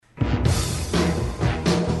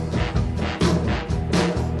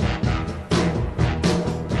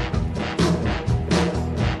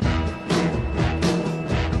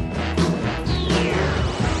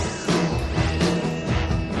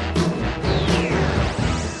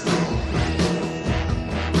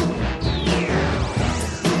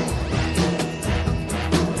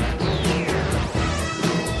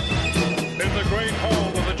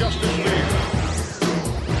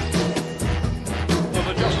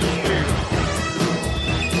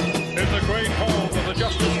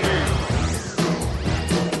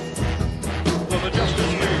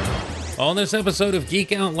On this episode of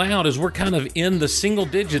Geek Out Loud, as we're kind of in the single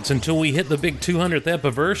digits until we hit the big 200th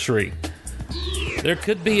anniversary, there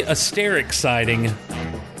could be a Sterek sighting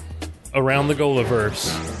around the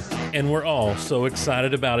Golaverse, and we're all so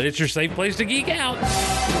excited about it. It's your safe place to geek out.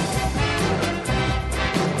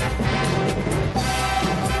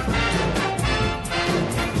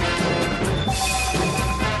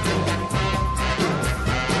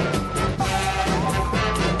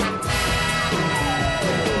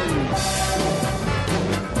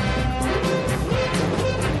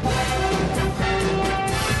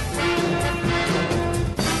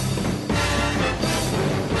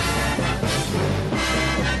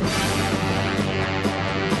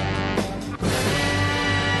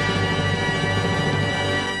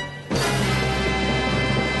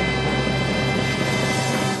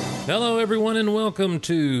 Hello, everyone, and welcome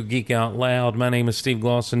to Geek Out Loud. My name is Steve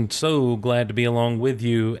Glosson. So glad to be along with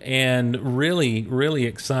you, and really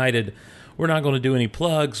excited. We're not going to do any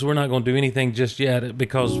plugs. We're not going to do anything just yet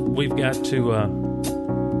because we've got to,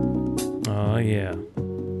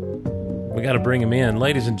 we got to bring him in.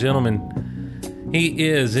 Ladies and gentlemen, he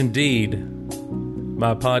is indeed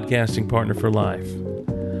my podcasting partner for life.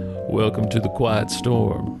 Welcome to the Quiet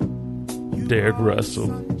Storm, Derek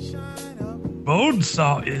Russell.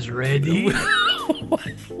 Bonesaw is ready.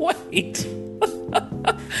 Wait.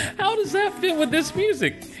 How does that fit with this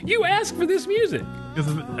music? You asked for this music. I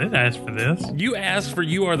didn't ask for this. You asked for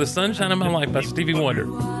You Are the Sunshine of My Life by Stevie Wonder.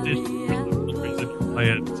 Play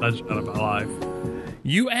it, Sunshine of My Life.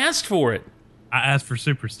 You asked for it. I asked for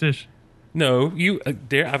Superstition. No, you.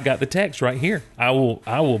 There, I've got the text right here. I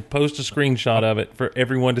will post a screenshot of it for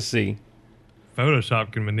everyone to see.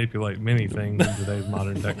 Photoshop can manipulate many things in today's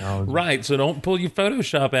modern technology. Right, so don't pull your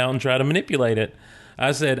Photoshop out and try to manipulate it.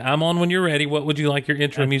 I said, I'm on when you're ready. What would you like your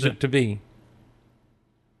intro music to be?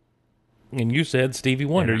 And you said Stevie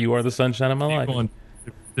Wonder, You Are the Sunshine of My Life.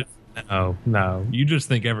 No. You just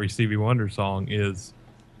think every Stevie Wonder song is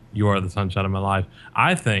You Are the Sunshine of My Life.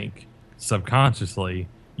 I think, subconsciously,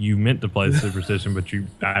 you meant to play Superstition, but you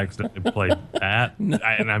accidentally played that. No.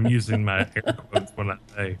 And I'm using my air quotes when I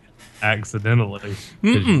say accidentally.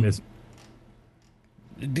 You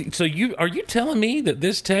so are you telling me that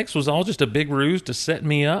this text was all just a big ruse to set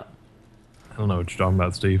me up? I don't know what you're talking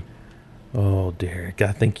about, Steve. Oh, Derek,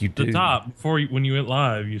 I think you do. The top, when you went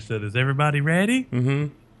live, you said, is everybody ready? Mm-hmm.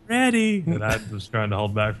 Ready. And I was trying to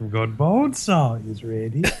hold back from going, Bonesaw is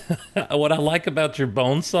ready. What I like about your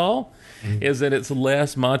Bonesaw is that it's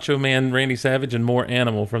less Macho Man Randy Savage and more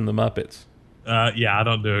Animal from the Muppets. Yeah, I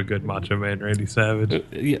don't do a good Macho Man Randy Savage.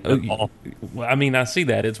 I mean, I see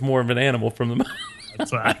that. It's more of an Animal from the Muppets.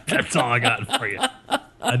 That's all I got for you.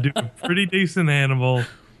 I do a pretty decent Animal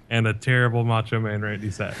and a terrible Macho Man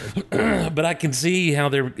Randy Savage. But I can see how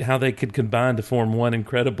they could combine to form one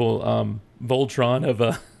incredible Voltron of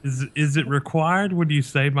a... Is it required when you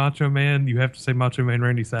say Macho Man? You have to say Macho Man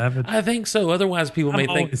Randy Savage? I think so. Otherwise, people may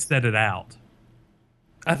think... set it out.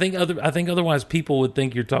 I think otherwise people would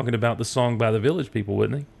think you're talking about the song by the Village People,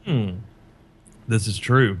 wouldn't they? This is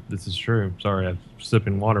true. Sorry, I was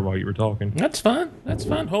sipping water while you were talking. That's fine.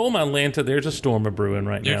 Oh, my Lanta, there's a storm a-brewing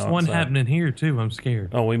right now. There's one happening here, too. I'm scared.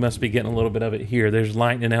 Oh, we must be getting a little bit of it here. There's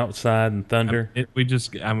lightning outside and thunder. It's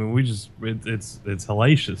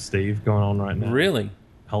hellacious, Steve, going on right now. Really?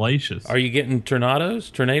 Hellacious. Are you getting tornadoes?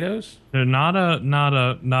 They're not a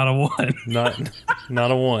one.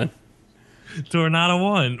 Not a one. Tornado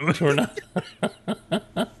one.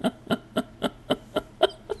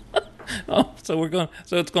 Oh, so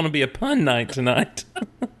it's going to be a pun night tonight.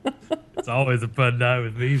 It's always a fun night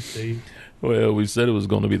with me, Steve. Well, we said it was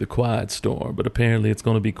going to be the quiet storm, but apparently it's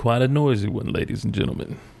going to be quite a noisy one, ladies and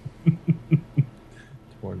gentlemen.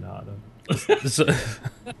 Tornado.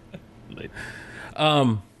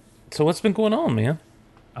 So what's been going on, man?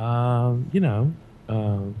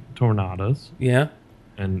 Tornadoes. Yeah.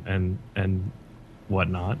 And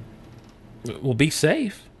whatnot. Well, be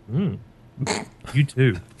safe. You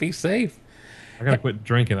too. Be safe. I gotta quit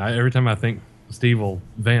drinking. Every time I think Steve will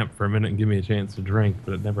vamp for a minute and give me a chance to drink,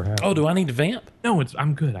 but it never happens. Oh, do I need to vamp? No,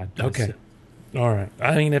 I'm good. Okay. All right.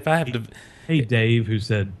 I mean, if I have to... Hey, Dave, who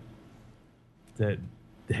said that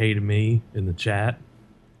hated me in the chat.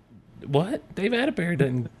 What? Dave Atterbury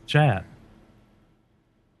doesn't... Chat.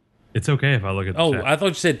 It's okay if I look at the chat. I thought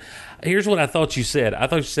you said... Here's what I thought you said. I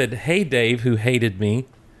thought you said, hey, Dave, who hated me.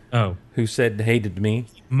 Oh. Who said hated me.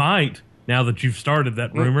 Might, now that you've started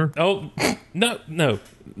that rumor. Oh, no.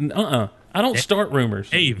 I don't start rumors.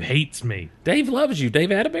 Dave hates me. Dave loves you.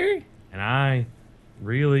 Dave Atterbury? And I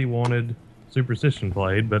really wanted Superstition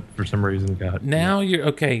played, but for some reason got... Now you're...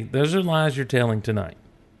 Okay, those are lies you're telling tonight.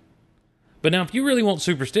 But now, if you really want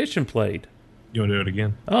Superstition played, You want to do it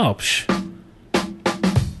again? oh, psh.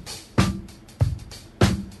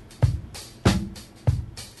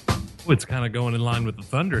 Oh, it's kind of going in line with the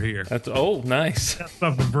thunder here. That's nice. That's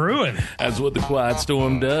something brewing. That's what the Quiet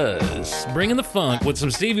Storm does. Bringing the funk with some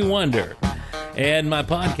Stevie Wonder. And my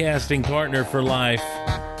podcasting partner for life,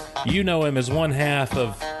 you know him as one half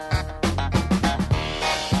of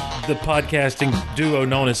the podcasting duo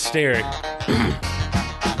known as Sterek.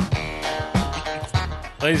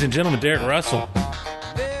 Ladies and gentlemen, Derek Russell.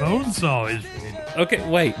 Bonesaw is... Okay,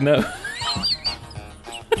 wait, no.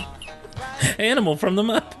 Animal from the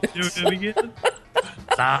Muppets. Do it again?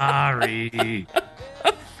 Sorry.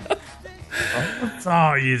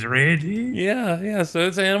 Bonesaw is ready. Yeah, so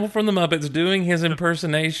it's Animal from the Muppets doing his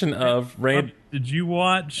impersonation of Did you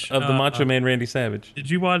watch... the Macho Man Randy Savage. Did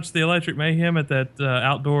you watch the Electric Mayhem at that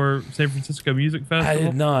outdoor San Francisco Music Festival? I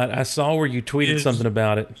did not. I saw where you tweeted something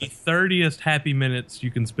about it. The 30th happy minutes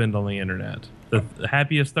you can spend on the internet. The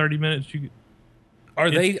happiest 30 minutes you... Are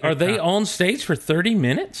they on stage for 30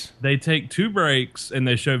 minutes? They take 2 breaks and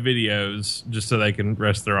they show videos just so they can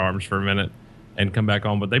rest their arms for a minute and come back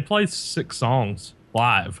on. But they play 6 songs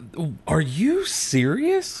live. Are you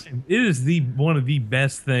serious? It is one of the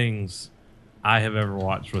best things I have ever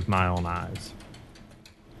watched with my own eyes.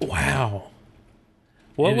 Wow.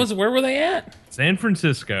 Where were they at? San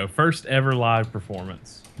Francisco, first ever live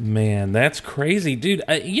performance. Man, that's crazy, dude.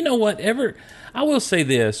 You know what? I will say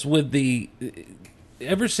this with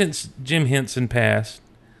ever since Jim Henson passed,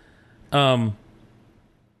 there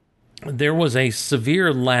was a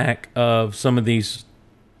severe lack of some of these.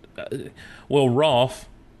 Rolf,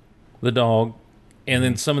 the dog, and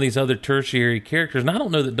then some of these other tertiary characters. And I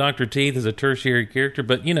don't know that Dr. Teeth is a tertiary character,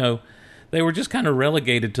 but they were just kind of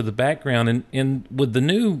relegated to the background. And with the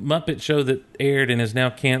new Muppet show that aired and is now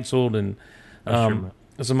canceled, and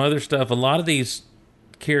some other stuff, a lot of these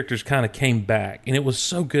characters kind of came back, and it was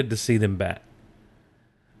so good to see them back.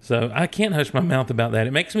 So I can't hush my mouth about that.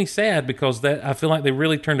 It makes me sad because I feel like they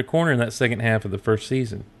really turned a corner in that second half of the first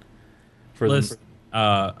season.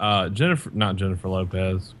 Not Jennifer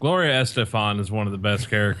Lopez. Gloria Estefan is one of the best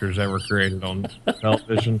characters ever created on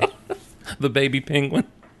television. The baby penguin.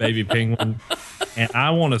 Baby penguin. And I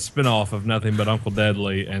want a spinoff of nothing but Uncle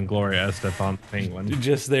Deadly and Gloria Estefan the penguin.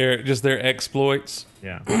 Just their exploits.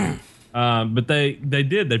 Yeah. But they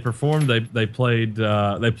did. They performed. They played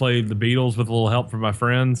the Beatles with a little help from my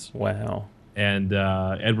friends. Wow. And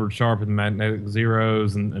Edward Sharpe and the Magnetic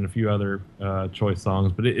Zeros and a few other choice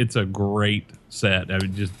songs. But it's a great set. I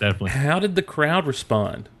mean, just definitely. How did the crowd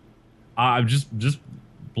respond? I'm just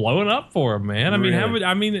blowing up for them, man.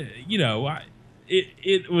 Really?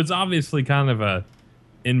 It was obviously kind of a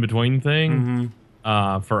in between thing. Mm-hmm.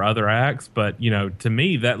 For other acts, but to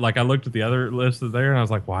me, that I looked at the other list there and I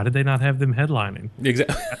was like, why did they not have them headlining?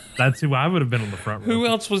 Exactly. That's who I would have been on the front row. Who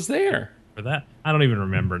else was there for that? I don't even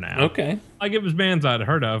remember now. Okay, it was bands I'd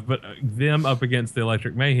heard of, but them up against the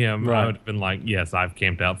Electric Mayhem, right. I would have been like, yes, I've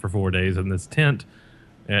camped out for 4 days in this tent,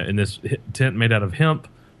 made out of hemp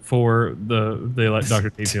for the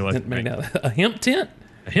Dr. Teeth Electric Mayhem. A hemp tent.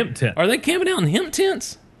 A hemp tent. Are they camping out in hemp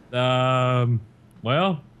tents?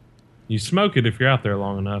 Well. You smoke it if you're out there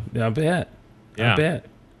long enough. I bet. Yeah. I bet.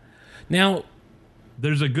 Now,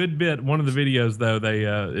 there's a good bit. One of the videos, though,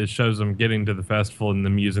 it shows them getting to the festival and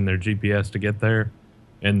them using their GPS to get there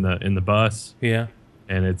in the bus. Yeah,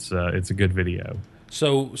 and it's a good video.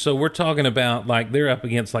 So we're talking about they're up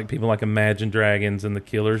against people like Imagine Dragons and the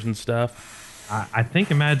Killers and stuff. I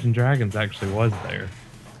think Imagine Dragons actually was there.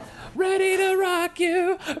 Ready to rock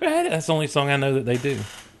you. Ready. That's the only song I know that they do.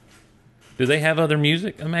 Do they have other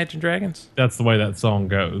music, Imagine Dragons? That's the way that song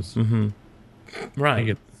goes. Mm-hmm.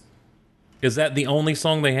 Right. Is that the only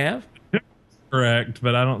song they have? Correct,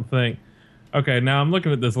 but I don't think... Okay, now I'm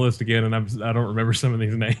looking at this list again, and I don't remember some of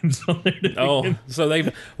these names on there. So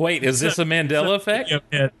they've... Wait, is this a Mandela effect?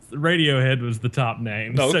 Radiohead was the top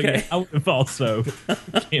name. Okay. So yeah, I would have also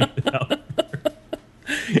camped out.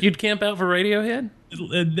 You'd camp out for Radiohead?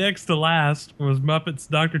 And next to last was Muppets,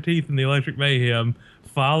 Dr. Teeth, and the Electric Mayhem,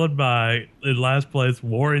 followed by, in last place,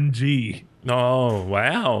 Warren G. Oh,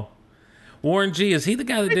 wow. Warren G. Is he the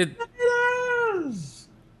guy that did...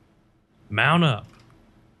 Mount Up.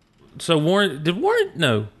 So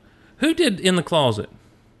no. Who did In the Closet?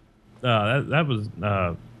 That was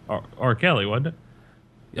R. Kelly, wasn't it?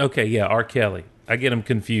 Okay, yeah, R. Kelly. I get them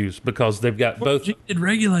confused because they've got both... G did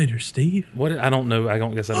Regulators, Steve. What? I don't know. I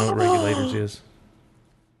don't guess I know what Regulators is.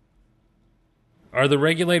 Are the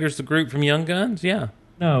Regulators the group from Young Guns? Yeah.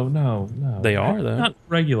 No. They are, though. Not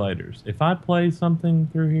Regulators. If I play something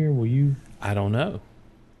through here, will you... I don't know.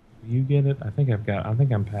 You get it? I think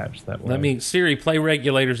I'm patched that way. Let me, Siri, play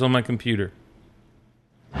Regulators on my computer.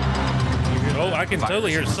 Oh, I can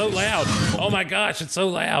totally hear it. So loud. Oh my gosh, it's so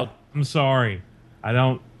loud. I'm sorry. I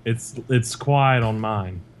don't. It's quiet on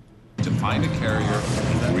mine. To find a carrier,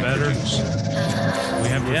 Better. We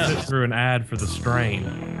have to sit through an ad for the strain.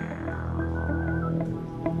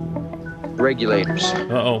 Regulators.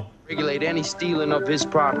 Uh-oh. Regulate any stealing of his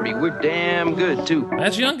property. We're damn good, too.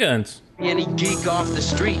 That's Young Guns. Any geek off the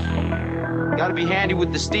street. Gotta be handy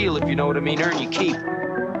with the steel, if you know what I mean. Earn your keep.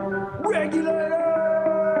 Regulators!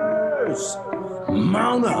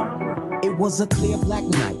 Mount up! It was a clear black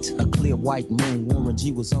night, a clear white moon. Warren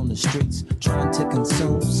G was on the streets, trying to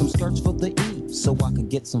consume some skirts for the eve, so I can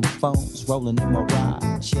get some phones, rolling in my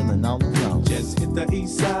ride, chilling all alone. Just hit the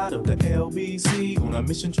east side of the LBC on a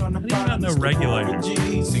mission trying to find no Regulators?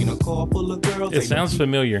 Seen a car full of girls. It sounds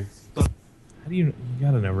familiar. How do you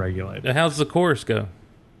gotta know Regulators? How's the chorus go?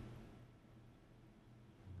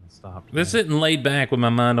 Stop. This sitting laid back with my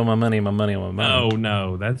mind on my money and my money on my money. Oh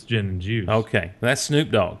no, that's Gin and Juice. Okay, that's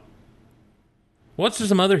Snoop Dogg. What's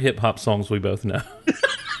some other hip-hop songs we both know?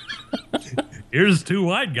 Here's two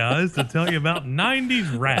white guys to tell you about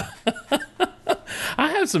 90s rap. I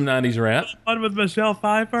have some 90s rap. One with Michelle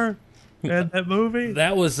Pfeiffer and that movie.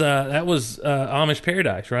 That was Amish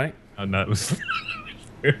Paradise, right? Oh no, it was.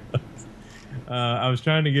 I was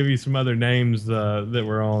trying to give you some other names that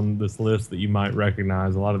were on this list that you might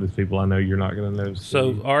recognize. A lot of these people I know you're not going to know.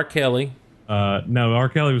 So R. Kelly. No, R.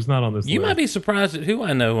 Kelly was not on this list. You might be surprised at who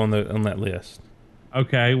I know on that list.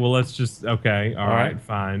 Okay, well, let's just... Okay, all right,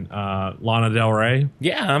 fine. Lana Del Rey?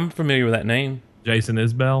 Yeah, I'm familiar with that name. Jason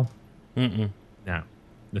Isbell? Mm-mm. No.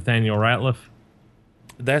 Nathaniel Rateliff?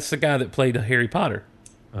 That's the guy that played Harry Potter.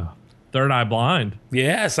 Oh. Third Eye Blind?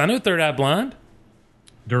 Yes, I know Third Eye Blind.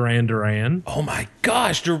 Duran Duran? Oh, my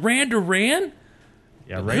gosh, Duran Duran?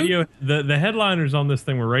 Yeah, radio. The headliners on this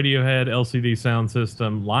thing were Radiohead, LCD Sound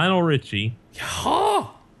System, Lionel Richie,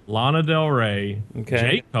 Lana Del Rey,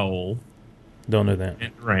 J. Cole... Don't know that.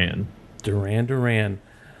 And Duran. Duran.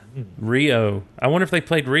 Rio. I wonder if they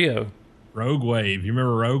played Rio. Rogue Wave. You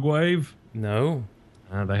remember Rogue Wave? No.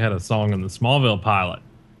 They had a song in the Smallville pilot.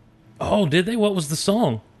 Oh, did they? What was the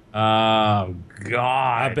song? Oh,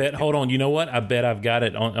 God. I bet. Hold on. You know what? I bet I've got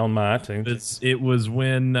it on my iTunes. It was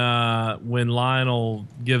when Lionel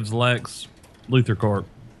gives Lex Luthor Corp.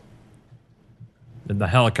 In the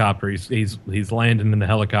helicopter. He's landing in the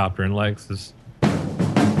helicopter and Lex is...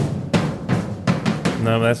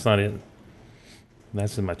 No, that's not it.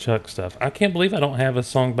 That's in my Chuck stuff. I can't believe I don't have a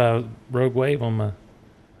song by Rogue Wave on my...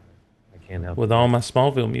 I can't help with all my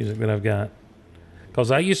Smallville music that I've got. Because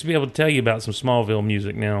I used to be able to tell you about some Smallville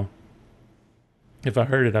music now. If I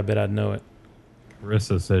heard it, I bet I'd know it.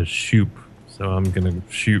 Carissa says shoop, so I'm going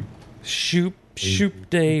to shoop. Shoop, shoop,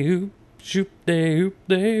 day hoop, shoop, day hoop,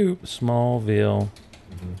 day hoop. Smallville.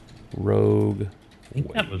 Mm-hmm. Rogue. I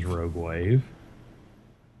think that was Rogue Wave.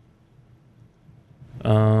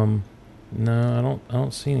 No, I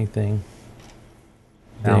don't see anything.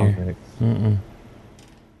 There. Mm-mm.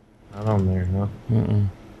 Not on there, huh? Mm-mm.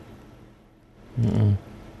 Mm-mm.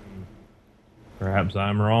 Perhaps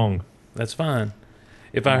I'm wrong. That's fine.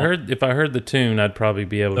 If I heard the tune, I'd probably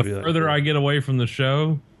be able to do that. The further I get away from the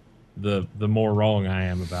show, the more wrong I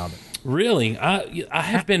am about it. Really? I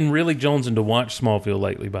have been really jonesing to watch Smallville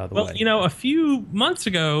lately, by the way. Well, you know, a few months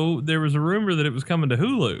ago, there was a rumor that it was coming to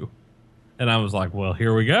Hulu. And I was like, well,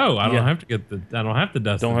 here we go. I don't have to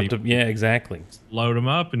dust Don't the have to. Yeah, exactly. Load them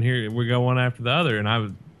up, and here we go one after the other. And I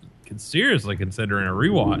was seriously considering a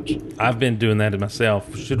rewatch. I've been doing that to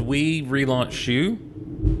myself. Should we relaunch Shoe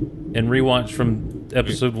and rewatch from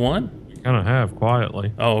episode 1? We kind of have,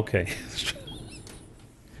 quietly. Oh, okay.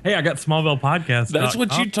 Hey, I got Smallville Podcast. That's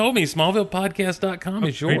what you told me. SmallvillePodcast.com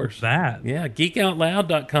is yours. That. Yeah,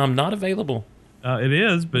 GeekOutLoud.com, not available. It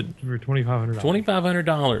is, but for $2,500.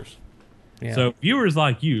 $2,500. Yeah. So viewers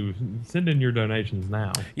like you, send in your donations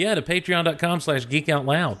now. Yeah, to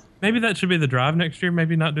patreon.com/geekoutloud. Maybe that should be the drive next year.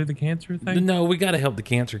 Maybe not do the cancer thing. No, we got to help the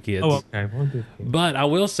cancer kids. Oh, okay. We'll do but I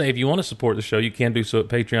will say, if you want to support the show, you can do so at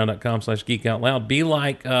patreon.com/geekoutloud. Be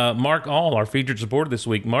like Mark All, our featured supporter this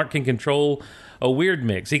week. Mark can control a weird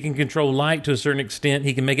mix. He can control light to a certain extent.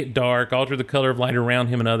 He can make it dark, alter the color of light around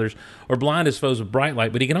him and others, or blind his foes with bright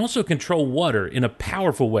light. But he can also control water in a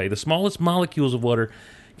powerful way. The smallest molecules of water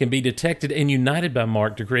can be detected and united by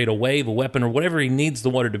Mark to create a wave, a weapon, or whatever he needs the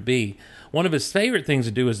water to be. One of his favorite things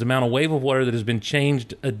to do is to mount a wave of water that has been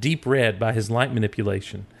changed a deep red by his light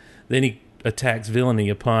manipulation. Then he attacks villainy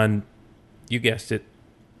upon, you guessed it,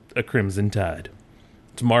 a crimson tide.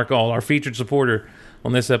 It's Mark All, our featured supporter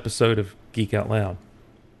on this episode of Geek Out Loud.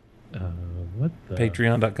 What the?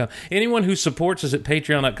 Patreon.com. Anyone who supports us at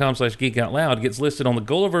patreon.com/geekoutloud gets listed on the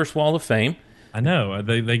Gulliverse Wall of Fame. I know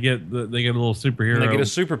they get a little superhero. And they get a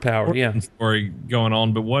superpower, yeah. Story going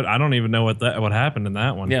on, but what I don't even know what happened in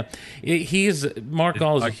that one. Yeah, he's Mark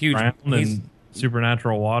Gall is like a huge and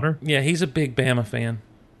supernatural water. Yeah, he's a big Bama fan.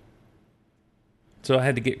 So I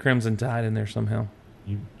had to get Crimson Tide in there somehow.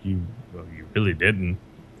 You really didn't.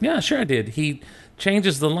 Yeah, sure I did. He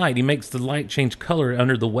changes the light. He makes the light change color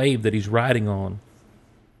under the wave that he's riding on,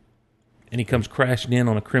 and he comes crashing in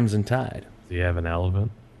on a Crimson Tide. Do you have an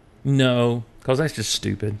elephant? No, because that's just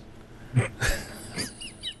stupid.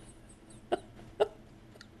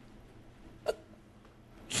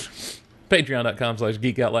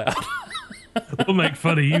 Patreon.com/geekoutloud. We'll make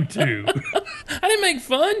fun of you too. I didn't make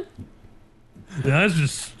fun. That's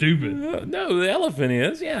just stupid. No, the elephant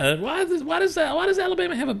is. Yeah. Why does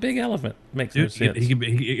Alabama have a big elephant? Makes no sense.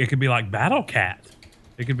 It could be like Battle Cat.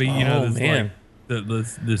 It could be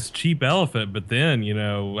this cheap elephant, but then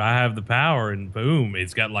I have the power, and boom,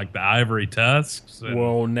 it's got like the ivory tusks.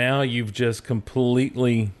 Well, now you've just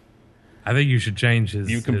completely. I think you should change his.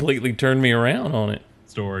 You completely turned me around on it.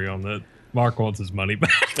 Story on that. Mark wants his money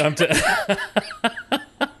back.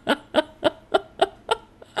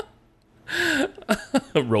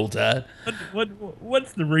 Roll Tide.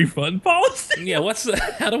 What's the refund policy? Yeah,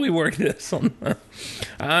 how do we work this on?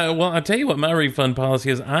 Well, I'll tell you what my refund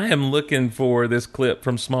policy is. I am looking for this clip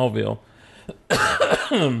from Smallville.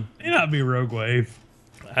 May not be Rogue Wave.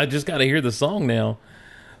 I just got to hear the song now.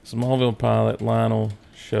 Smallville pilot Lionel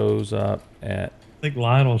shows up at. I think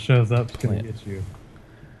Lionel shows up to get you.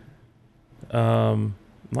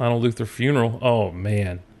 Lionel Luther funeral. Oh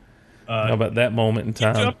man, how about that moment in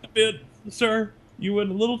time? You jumped a bit, sir. You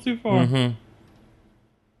went a little too far. Mm-hmm.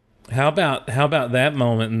 How about that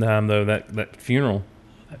moment in time though? That funeral.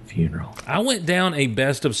 That funeral. I went down a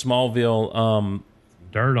best of Smallville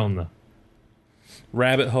dirt on the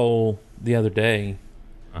rabbit hole the other day.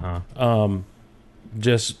 It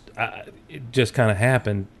just kind of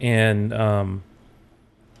happened, and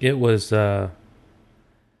it was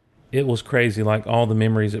crazy. Like all the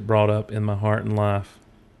memories it brought up in my heart and life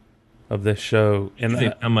of this show,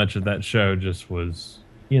 and how much of that show just was,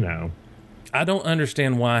 I don't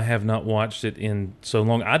understand why I have not watched it in so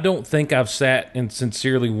long. I don't think I've sat and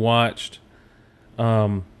sincerely watched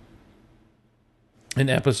an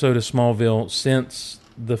episode of Smallville since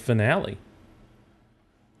the finale.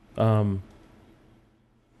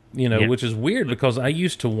 Which is weird because I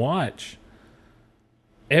used to watch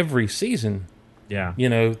every season. Yeah.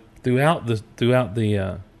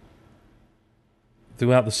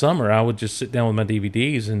 Throughout the summer, I would just sit down with my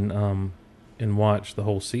DVDs and watch the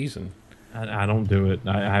whole season. I don't do it.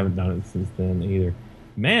 I haven't done it since then either.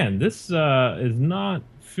 Man, this is not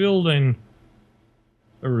fielding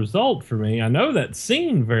a result for me. I know that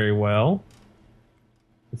scene very well.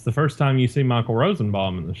 It's the first time you see Michael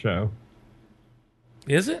Rosenbaum in the show.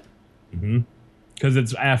 Is it? Mm-hmm. Because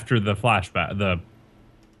it's after the flashback to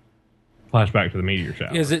the meteor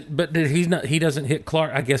shower. Is it? But he doesn't hit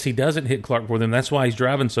Clark. I guess he doesn't hit Clark for them. That's why he's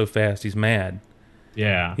driving so fast. He's mad.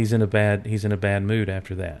 Yeah. He's in a bad mood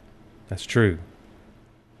after that. That's true.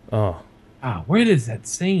 Oh. Where is that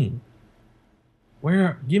scene?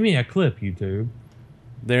 Give me a clip, YouTube.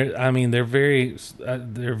 They're very It's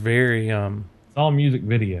all music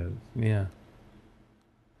videos. Yeah.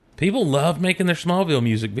 People love making their Smallville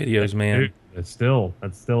music videos, man. Dude, that's still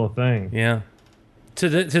a thing. Yeah. To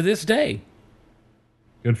this day.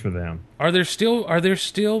 Good for them. Are there still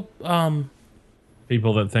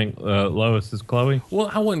people that think Lois is Chloe?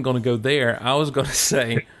 Well, I wasn't going to go there. I was going to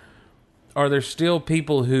say, are there still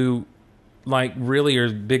people who like really are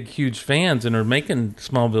big, huge fans and are making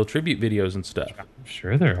Smallville tribute videos and stuff? I'm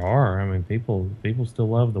sure there are. I mean, people still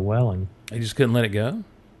love the Welling. They just couldn't let it go.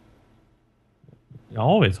 You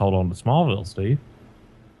always hold on to Smallville, Steve.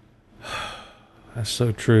 That's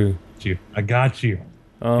so true. I got you.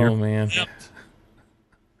 Oh, man.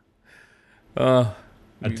 I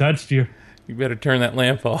touched you. You better turn that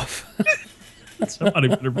lamp off. Somebody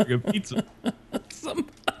better bring a pizza.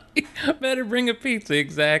 Somebody better bring a pizza,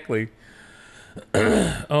 exactly.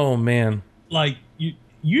 Oh, man. Like,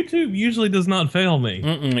 YouTube usually does not fail me.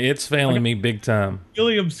 It's failing me big time.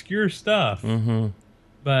 Really obscure stuff. Mm-hmm.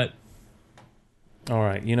 But... All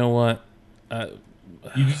right, you know what?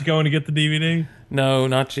 You just going to get the DVD? No,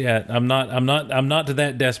 not yet. I'm not to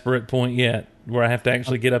that desperate point yet where I have to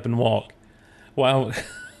actually get up and walk. Well,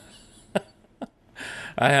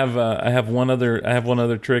 I have one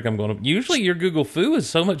other trick I'm going to. Usually, your Google Foo is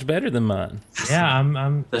so much better than mine. Yeah,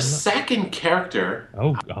 I'm the second character.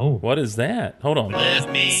 Oh, what is that? Hold on.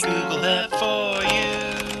 Let me Google that for you.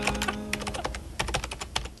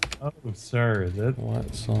 Oh, sir,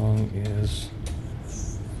 What song is...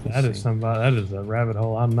 that is somebody. That is a rabbit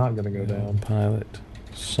hole I'm not going to go down. Pilot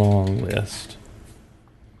song list.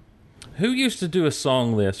 Who used to do a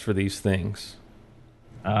song list for these things?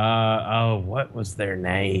 What was their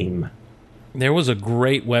name? There was a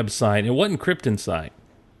great website. It wasn't Krypton site.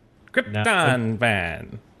 Krypton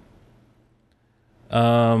Van.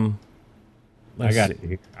 I got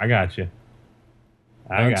you. I got you.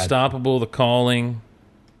 Unstoppable, The Calling.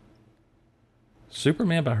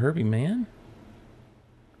 Superman by Herbie Mann?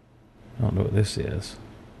 I don't know what this is.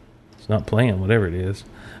 It's not playing, whatever it is.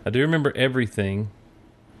 I do remember Everything.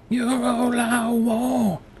 You're all I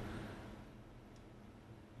want.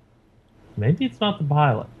 Maybe it's not the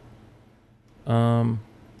pilot.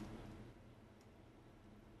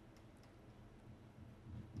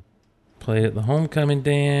 Played at the homecoming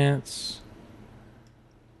dance.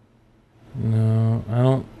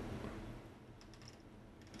 No,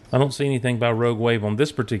 I don't see anything by Rogue Wave on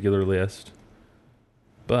this particular list.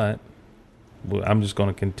 But I'm just going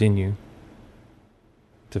to continue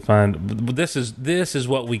to find. This is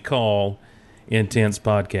what we call intense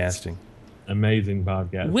podcasting. Amazing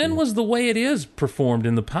podcast. When was The Way It Is performed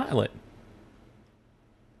in the pilot?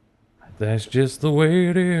 That's just the way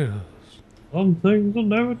it is. Some things will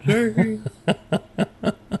never change.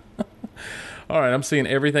 All right, I'm seeing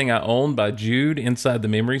Everything I Own by Jude, Inside the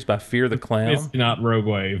Memories by Fear the Clown. It's not Rogue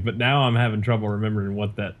Wave, but now I'm having trouble remembering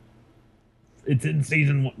what that... It's in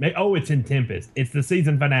season 1. Oh, it's in Tempest. It's the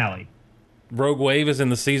season finale. Rogue Wave is in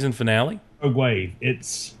the season finale? Rogue Wave.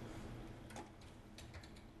 It's...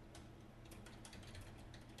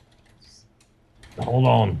 Hold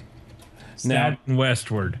on. Now- Stabbing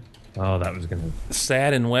Westward. Oh, that was going to...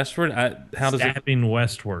 Sad and Westward? How does it... Stabbing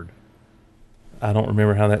Westward. I don't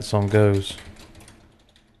remember how that song goes.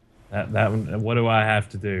 That one, what do I have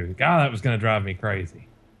to do? God, that was going to drive me crazy.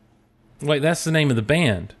 Wait, that's the name of the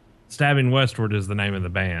band. Stabbing Westward is the name of the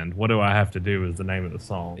band. What do I have to do is the name of the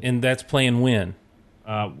song. And that's playing when?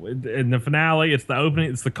 In the finale, it's the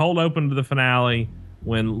opening. It's the cold open to the finale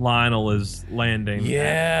when Lionel is landing.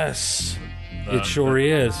 Yes. It sure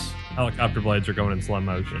is. Helicopter blades are going in slow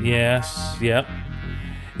motion. Yes. Yep.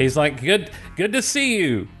 He's like, good to see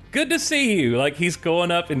you. Good to see you. Like he's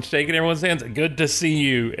going up and shaking everyone's hands. Good to see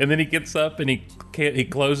you. And then he gets up and he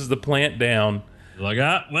closes the plant down. Like,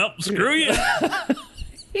 well, screw you.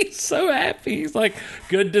 He's so happy. He's like,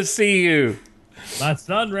 good to see you. My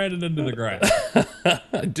son ran it into the ground.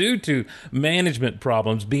 Due to management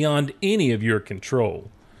problems beyond any of your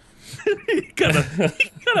control. he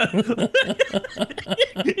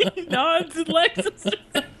nods and Lexus.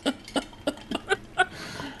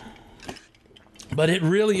 But it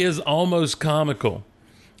really is almost comical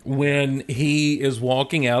when he is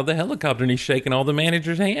walking out of the helicopter and he's shaking all the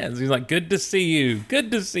manager's hands. He's like, good to see you.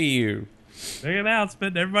 Good to see you. Big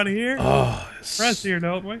announcement. Everybody here? Oh, press here,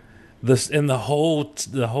 don't we? This and the whole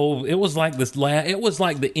it was like this it was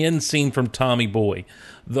like the end scene from Tommy Boy.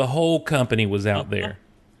 The whole company was out there.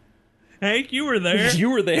 Hank, you were there. You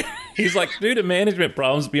were there. He's like, due to management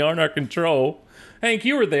problems beyond our control. Hank,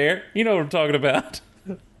 you were there. You know what I'm talking about.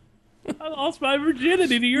 I lost my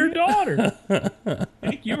virginity to your daughter.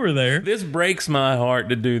 Hank, you were there. This breaks my heart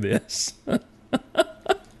to do this.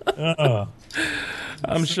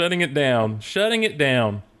 I'm shutting it down. Shutting it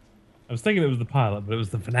down. I was thinking it was the pilot, but it was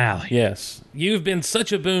the finale. Yes. You've been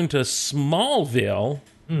such a boon to Smallville.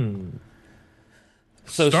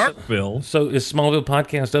 So Starkville. So is Smallville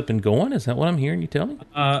podcast up and going? Is that what I'm hearing you tell me?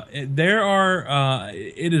 There are.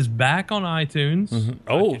 It is back on iTunes. Mm-hmm.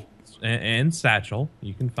 Oh, and Satchel.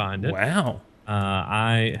 You can find it. Wow.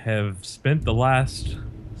 I have spent the last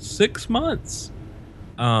 6 months,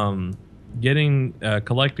 collecting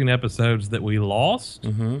episodes that we lost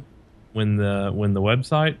when the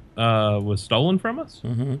website was stolen from us.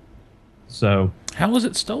 Mm-hmm. So how was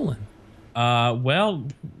it stolen? Well,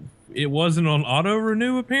 it wasn't on auto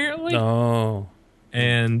renew apparently. Oh,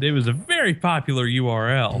 and it was a very popular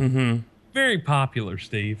URL. Mm-hmm. Very popular,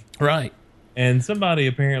 Steve. Right. And somebody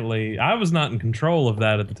apparently, I was not in control of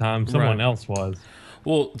that at the time. Someone else was.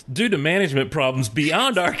 Well, due to management problems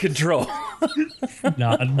beyond our control.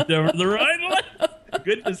 Not over the right one.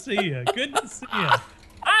 Good to see you. Good to see you.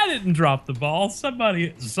 I didn't drop the ball.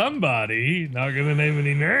 Somebody, not going to name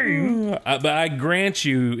any names. But I grant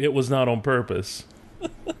you, it was not on purpose.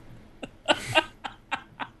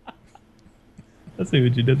 I see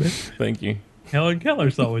what you did there. Thank you. Helen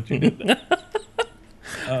Keller saw what you did there.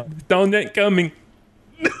 Don't that coming.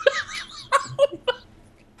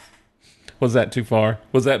 Was that too far?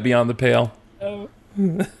 Was that beyond the pale?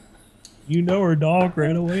 You know her dog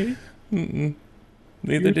ran away? Mm-mm.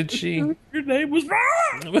 Neither did she. Your name was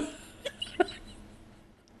wrong.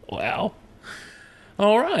 Wow.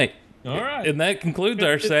 All right. All right. And that concludes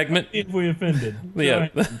our segment. If we offended. Yeah.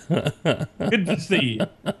 Good to see you.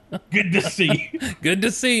 Good to see you. Good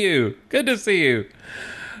to see you. Good to see you.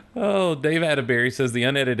 Oh, Dave Atterbury says the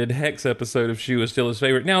unedited Hex episode of Shoe is still his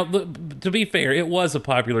favorite. Now, to be fair, it was a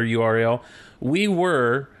popular URL. We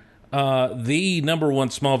were the number one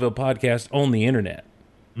Smallville podcast on the internet.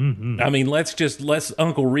 Mm-hmm. I mean, let's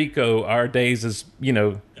Uncle Rico our days as,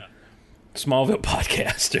 Smallville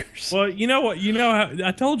podcasters. Well, you know what? You know how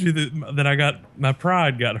I told you that my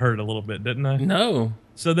pride got hurt a little bit, didn't I? No.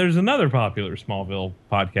 So there's another popular Smallville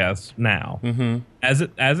podcast now. Mm-hmm. As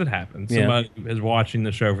it happens, somebody is watching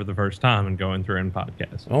the show for the first time and going through and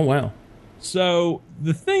podcast. Oh, wow. So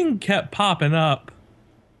the thing kept popping up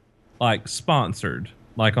like sponsored,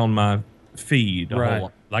 like on my feed. Right.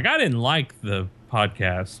 Like I didn't like the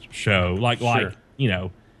podcast show. Like,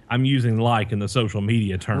 I'm using like in the social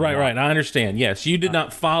media term. Right. I understand. Yes, you did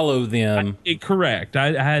not follow them. Correct.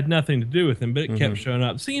 I had nothing to do with them, but it kept showing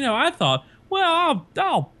up. So I thought, well,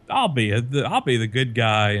 I'll be the good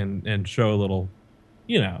guy and show a little,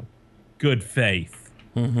 good faith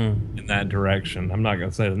in that direction. I'm not going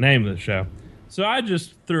to say the name of the show. So I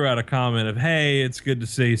just threw out a comment of, hey, it's good to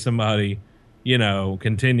see somebody,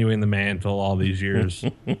 continuing the mantle all these years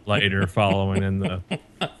later, following in the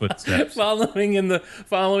footsteps.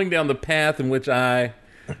 Following down the path in which I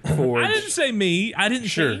forged. I didn't say me. I didn't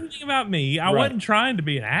say anything about me. I wasn't trying to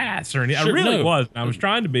be an ass or anything. Sure, I really no. wasn't. I was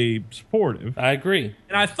trying to be supportive. I agree.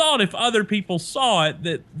 And I thought if other people saw it,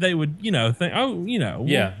 that they would, think,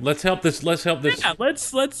 yeah, let's help this. Yeah,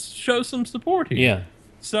 let's show some support here. Yeah.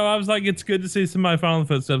 So I was like, it's good to see somebody following the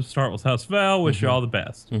footsteps of Startwell's House of L. Wish you all the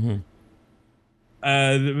best. Mm-hmm.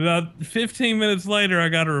 About 15 minutes later, I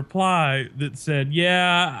got a reply that said,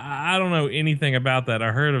 yeah, I don't know anything about that.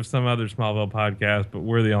 I heard of some other Smallville podcast, but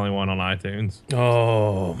we're the only one on iTunes.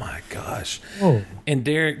 Oh, my gosh. Oh. And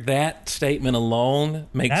Derek, that statement alone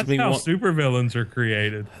makes me want... That's how supervillains are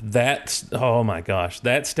created. Oh, my gosh.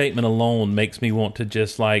 That statement alone makes me want to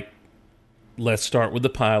just, let's start with the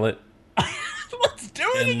pilot. Let's do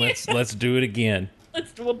it again. Let's do it again.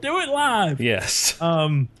 We'll do it live. Yes.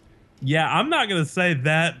 Yeah, I'm not going to say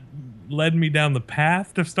that led me down the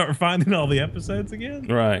path to start finding all the episodes again.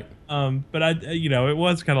 Right. But it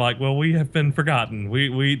was kind of like, well, we have been forgotten.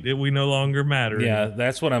 We no longer matter. Yeah,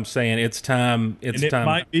 that's what I'm saying. It's time. It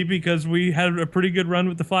might be because we had a pretty good run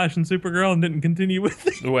with the Flash and Supergirl and didn't continue with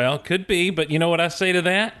it. Well, could be, but you know what I say to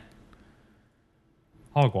that?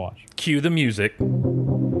 Hogwash. Cue the music.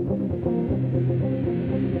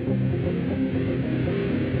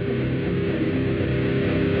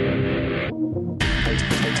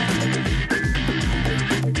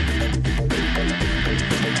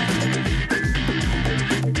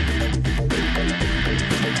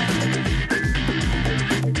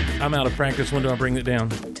 I'm out of practice. When do I bring it down?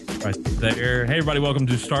 Right there. Hey, everybody. Welcome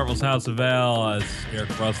to Startwell's House of L. It's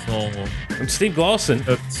Eric Russell. I'm Steve Glosson.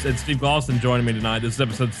 It's Steve Glosson joining me tonight. This is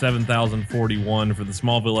episode 7041 for the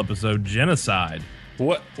Smallville episode Genocide.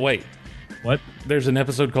 What? Wait. What? There's an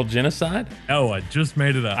episode called Genocide? Oh, I just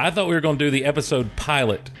made it up. I thought we were going to do the episode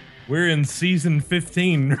pilot. We're in season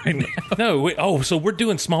 15 right now. No, so we're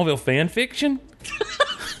doing Smallville fan fiction?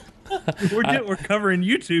 We're covering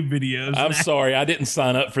YouTube videos. I'm sorry, I didn't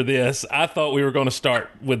sign up for this. I thought we were going to start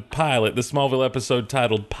with Pilot, the Smallville episode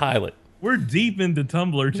titled Pilot. We're deep into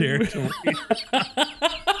Tumblr territory.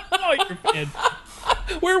 Oh, you're fan.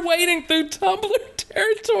 We're wading through Tumblr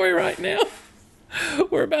territory right now.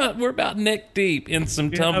 We're about neck deep in some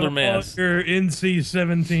Tumblr mess. Your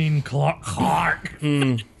NC-17 Clark.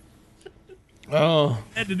 Oh,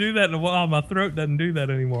 I had to do that in a while. My throat doesn't do that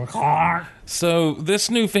anymore. Clark. So this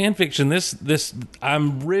new fan fiction, this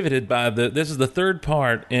I'm riveted by. This is the third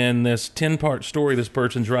part in this 10-part story this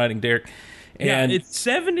person's writing, Derek. And yeah, it's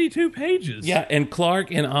 72 pages. Yeah, and Clark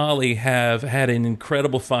and Ollie have had an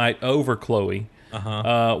incredible fight over Chloe.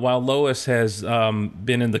 While Lois has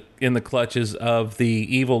been in the clutches of the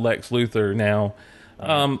evil Lex Luthor now,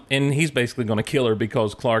 and he's basically going to kill her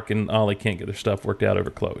because Clark and Ollie can't get their stuff worked out over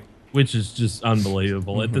Chloe, which is just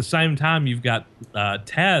unbelievable. Mm-hmm. At the same time, you've got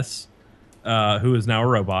Tess, who is now a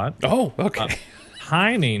robot. Oh, okay.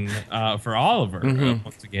 Pining for Oliver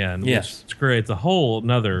once again, yes, which creates a whole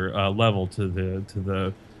another level to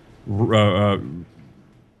the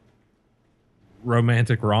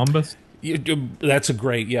romantic rhombus. That's a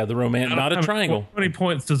great, the romantic, not a triangle. How many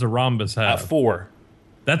points does a rhombus have? 4.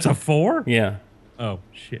 That's a 4? Yeah. Oh,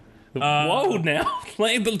 shit. Whoa, now.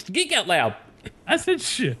 Geek out loud. I said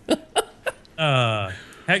shit.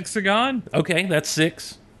 Hexagon? Okay, that's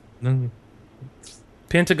 6.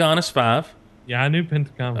 Pentagon is 5. Yeah, I knew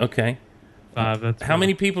Pentagon. Okay. 5. That's How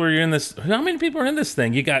many people are in this? How many people are in this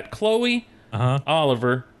thing? You got Chloe,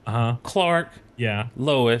 Oliver, Clark, Yeah.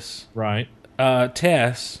 Lois, Right.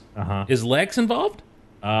 Tess. Is Lex involved?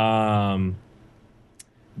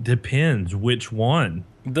 Depends which one.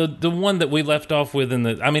 The one that we left off with in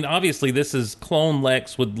the. I mean, obviously this is clone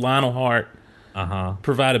Lex with Lionel Hart.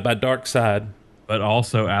 Provided by Darkseid. But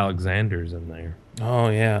also Alexander's in there. Oh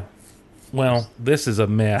yeah. Well, this is a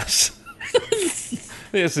mess.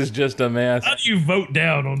 This is just a mess. How do you vote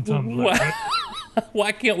down on Tumblr?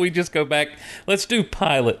 Why can't we just go back? Let's do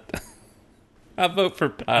pilot. I vote for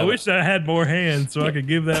pilot. I wish I had more hands so I could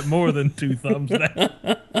give that more than 2 thumbs down.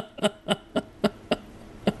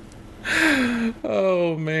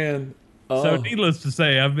 Oh, man. So needless to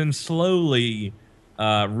say, I've been slowly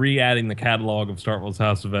re-adding the catalog of Starkville's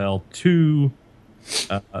House of L to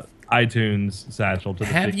iTunes Satchel.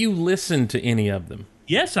 Have you listened to any of them?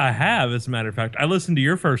 Yes, I have, as a matter of fact. I listened to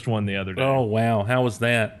your first one the other day. Oh, wow. How was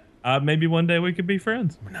that? Maybe one day we could be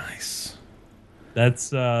friends. Nice. That's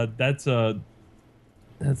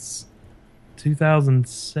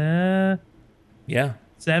 2007. Yeah.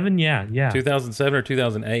 7? Yeah. 2007 or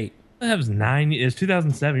 2008? That was 9. It's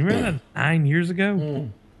 2007. You remember that 9 years ago?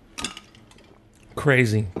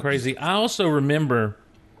 Crazy. I also remember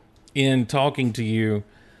in talking to you,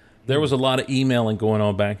 there was a lot of emailing going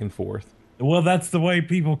on back and forth. Well, that's the way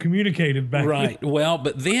people communicated back then. Right. Well,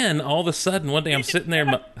 but then all of a sudden, one day I'm sitting there in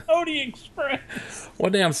my Pony Express.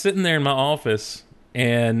 One day I'm sitting there in my office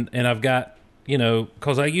and I've got,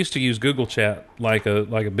 because I used to use Google Chat like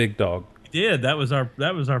a big dog. Yeah, that was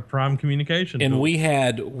our prime communication And tool. we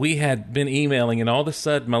had been emailing, and all of a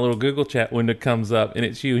sudden my little Google Chat window comes up and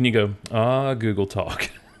it's you, and you go, Google Talk.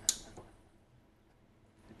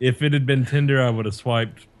 If it had been Tinder, I would have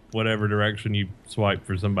swiped whatever direction you swiped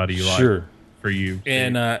for somebody you like. For you.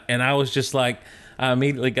 And I was just like, I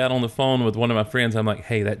immediately got on the phone with one of my friends. I'm like,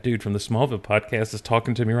 hey, that dude from the Smallville podcast is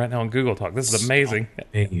talking to me right now on Google Talk. This is amazing.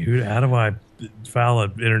 Hey, how do I file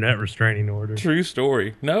an internet restraining order? True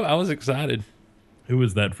story. No, I was excited. Who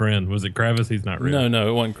was that friend? Was it Kravis? He's not real. No,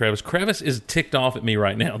 it wasn't Kravis. Kravis is ticked off at me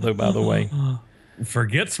right now, though, by the way.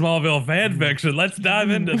 Forget Smallville fan fiction. Let's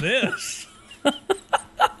dive into this.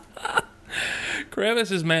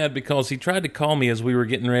 Kravis is mad because he tried to call me as we were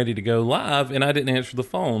getting ready to go live, and I didn't answer the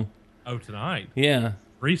phone. Oh, tonight? Yeah.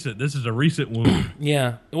 Recent. This is a recent wound.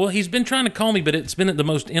 Yeah. Well, he's been trying to call me, but it's been at the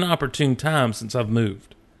most inopportune time since I've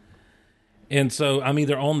moved. And so I'm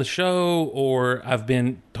either on the show or I've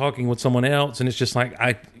been talking with someone else, and it's just like,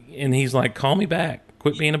 and he's like, call me back.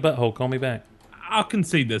 Quit being a butthole. Call me back. I'll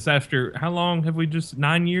concede this. After how long have we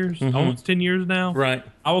 9 years? Almost 10 years now? Right.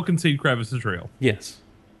 I will concede Kravis is real. Yes.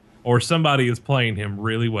 Or somebody is playing him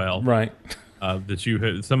really well. Right. That you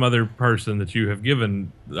have, some other person that you have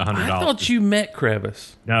given $100. I thought you met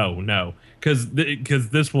Kravis. No, because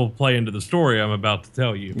this will play into the story I'm about to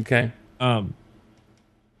tell you. Okay.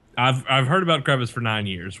 I've heard about Kravis for 9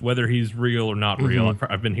 years, whether he's real or not real.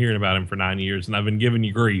 I've been hearing about him for 9 years, and I've been giving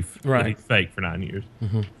you grief that he's fake for 9 years.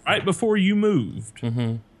 Right before you moved,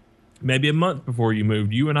 maybe a month before you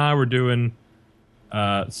moved, you and I were doing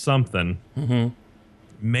something.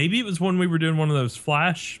 Maybe it was when we were doing one of those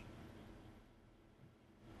flash.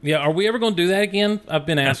 Yeah, are we ever going to do that again? I've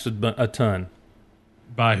been asked a ton.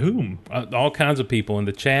 By whom? All kinds of people in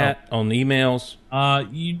the chat, on the emails.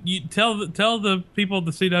 You tell the people at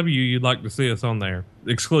the CW you'd like to see us on there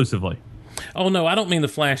exclusively. Oh no, I don't mean the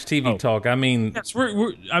Flash TV talk. I mean, yes,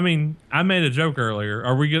 I made a joke earlier.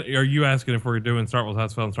 Are you asking if we're doing Starkville's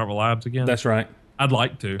House of L and Starkville Labs again? That's right. I'd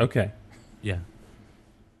like to. Okay. Yeah.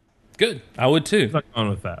 Good. I would too. What's going on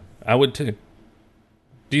with that? I would too.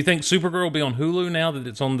 Do you think Supergirl will be on Hulu now that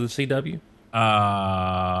it's on the CW?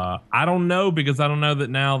 I don't know, because I don't know that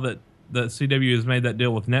now that CW has made that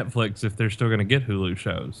deal with Netflix, if they're still going to get Hulu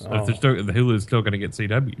shows. If the Hulu's still going to get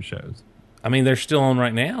CW shows. I mean, they're still on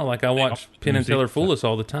right now. Like, I watch Penn and Teller Fool Us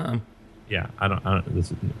all the time. Yeah,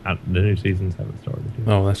 the new seasons haven't started yet.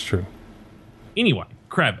 Oh, that's true. Anyway,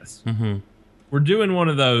 Kravis. We're doing one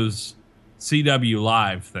of those CW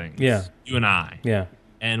live things. Yeah. You and I. Yeah.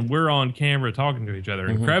 And we're on camera talking to each other,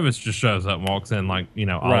 and Kravis just shows up and walks in like, a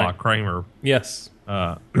la Kramer. Yes.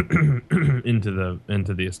 Into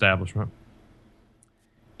the establishment.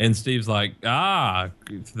 And Steve's like,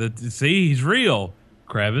 see, he's real.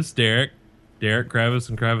 Kravis, Derek, Kravis,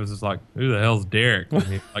 and Kravis is like, who the hell's Derek? And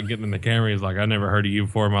he's like getting in the camera, he's like, I never heard of you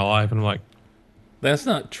before in my life. And I'm like, that's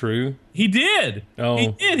not true. He did. Oh. He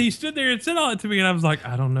did. He stood there and said all that to me, and I was like,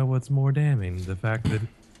 I don't know what's more damning, the fact that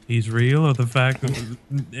he's real, or the fact that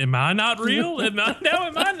am I not real? Am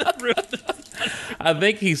I not real? I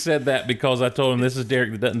think he said that because I told him this is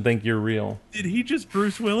Derek that doesn't think you're real. Did he just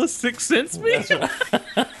Bruce Willis Sixth Sense me?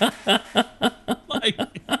 Like,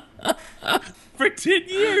 for 10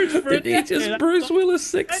 years. For Did he just Bruce Willis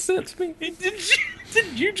Sixth Sense me?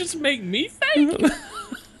 Did you just make me fake?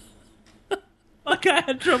 Like I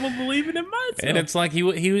had trouble believing in myself. And it's like he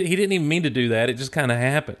didn't even mean to do that. It just kind of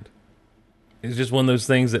happened. It's just one of those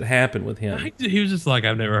things that happened with him. He was just like,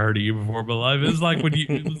 I've never heard of you before, but life. It's like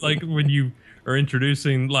when you are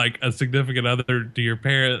introducing like a significant other to your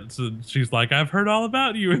parents, and she's like, I've heard all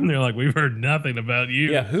about you, and they're like, we've heard nothing about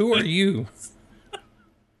you. Yeah, who are you?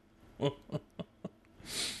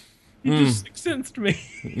 He just Sixth Sensed me.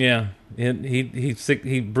 Yeah,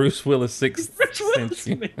 he Bruce Willis Sixth Sense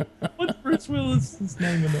you. What's Bruce Willis's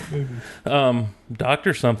name in that movie?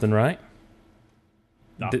 Doctor something, right?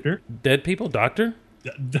 Doctor? Dead people? Doctor?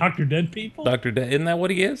 Doctor Dead People? Doctor Dead. Isn't that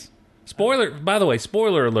what he is? Spoiler, by the way,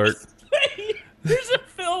 spoiler alert. There's a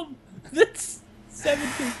film that's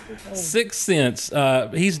 17 years old. Sixth Sense.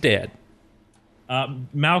 He's dead.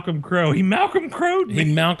 Malcolm Crowe. He Malcolm Crowed me.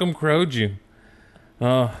 He Malcolm Crowed you.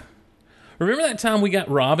 Remember that time we got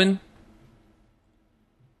Robin?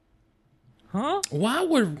 Huh?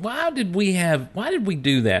 Why did we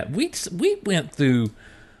do that? We went through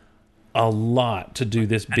a lot to do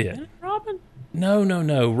this bit. Robin?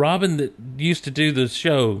 No. Robin that used to do the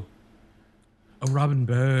show. Oh, Robin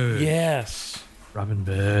Burge. Yes. Robin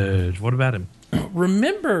Burge. What about him?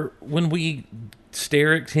 Remember when we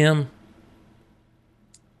Sterek'd him?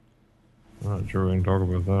 I'm not sure we can talk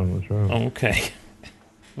about that on the show. Okay.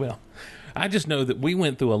 Well, I just know that we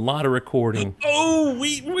went through a lot of recording. Oh,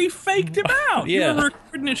 we faked him out. Yeah. You were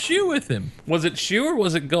recording a shoe with him. Was it shoe or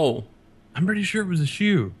was it goal? I'm pretty sure it was a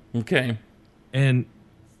shoe. Okay. And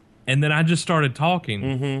then I just started talking.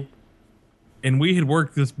 Mm-hmm. And we had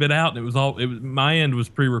worked this bit out, and it was my end was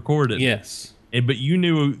pre-recorded. Yes. But you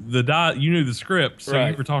knew the script, so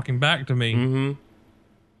Right. you were talking back to me. Mm-hmm.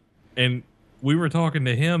 And we were talking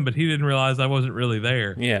to him, but he didn't realize I wasn't really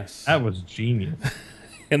there. Yes. That was genius.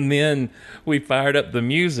 And then we fired up the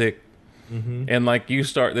music, and like you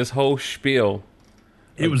start this whole spiel.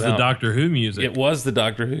 It was the Doctor Who music. It was the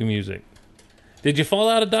Doctor Who music. Did you fall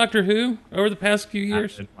out of Doctor Who over the past few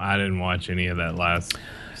years? I didn't watch any of that last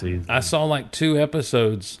season. I saw like 2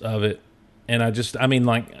 episodes of it, and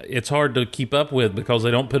it's hard to keep up with because they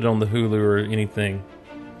don't put it on the Hulu or anything.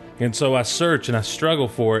 And so I search and I struggle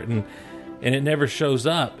for it, and it never shows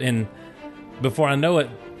up. And before I know it,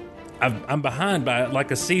 I'm behind by like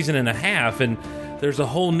a season and a half, and there's a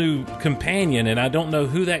whole new companion, and I don't know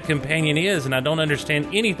who that companion is, and I don't understand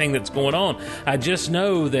anything that's going on. I just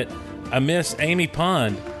know that I miss Amy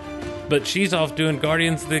Pond, but she's off doing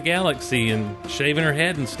Guardians of the Galaxy and shaving her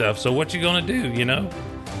head and stuff. So what you gonna do,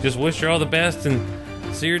 Just wish her all the best and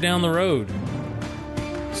see her down the road.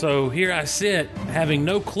 So here I sit, having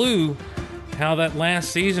no clue how that last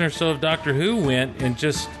season or so of Doctor Who went, and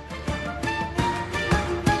just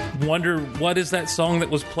wonder what is that song that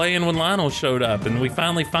was playing when Lionel showed up. And we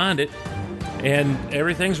finally find it, and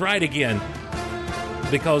everything's right again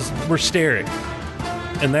because we're Sterek,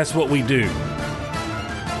 and that's what we do.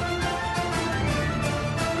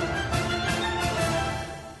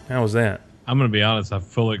 How was that? I'm going to be honest. I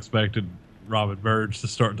fully expected Robin Burge to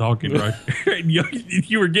start talking right there. And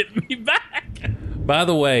you were getting me back. By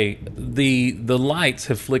the way, the lights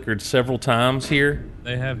have flickered several times here.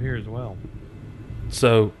 They have here as well.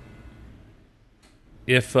 So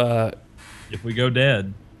if we go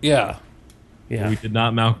dead, yeah, we did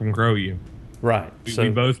not Malcolm Crowe you. Right. We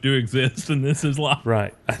both do exist, and this is life.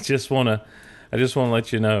 Right. I just want to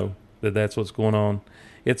let you know that that's what's going on.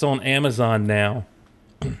 It's on Amazon now.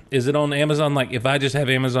 Is it on Amazon? Like, if I just have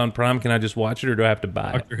Amazon Prime, can I just watch it, or do I have to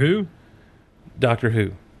buy Doctor Who? Doctor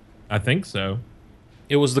Who. I think so.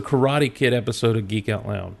 It was the Karate Kid episode of Geek Out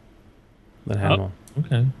Loud that had on.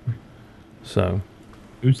 Okay. So,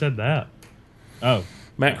 who said that? Oh,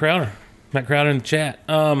 Matt Crowder. Matt Crowder in the chat.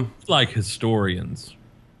 Like historians.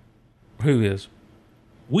 Who is?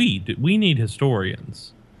 We need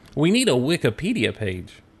historians. We need a Wikipedia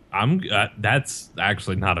page. That's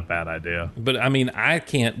actually not a bad idea. But I mean,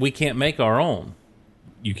 we can't make our own.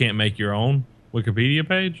 You can't make your own Wikipedia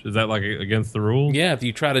page? Is that like against the rules? Yeah, if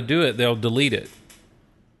you try to do it, they'll delete it.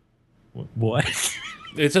 What?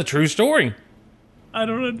 It's a true story. I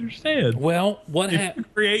don't understand. Well, if you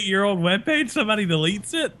create your own webpage, somebody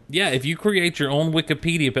deletes it? Yeah, if you create your own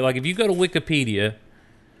Wikipedia, but like if you go to Wikipedia.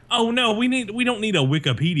 Oh no, we don't need a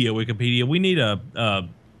Wikipedia. We need a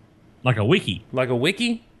like a wiki. Like a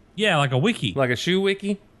wiki? Yeah, like a wiki. Like a shoe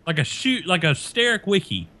wiki? Like a Sterek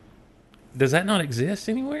wiki. Does that not exist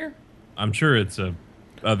anywhere? I'm sure it's a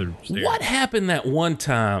other Sterek. What happened that one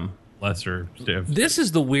time? Lesser Sterek. This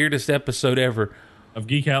is the weirdest episode ever. Of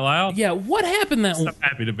Geek Out Loud? Yeah, what happened that... I'm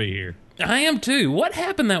happy to be here. I am too. What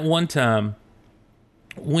happened that one time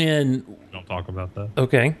when... Don't talk about that.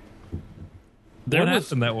 Okay. What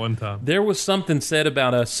happened that one time? There was something said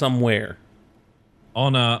about us somewhere.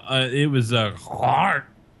 On it was a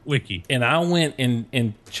wiki. And I went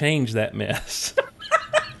and changed that mess.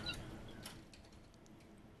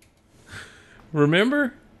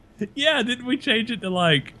 Remember? Yeah, didn't we change it to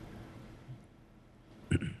like...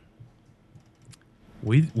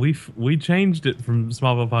 We changed it from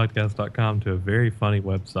SmallvillePodcast.com to a very funny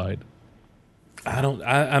website.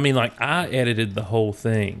 I mean, like, I edited the whole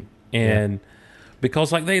thing. And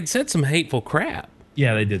because, like, they had said some hateful crap.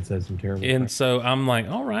 Yeah, they did say some terrible And crap. so I'm like,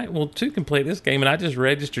 all right, well, to complete this game. And I just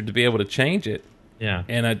registered to be able to change it. Yeah.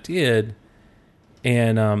 And I did.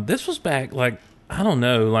 And this was back, like, I don't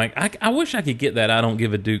know. Like, I wish I could get that I don't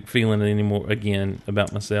give a Duke feeling anymore again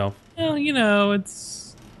about myself. Well, you know,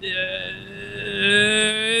 it's... there's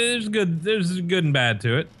good and bad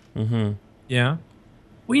to it. Mm-hmm. Yeah.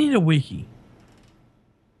 We need a wiki.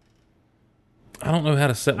 I don't know how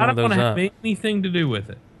to set one of those I don't up. want to have anything to do with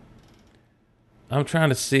it. I'm trying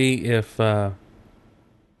to see if I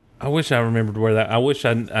wish I remembered where that. I wish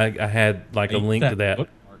I had like a link to that.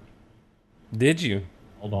 Bookmark. Did you?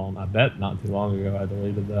 Hold on. I bet not too long ago I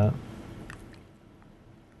deleted that.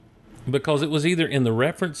 Because it was either in the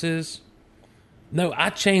references. No, I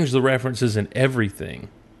changed the references and everything.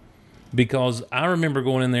 Because I remember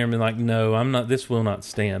going in there and being like, no, I'm not. This will not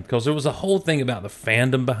stand. Because there was a whole thing about the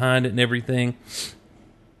fandom behind it and everything.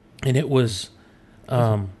 And it was...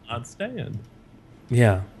 not stand.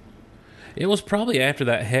 Yeah. It was probably after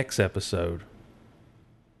that Hex episode.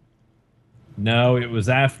 No, it was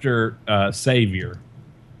after Savior.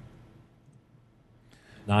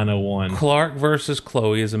 901. Clark versus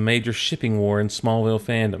Chloe is a major shipping war in Smallville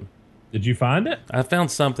fandom. Did you find it? I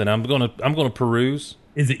found something. I'm gonna peruse.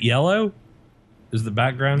 Is it yellow? Is the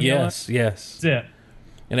background yellow? Yes. That's it.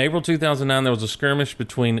 In April 2009, there was a skirmish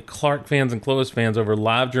between Clark fans and Clovis fans over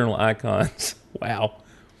live journal icons. Wow.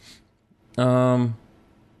 Oh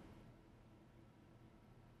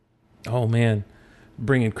man,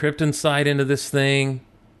 bringing Krypton Sight into this thing.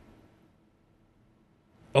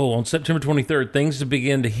 Oh, on September 23rd, things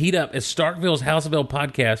begin to heat up as Starkville's House of L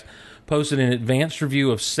podcast posted an advanced review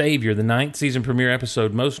of Savior, the 9th season premiere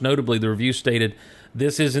episode. Most notably, the review stated,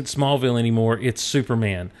 "This isn't Smallville anymore, it's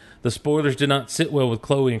Superman." The spoilers did not sit well with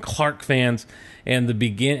Chloe and Clark fans, and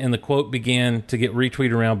the quote began to get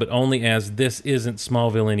retweeted around, but only as "This isn't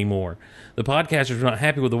Smallville anymore." The podcasters were not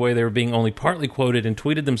happy with the way they were being only partly quoted and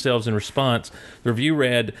tweeted themselves in response. The review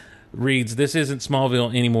reads, "This isn't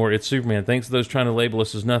Smallville anymore, it's Superman. Thanks to those trying to label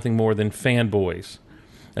us as nothing more than fanboys."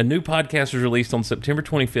 A new podcast was released on September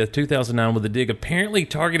 25th, 2009, with a dig apparently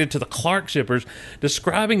targeted to the Clark shippers,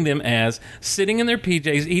 describing them as sitting in their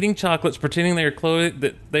PJs, eating chocolates, pretending they are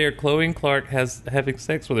Chloe and Clark having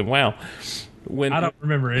sex with him. Wow. I don't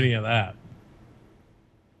remember any of that.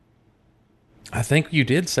 I think you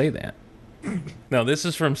did say that. Now, this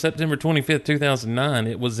is from September 25th, 2009.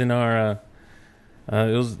 It was in our...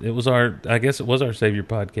 it was our... I guess it was our Savior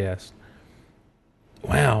podcast.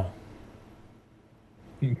 Wow.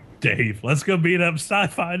 Dave, let's go beat up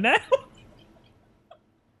sci-fi now.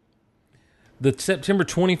 The September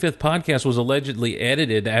 25th podcast was allegedly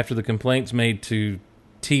edited after the complaints made to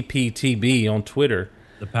TPTB on Twitter.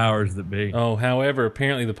 The powers that be. Oh, however,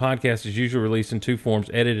 apparently the podcast is usually released in two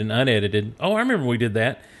forms, edited and unedited. Oh, I remember we did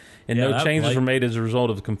that. And Yeah, no that changes late. were made as a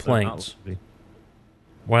result of the complaints. Be.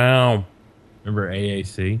 Wow. Remember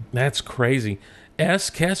AAC? That's crazy.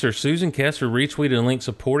 Susan Kessler retweeted a link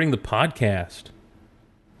supporting the podcast.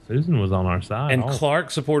 Susan was on our side. And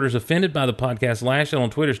Clark supporters offended by the podcast lashed out on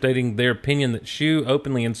Twitter, stating their opinion that Shu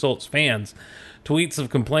openly insults fans. Tweets of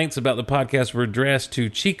complaints about the podcast were addressed to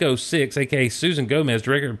Chico6, a.k.a. Susan Gomez,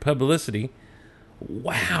 Director of Publicity.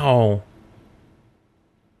 Wow.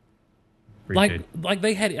 Like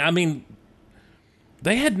they had, I mean,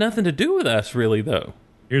 they had nothing to do with us, really, though.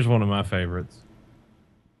 Here's one of my favorites.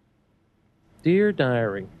 Dear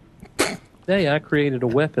Diary, today I created a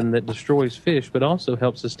weapon that destroys fish but also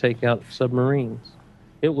helps us take out submarines.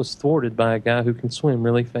 It was thwarted by a guy who can swim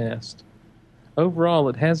really fast. Overall,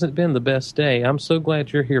 it hasn't been the best day. I'm so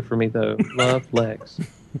glad you're here for me, though. Love, Lex.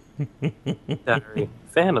 Diary,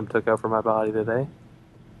 Phantom took over my body today.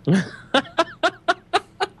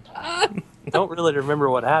 Don't really remember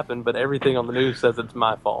what happened, but everything on the news says it's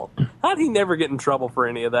my fault. How'd he never get in trouble for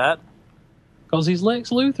any of that? Because he's Lex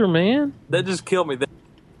Luthor, man. That just killed me.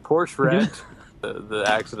 Porsche wrecked. The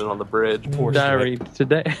accident on the bridge. Porsche Diary, wrecked.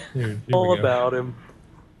 today. Here All we go. about him.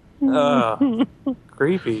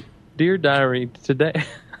 Creepy. Dear Diary, today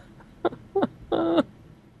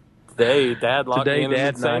Dad locked me in an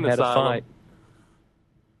Dad and I insane had a asylum. fight.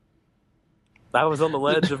 I was on the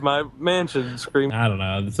ledge of my mansion screaming. I don't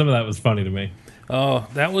know. Some of that was funny to me. Oh,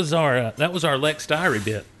 that was our Lex Diary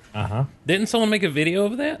bit. Uh-huh. Didn't someone make a video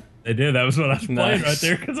of that? They did. That was what I was playing Nice. right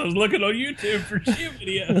there because I was looking on YouTube for shit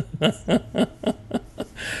videos.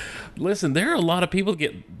 Listen, there are a lot of people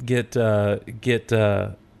get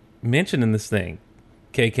mentioned in this thing.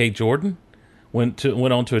 KK Jordan went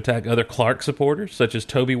on to attack other Clark supporters, such as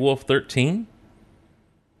Toby Wolf 13,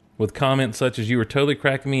 with comments such as "You were totally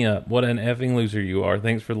cracking me up. What an effing loser you are.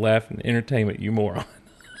 Thanks for the laugh and entertainment, you moron."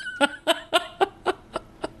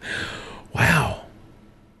 Wow.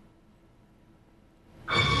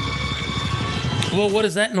 Well, what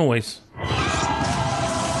is that noise?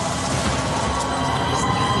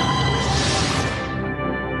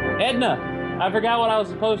 Edna, I forgot what I was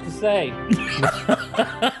supposed to say.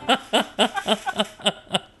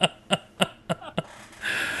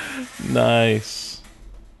 Nice.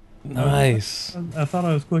 Nice. I thought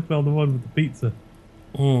I was clicking on the one with the pizza.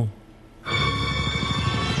 Mm.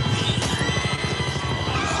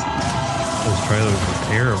 Those trailers were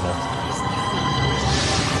terrible.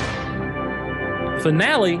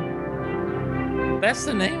 Finale? That's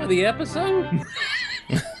the name of the episode?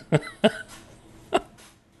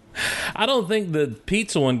 I don't think the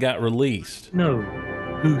pizza one got released. No,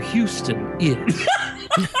 who Houston is.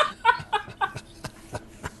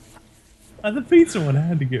 The pizza one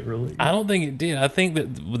had to get released. I don't think it did. I think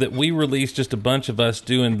that we released just a bunch of us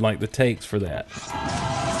doing like the takes for that.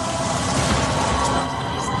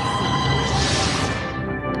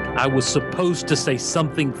 I was supposed to say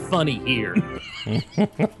something funny here.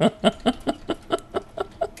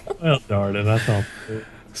 Well, darn it. That's all.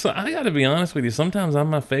 So I got to be honest with you. Sometimes I'm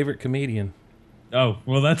my favorite comedian. Oh,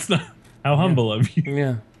 well, that's not how humble of you.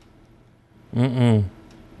 Yeah.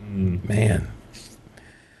 Man.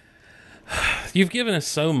 You've given us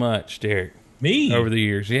so much, Derek. Me? Over the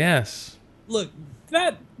years, yes. Look,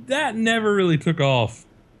 that never really took off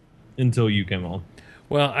until you came on.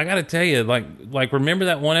 Well, I got to tell you, like remember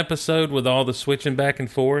that one episode with all the switching back and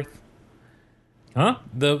forth? Huh?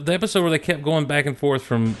 The episode where they kept going back and forth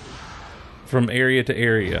from area to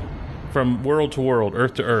area, from world to world,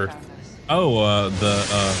 Earth to Earth. Oh,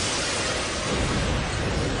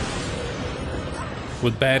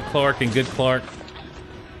 with bad Clark and good Clark.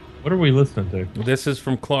 What are we listening to? This is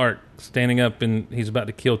from Clark standing up and he's about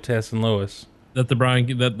to kill Tess and Lois. That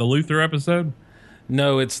the Luther episode?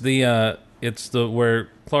 No, it's the where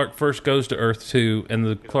Clark first goes to Earth 2 and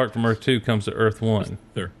the Clark from Earth 2 comes to Earth 1.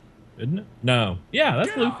 Luther, isn't it? No. Yeah,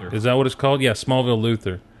 that's Luther. Is that what it's called? Yeah, Smallville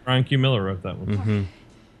Luther. Brian Q. Miller wrote that one. Mm-hmm.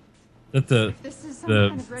 That's the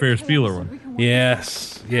Ferris Bueller one.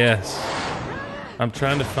 Yes. I'm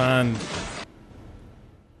trying to find...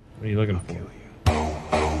 What are you looking for?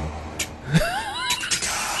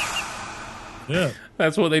 Yeah.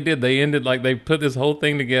 That's what they did. They ended they put this whole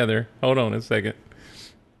thing together. Hold on a second.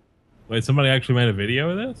 Wait, somebody actually made a video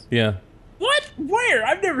of this? Yeah. What? Where?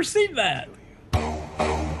 I've never seen that.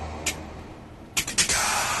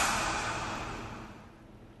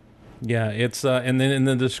 Yeah, it's and then in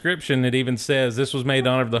the description it even says this was made in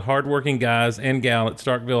honor of the hardworking guys and gal at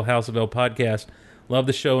Starkville House of L podcast. Love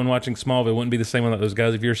the show and watching Smallville wouldn't be the same without those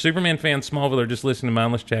guys. If you're a Superman fan, Smallville, or just listening to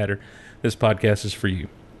mindless chatter, this podcast is for you.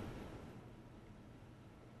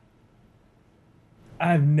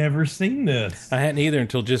 I've never seen this. I hadn't either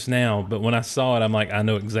until just now, but when I saw it, I'm like, I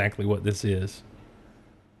know exactly what this is.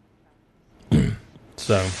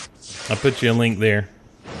 So, I'll put you a link there.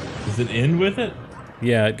 Does it end with it?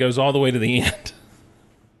 Yeah, it goes all the way to the end.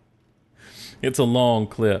 It's a long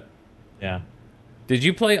clip. Yeah. Did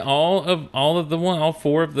you play all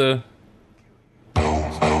four of the?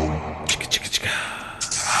 Because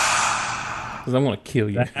I'm gonna kill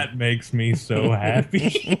you. That makes me so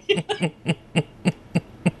happy.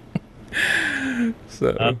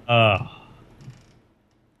 So.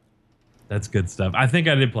 That's good stuff. I think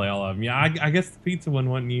I did play all of them. Yeah, I guess the pizza one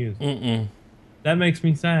wasn't used. That makes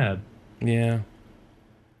me sad. Yeah.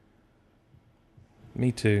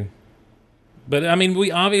 Me too. But I mean,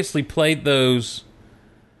 we obviously played those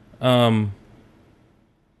on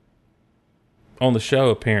the show,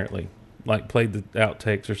 apparently. Like played the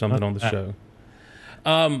outtakes or something on the show.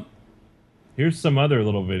 Here's some other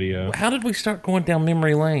little video. How did we start going down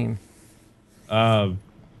memory lane?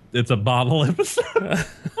 It's a bottle episode.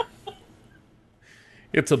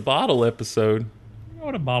 It's a bottle episode. You know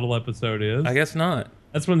what a bottle episode is? I guess not.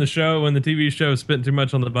 That's when the TV show spent too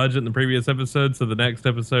much on the budget in the previous episode, so the next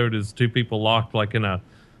episode is two people locked like in a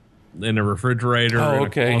in a refrigerator. Oh, and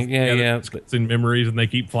okay. Yeah. It's in memories, and they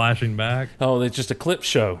keep flashing back. Oh, it's just a clip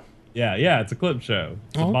show. Yeah, it's a clip show.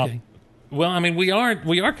 It's a bop. Okay. Well, I mean, we are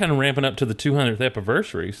kind of ramping up to the 200th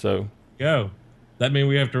anniversary, so Go. That mean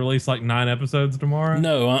we have to release like 9 episodes tomorrow?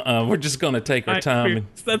 no, we're just going to take our time.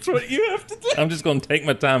 That's what you have to do. I'm just going to take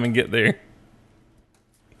my time and get there.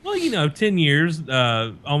 Well, 10 years,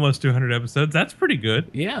 almost 200 episodes. That's pretty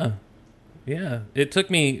good. Yeah. It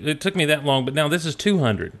took me that long, but now this is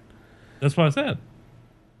 200. That's what I said.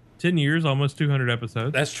 10 years, almost 200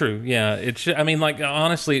 episodes. That's true. Yeah, it should. I mean, like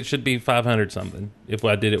honestly, it should be 500 something if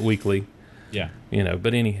I did it weekly. Yeah.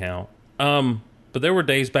 But anyhow, but there were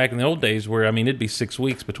days back in the old days where it'd be 6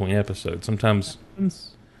 weeks between episodes, sometimes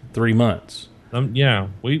 3 months. There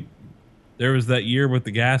was that year with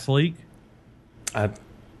the gas leak.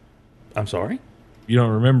 I'm sorry. You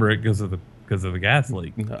don't remember it because of the gas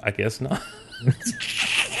leak. No, I guess not.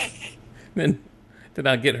 Then did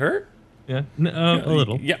I get hurt? Yeah, a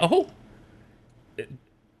little. Yeah. Oh.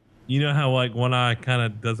 You know how like one eye kind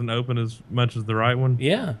of doesn't open as much as the right one?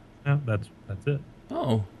 Yeah. No, that's it.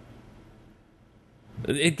 Oh.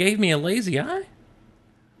 It gave me a lazy eye?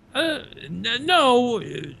 No,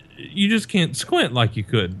 you just can't squint like you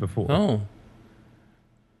could before. Oh.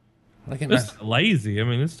 It's lazy. I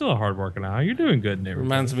mean, it's still a hard-working eye. You're doing good in everything.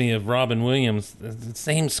 Reminds me of Robin Williams. The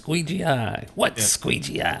same squeegee eye. What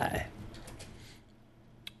squeegee eye?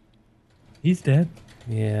 He's dead.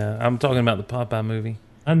 Yeah, I'm talking about the Popeye movie.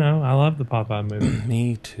 I know. I love the Popeye movie.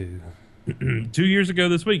 Me too. 2 years ago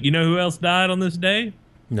this week, you know who else died on this day?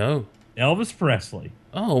 No. Elvis Presley.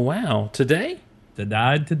 Oh, wow. Today?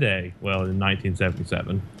 Died today. Well, in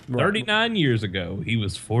 1977. Right. 39 years ago, he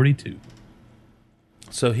was 42.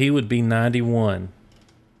 So he would be 91.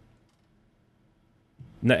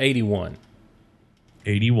 No, 81.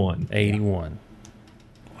 81. 81.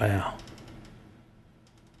 Wow.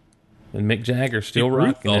 And Mick Jagger still Babe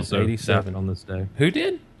Ruth rocking at also 87 died on this day. Who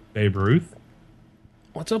did? Babe Ruth.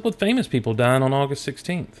 What's up with famous people dying on August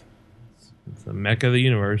 16th? It's the mecca of the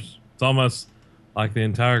universe. It's almost like the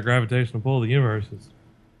entire gravitational pull of the universe is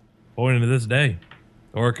pointing to this day.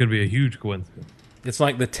 Or it could be a huge coincidence. It's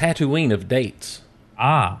like the Tatooine of dates.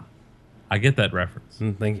 I get that reference.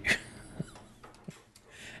 Thank you.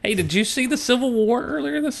 Hey, did you see the Civil War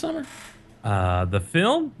earlier this summer? The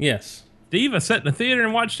film? Yes. Steve, I sat in the theater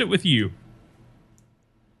and watched it with you.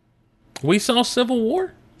 We saw Civil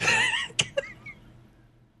War?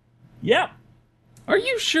 Yep. Are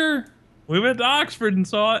you sure? We went to Oxford and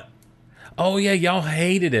saw it. Oh, yeah, y'all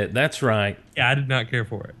hated it. That's right. Yeah, I did not care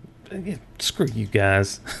for it. Screw you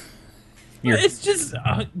guys. It's just,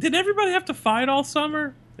 did everybody have to fight all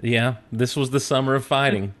summer? Yeah, this was the summer of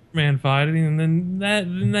fighting. Man fighting, and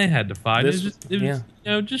then they had to fight. This- It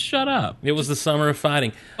was just shut up. It was the summer of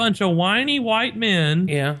fighting. Bunch of whiny white men.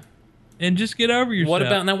 Yeah. And just get over yourself. What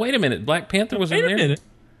about, now wait a minute, Black Panther was in Wait there? a minute.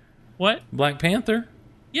 What? Black Panther?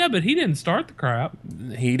 Yeah, but he didn't start the crap.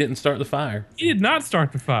 He didn't start the fire. He did not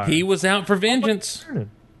start the fire. He was out for vengeance.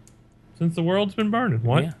 Since the world's been burning.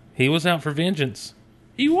 What? Yeah, he was out for vengeance.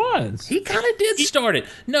 He was. He kind of did start it.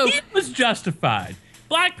 No. He was justified.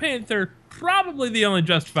 Black Panther, probably the only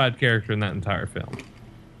justified character in that entire film.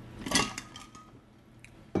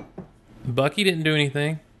 Bucky didn't do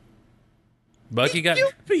anything. Bucky got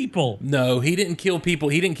killed people. No, he didn't kill people.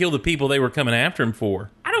 He didn't kill the people they were coming after him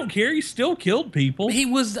for. I don't care. He still killed people. He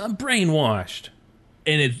was brainwashed.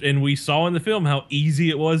 And we saw in the film how easy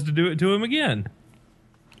it was to do it to him again.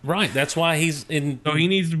 Right, that's why he's in. So he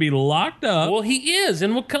needs to be locked up. Well, he is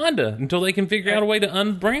in Wakanda until they can figure out a way to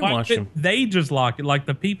unbrainwash him. They just lock it, like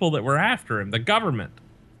the people that were after him, the government.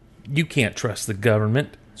 You can't trust the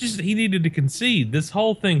government. Just he needed to concede. This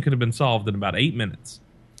whole thing could have been solved in about 8 minutes.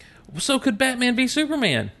 So could Batman v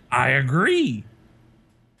Superman. I agree.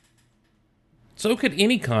 So could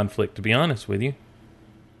any conflict, to be honest with you.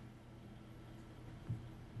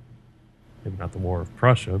 Maybe not the War of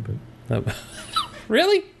Prussia, but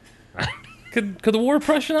Really? Could the War of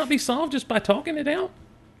Prussia not be solved just by talking it out?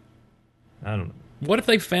 I don't know. What if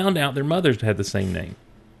they found out their mothers had the same name?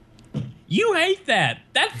 You hate that.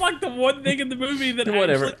 That's like the one thing in the movie that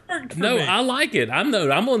Whatever. actually worked for No, me. I like it. I'm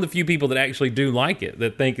one of the few people that actually do like it,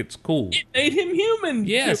 that think it's cool. It made him human.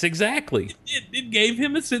 Yes, exactly. It gave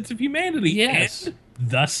him a sense of humanity. Yes. And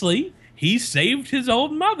thusly, he saved his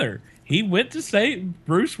old mother. He went to save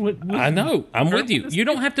Bruce. I know. I'm with you. You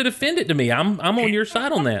don't have to defend it to me. I'm on your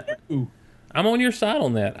side on that. I'm on your side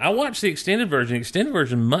on that. I watched the extended version. The extended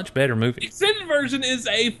version, much better movie. Extended version is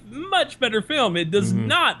a much better film. It does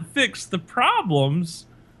not fix the problems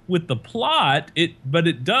with the plot, but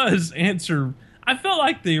it does answer. I felt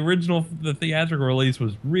like the theatrical release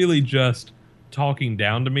was really just talking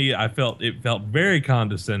down to me. It felt very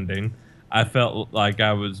condescending. I felt like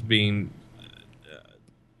I was being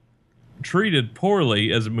treated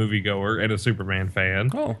poorly as a moviegoer and a Superman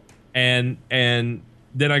fan. Oh. And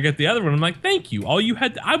then I get the other one. I'm like, thank you. All you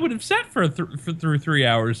had, I would have sat for through 3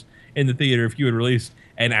 hours in the theater if you had released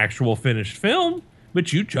an actual finished film,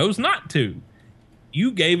 but you chose not to.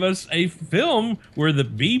 You gave us a film where the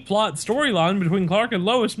B-plot storyline between Clark and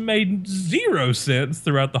Lois made zero sense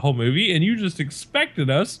throughout the whole movie, and you just expected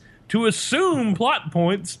us to assume plot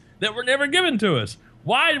points that were never given to us.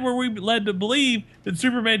 Why were we led to believe that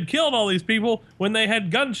Superman killed all these people when they had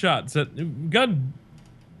gunshots at gun?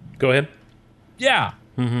 Go ahead. Yeah.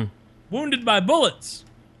 Wounded by bullets.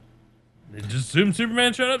 They just assume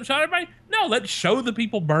Superman showed up and shot everybody? No, let's show the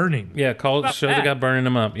people burning. Yeah, show the guy burning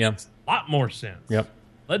them up. Yeah. A lot more sense. Yep.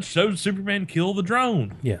 Let's show Superman kill the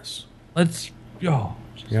drone. Yes. Let's. Oh.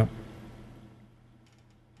 Yep.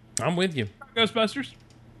 I'm with you. Ghostbusters.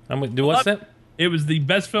 What's that? It was the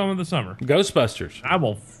best film of the summer. Ghostbusters. I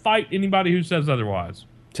will fight anybody who says otherwise.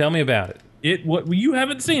 Tell me about it. You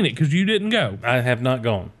haven't seen it because you didn't go. I have not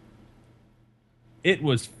gone. It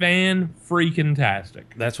was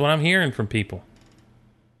fan-freaking-tastic. That's what I'm hearing from people.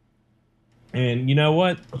 And you know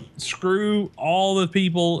what? Screw all the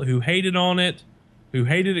people who hated on it, who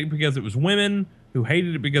hated it because it was women, who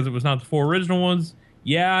hated it because it was not the 4 original ones.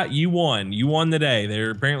 Yeah, you won. You won the day.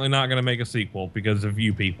 They're apparently not going to make a sequel because of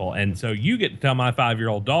you people. And so you get to tell my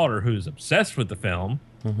 5-year-old daughter, who's obsessed with the film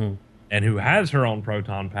and who has her own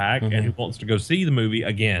proton pack and who wants to go see the movie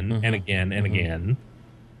again and again and again,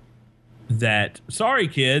 that, sorry,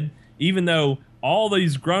 kid, even though all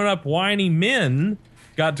these grown-up whiny men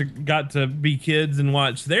got to be kids and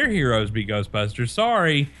watch their heroes be Ghostbusters,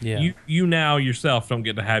 sorry, you now yourself don't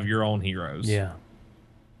get to have your own heroes. Yeah.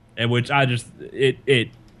 And which I just,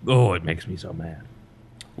 it makes me so mad.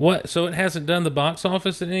 What? So it hasn't done the box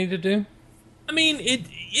office that it needed to do? I mean,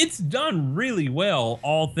 it's done really well,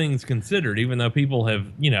 all things considered, even though people have,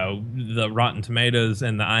 the Rotten Tomatoes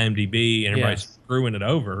and the IMDb and everybody's screwing it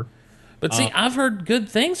over. But see, I've heard good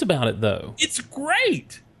things about it, though. It's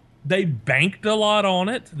great. They banked a lot on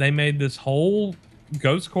it. They made this whole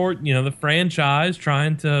Ghost Court, the franchise,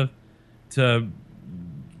 trying to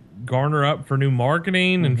garner up for new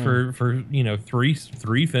marketing and for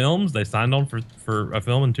three films. They signed on for a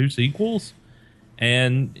film and 2 sequels.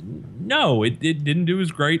 And no, it didn't do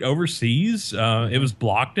as great overseas. It was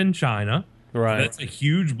blocked in China. Right. So that's a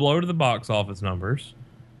huge blow to the box office numbers.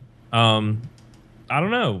 I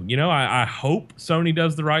don't know. I hope Sony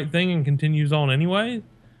does the right thing and continues on anyway.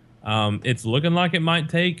 It's looking like it might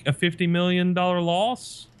take a $50 million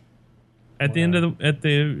loss at the end of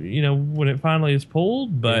when it finally is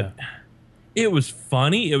pulled. But it was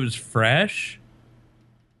funny. It was fresh.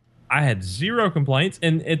 I had zero complaints.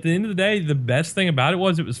 And at the end of the day, the best thing about it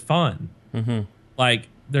was fun. Like,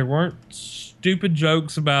 there weren't stupid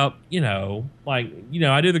jokes about, I do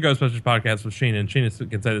the Ghostbusters podcast with Sheena, and Sheena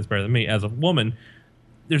can say this better than me. As a woman,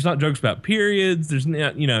 there's not jokes about periods. There's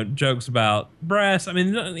not, jokes about breasts. I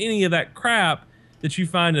mean, any of that crap that you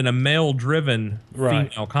find in a male-driven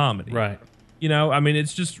female comedy. Right.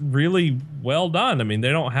 It's just really well done. I mean,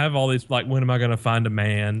 they don't have all these, like, when am I going to find a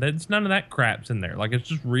man? That's none of that crap's in there. Like, it's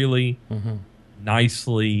just really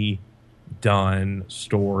nicely done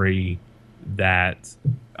story that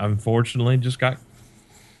unfortunately just got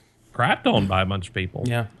crapped on by a bunch of people.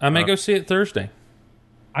 Yeah. I may go see it Thursday.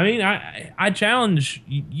 I mean, I challenge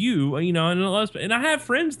you, and I have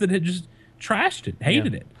friends that had just trashed it,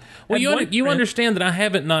 hated it. Well, you understand that I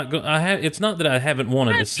haven't it's not that I haven't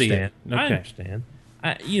wanted to see it. Okay. I understand.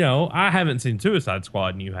 I haven't seen Suicide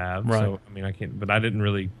Squad, and you have. Right. So, I mean, I can't, but I didn't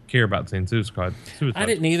really care about seeing Suicide I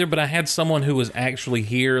didn't either, but I had someone who was actually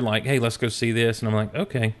here, like, hey, let's go see this. And I'm like,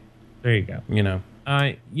 okay. There you go.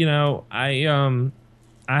 I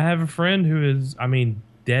have a friend who is,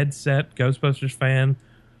 dead set Ghostbusters fan.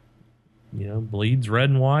 Bleeds red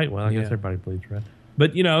and white. Well, I guess everybody bleeds red.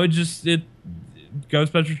 But,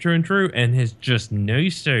 Ghostbusters True and True, and has just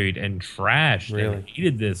no-sued and trashed and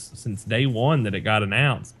hated this since day one that it got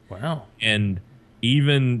announced. Wow. And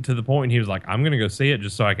even to the point he was like, I'm going to go see it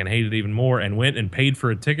just so I can hate it even more, and went and paid for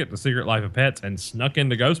a ticket to Secret Life of Pets and snuck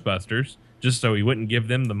into Ghostbusters just so he wouldn't give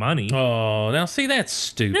them the money. Oh, now see, that's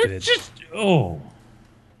stupid. It's just,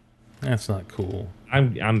 that's not cool.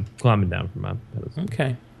 I'm climbing down from my pedestal.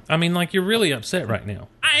 Okay. I mean, like, you're really upset right now.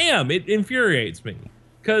 I am. It infuriates me.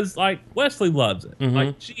 Because, like, Wesley loves it.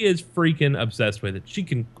 Like, she is freaking obsessed with it.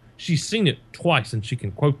 She's seen it twice, and she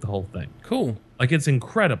can quote the whole thing. Cool. Like, it's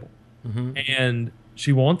incredible. And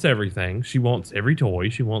she wants everything. She wants every toy.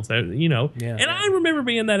 She wants, you know. Yeah. And I remember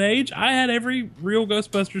being that age. I had every real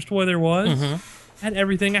Ghostbusters toy there was. Mm-hmm. I had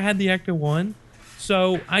everything. I had the Ecto-1.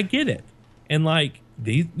 So I get it. And like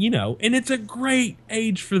these, you know, and it's a great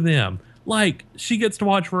age for them. Like she gets to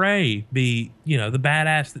watch Rey be, you know, the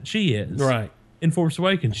badass that she is. Right. In Force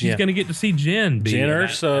Awakens. She's going to get to see Jen be Jen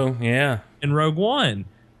Erso, yeah. in Rogue One.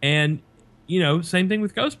 And, you know, same thing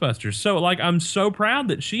with Ghostbusters. So, like, I'm so proud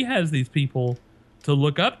that she has these people to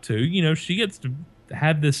look up to. You know, she gets to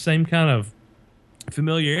have this same kind of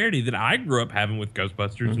familiarity that I grew up having with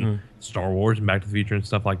Ghostbusters and Star Wars and Back to the Future and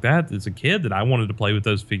stuff like that. As a kid, that I wanted to play with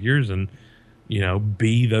those figures and, you know,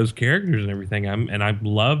 be those characters and everything. And I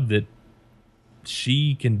love that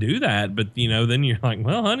she can do that. But, you know, then you're like,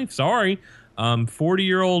 well, honey, sorry.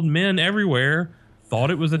 40-year-old men everywhere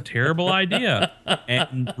thought it was a terrible idea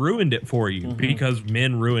and ruined it for you because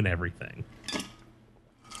men ruin everything.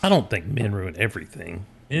 I don't think men ruin everything.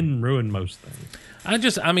 Men ruin most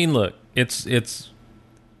things. I mean, look, it's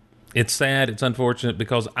sad, it's unfortunate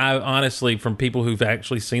because I honestly, from people who've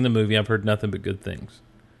actually seen the movie, I've heard nothing but good things.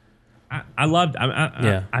 I loved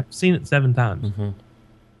it. I've seen it 7 times.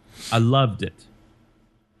 I loved it.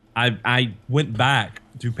 I went back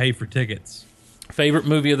to pay for tickets. Favorite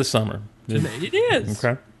movie of the summer? It is.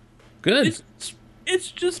 Okay. Good.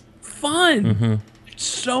 It's just fun. It's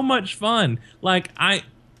so much fun. Like, I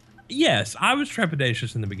was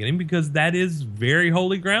trepidatious in the beginning because that is very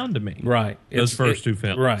holy ground to me. Right. Those first 2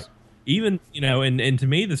 films. Right. Even, you know, and to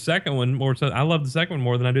me, the second one more so, I love the second one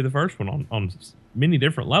more than I do the first one on many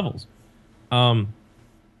different levels.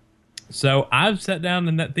 So I've sat down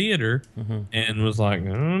in that theater and was like, I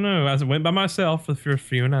don't know. I went by myself for the first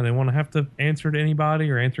few, and I didn't want to have to answer to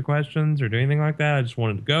anybody or answer questions or do anything like that. I just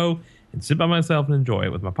wanted to go and sit by myself and enjoy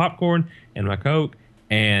it with my popcorn and my Coke.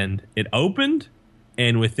 And it opened,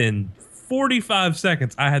 and within 45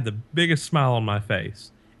 seconds, I had the biggest smile on my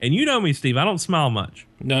face. And you know me, Steve. I don't smile much.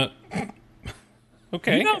 No.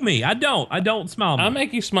 Okay. You know me. I don't smile much. I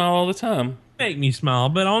make you smile all the time. Make me smile,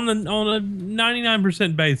 but on a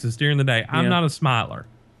 99% basis during the day, I'm not a smiler.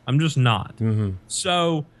 I'm just not.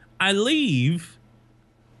 So I leave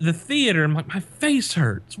the theater. I'm like, my face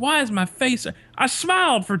hurts. Why is my face? I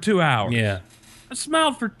smiled for 2 hours. Yeah. I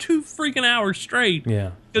smiled for 2 freaking hours straight.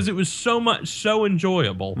 Yeah. Because it was so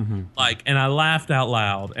enjoyable. Like, and I laughed out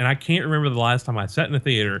loud. And I can't remember the last time I sat in a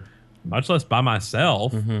theater, much less by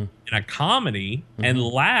myself, in a comedy and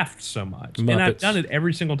laughed so much. Muppets. And I've done it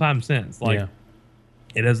every single time since. Like,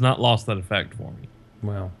 it has not lost that effect for me.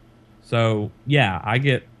 Wow. So, yeah, I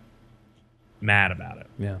get mad about it.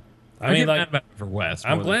 Yeah. I get mad about it for Wes.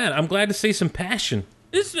 I'm glad to see some passion.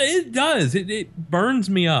 It does. It burns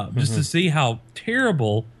me up just to see how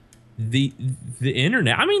terrible the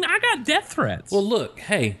internet. I mean, I got death threats. Well, look,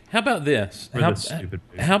 hey, how about this?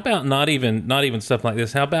 How about not even stuff like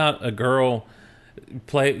this? How about a girl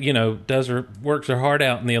works her heart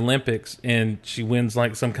out in the Olympics and she wins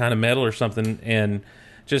like some kind of medal or something and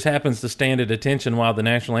just happens to stand at attention while the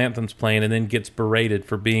national anthem's playing and then gets berated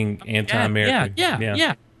for being anti-American.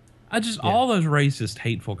 Yeah. All those racist,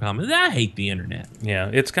 hateful comments. I hate the internet. Yeah,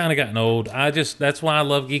 it's kind of gotten old. That's why I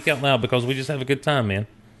love Geek Out Loud, because we just have a good time, man.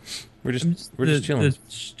 We're just chilling. The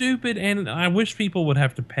stupid, and I wish people would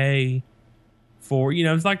have to pay for, you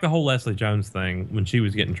know, it's like the whole Leslie Jones thing when she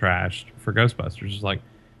was getting trashed for Ghostbusters. It's like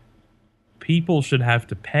people should have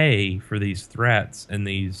to pay for these threats and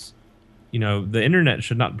these, you know, the internet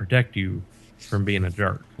should not protect you from being a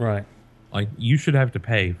jerk. Right. Like, you should have to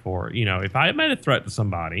pay for, you know, if I made a threat to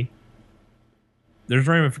somebody, there's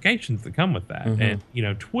ramifications that come with that. And, you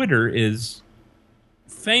know, Twitter is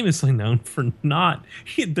famously known for not...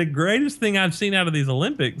 The greatest thing I've seen out of these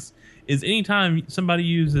Olympics is anytime somebody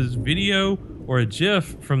uses video or a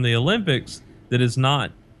GIF from the Olympics that is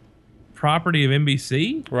not property of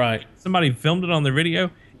NBC. Right. Somebody filmed it on their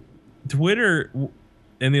video. Twitter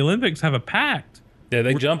and the Olympics have a pact. Yeah,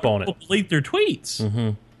 they jump on it. Will delete their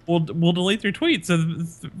tweets. We'll delete their tweets. So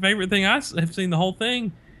the favorite thing I have seen the whole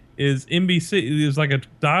thing is NBC. There's like a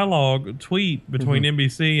dialogue tweet between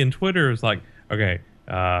NBC and Twitter. It's like, okay,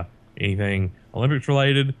 anything Olympics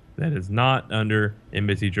related that is not under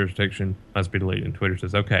NBC jurisdiction must be deleted. And Twitter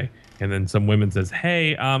says, okay. And then some woman says,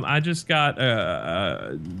 hey, I just got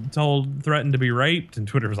threatened to be raped. And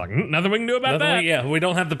Twitter was like, nothing we can do about that. We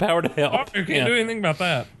don't have the power to help. We can't do anything about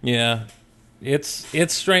that. Yeah. It's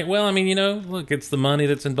strange. Well, I mean, you know, look, it's the money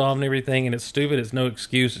that's involved in everything, and it's stupid. It's no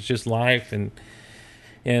excuse. It's just life, and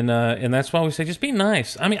that's why we say just be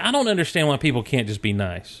nice. I mean, I don't understand why people can't just be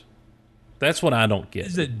nice. That's what I don't get.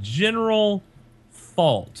 It's a general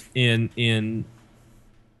fault in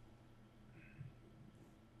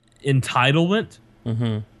entitlement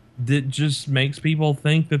that just makes people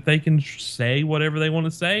think that they can say whatever they want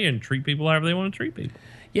to say and treat people however they want to treat people.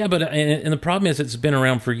 Yeah, but and the problem is it's been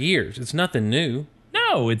around for years. It's nothing new.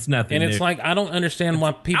 No, it's nothing And new. it's like I don't understand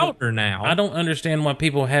why people out there now. I don't understand why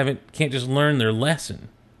people can't just learn their lesson.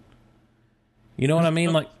 You know what I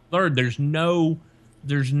mean? Like there's no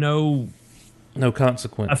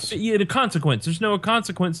consequence. The consequence. There's no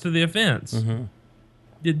consequence to the offense. Mm-hmm.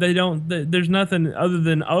 They don't. There's nothing other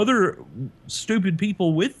than other stupid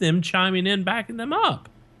people with them chiming in, backing them up,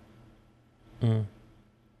 and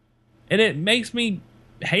it makes me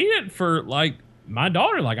hate it for like my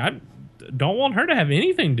daughter. Like I don't want her to have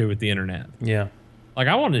anything to do with the internet. Yeah, like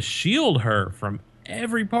I want to shield her from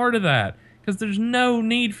every part of that because there's no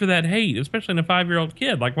need for that hate, especially in a 5-year-old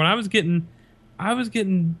kid. Like when I was getting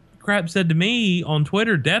crap said to me on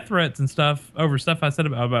Twitter, death threats and stuff over stuff I said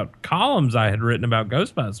about columns I had written about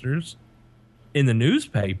Ghostbusters in the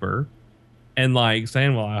newspaper, and like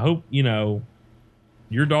saying, well, I hope,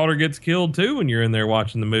 your daughter gets killed too when you're in there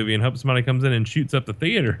watching the movie, and hope somebody comes in and shoots up the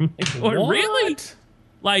theater. What? Really?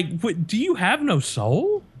 Like, do you have no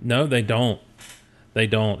soul? No, they don't. They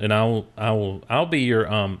don't. And I'll be your,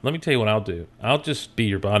 let me tell you what I'll do. I'll just be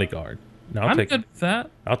your bodyguard. I'm good with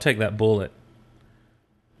that. I'll take that bullet.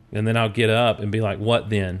 And then I'll get up and be like, what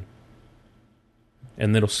then?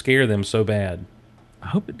 And it'll scare them so bad. I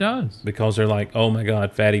hope it does. Because they're like, oh my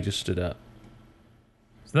God, Fatty just stood up.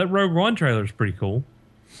 So that Rogue One trailer is pretty cool.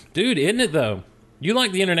 Dude, isn't it though? You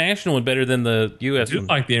like the international one better than the U.S. one. I do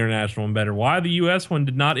like the international one better. Why the U.S. one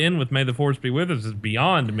did not end with May the Force be with us is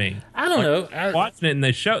beyond me. I don't know. Watching it and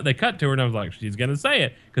they cut to her and I was like, she's going to say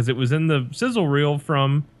it. Because it was in the sizzle reel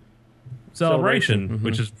from Celebration. Mm-hmm.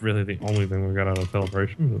 Which is really the only thing we got out of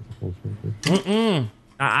Celebration.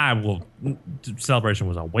 Celebration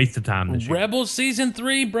was a waste of time this year. Rebels Season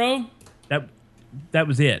 3, bro. That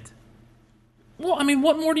was it. Well, I mean,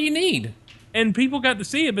 what more do you need? And people got to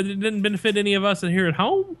see it, but it didn't benefit any of us here at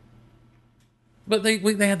home. But they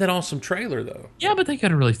had that awesome trailer, though. Yeah, but they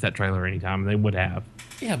could have released that trailer anytime, and they would have.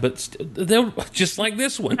 Yeah, but they'll just like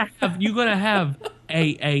this one. You're going to have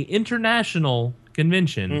a international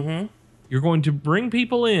convention. Mm-hmm. You're going to bring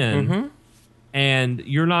people in, mm-hmm. and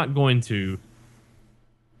you're not going to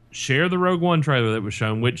share the Rogue One trailer that was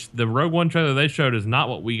shown, which the Rogue One trailer they showed is not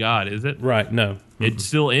what we got, is it? Right, no. Mm-hmm. It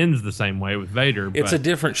still ends the same way with Vader. It's a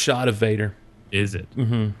different shot of Vader. Is it?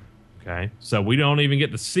 Mm-hmm. Okay. So we don't even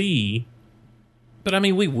get to see. But, I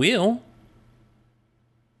mean, we will.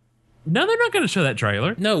 No, they're not going to show that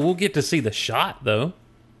trailer. No, we'll get to see the shot, though.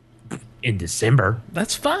 In December.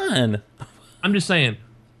 That's fine. I'm just saying.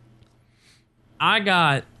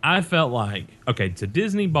 I felt like, okay, so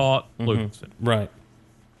Disney bought Lucasfilm. Right.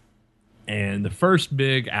 And the first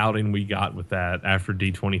big outing we got with that after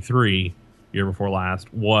D23, year before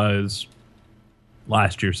last, was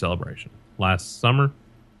last year's Celebration. Last summer?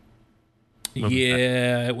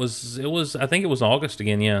 Yeah, it was. I think it was August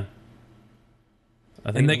again, yeah.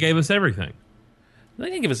 And they gave us everything. They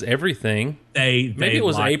didn't give us everything. Maybe it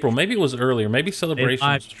was April. Maybe it was earlier. Maybe Celebration.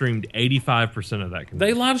 They live streamed 85% of that convention.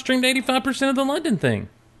 They live streamed 85% of the London thing.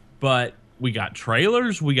 But we got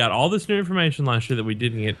trailers. We got all this new information last year that we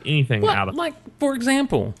didn't get anything out of. Like, for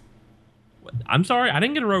example. I'm sorry, I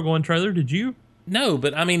didn't get a Rogue One trailer. Did you? No,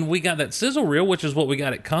 but I mean, we got that sizzle reel, which is what we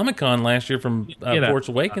got at Comic-Con last year from Force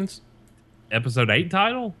Awakens. Episode 8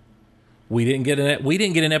 title? We didn't get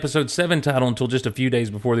an Episode 7 title until just a few days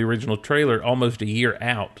before the original trailer, almost a year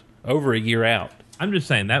out. Over a year out. I'm just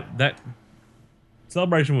saying, that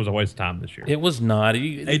Celebration was a waste of time this year. It was not.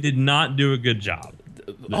 They did not do a good job.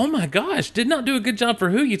 Oh my gosh, did not do a good job for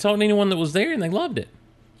who? You talked to anyone that was there and they loved it.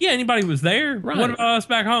 Yeah, anybody who was there. Right. What about us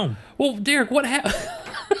back home? Well, Derek, what happened?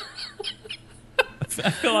 I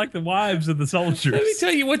feel like the wives of the soldiers. Let me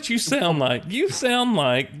tell you what you sound like. You sound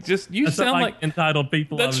like entitled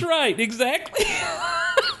people. That's right, exactly.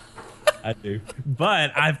 I do,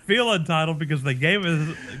 but I feel entitled because they gave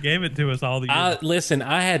it to us all the years. Listen,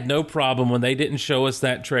 I had no problem when they didn't show us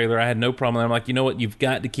that trailer. I had no problem. I'm like, you know what? You've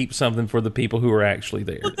got to keep something for the people who are actually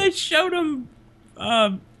there. But they showed them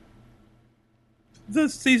the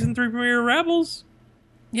season 3 premiere of Rebels.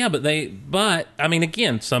 Yeah, but I mean,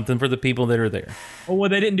 again, something for the people that are there. Well,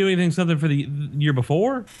 they didn't do something for the year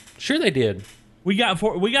before. Sure, they did. We got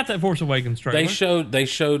that Force Awakens trailer. They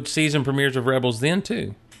showed season premieres of Rebels then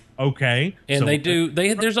too. Okay, and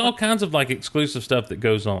there's all kinds of like exclusive stuff that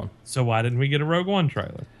goes on. So why didn't we get a Rogue One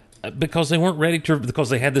trailer? Because they weren't ready to. Because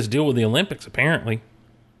they had this deal with the Olympics, apparently.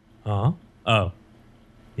 Oh,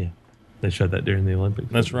 yeah, they showed that during the Olympics.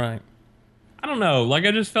 That's right. I don't know. Like,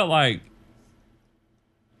 I just felt like.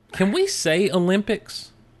 Can we say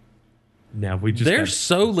Olympics? Now we just They're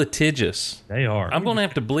so litigious. they are. I'm going to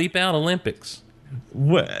have to bleep out Olympics.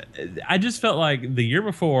 What I just felt like the year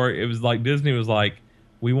before, it was like Disney was like,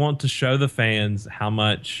 we want to show the fans how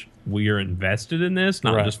much we are invested in this,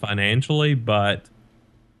 not Right. just financially, but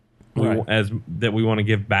Right. we want to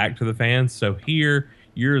give back to the fans. So here,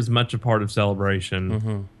 you're as much a part of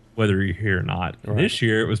Celebration, whether you're here or not. Right. This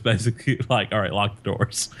year, it was basically like, all right, lock the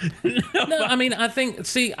doors. No, I mean, I think,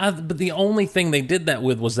 but the only thing they did that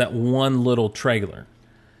with was that one little trailer.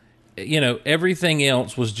 You know, everything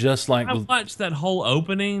else was just like... I watched that whole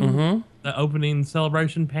opening, the opening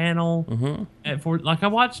Celebration panel. I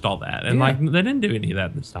watched all that, and Yeah. they didn't do any of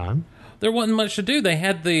that this time. There wasn't much to do. They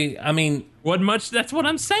had Wasn't much. That's what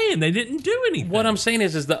I'm saying. They didn't do anything. what I'm saying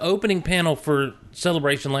is the opening panel for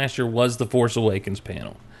Celebration last year was the Force Awakens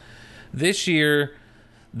panel. This year,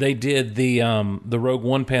 they did the Rogue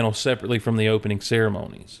One panel separately from the opening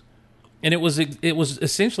ceremonies. And it was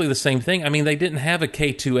essentially the same thing. I mean, they didn't have a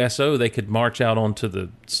K2SO they could march out onto the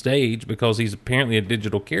stage because he's apparently a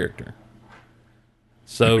digital character.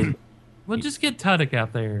 So Well, just get Tudyk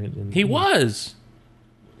out there. he was.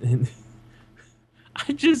 They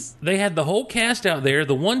had the whole cast out there.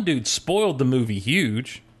 The one dude spoiled the movie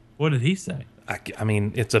huge. What did he say? I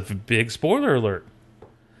mean, it's a big spoiler alert.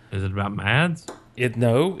 Is it about Mads?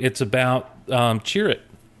 No, it's about Chirrut.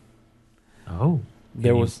 Oh,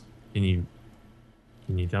 Can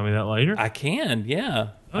you tell me that later? I can, yeah.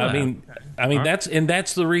 Oh, I mean, okay.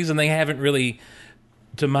 that's the reason they haven't really,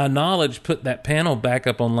 to my knowledge, put that panel back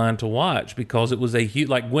up online to watch, because it was a huge,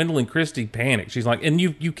 like Gwendolyn Christie panicked. She's like, and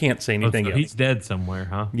you can't say anything else. He's dead somewhere,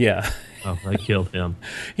 huh? Yeah. Oh, they killed him.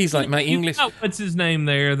 He's like, my English. What's his name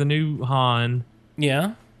there? The new Han.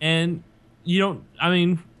 Yeah. And you don't. I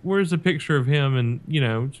mean, where's a picture of him?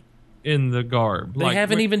 And in the garb. They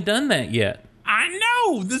haven't even done that yet. I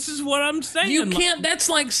know. This is what I'm saying. You can't. That's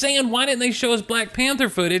like saying, why didn't they show us Black Panther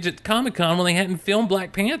footage at Comic-Con when they hadn't filmed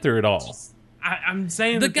Black Panther at all? I'm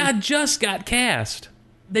saying the guy just got cast.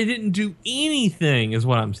 They didn't do anything, is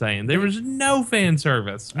what I'm saying. There was no fan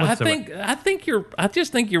service whatsoever. I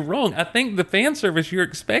just think you're wrong. I think the fan service you're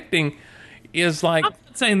expecting is like. I'm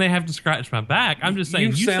not saying they have to scratch my back. I'm just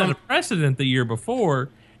saying you set a precedent the year before,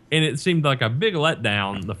 and it seemed like a big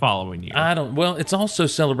letdown the following year. Well, it's also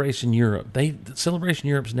Celebration Europe. Celebration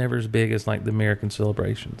Europe's never as big as like the American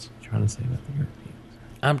celebrations. What are you trying to say about the Europeans?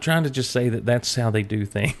 I'm trying to just say that's how they do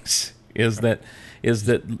things. Is that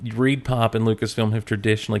Reed Pop and Lucasfilm have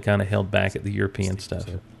traditionally kind of held back at the European stuff.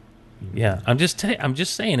 Yeah, I'm just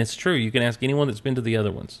saying it's true. You can ask anyone that's been to the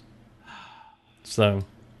other ones. So,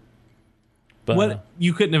 but what,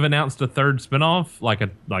 you couldn't have announced a third spinoff like a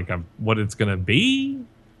what it's going to be?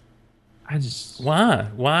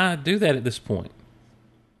 Why do that at this point?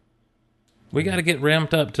 We got to get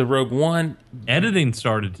ramped up to Rogue One. Editing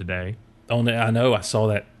started today. I know. I saw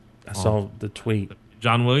that. I saw the tweet.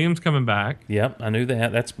 John Williams coming back. Yep, I knew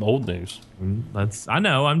that. That's old news. I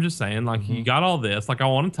know. I'm just saying, you got all this. I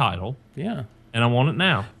want a title. Yeah. And I want it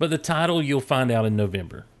now. But the title you'll find out in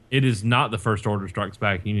November. It is not the First Order Strikes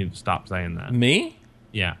Back. You need to stop saying that. Me?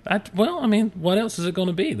 Yeah. What else is it going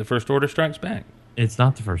to be? The First Order Strikes Back. It's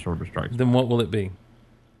not the First Order Strikes Back. Then what will it be?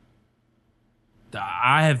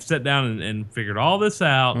 I have sat down and figured all this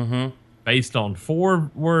out based on 4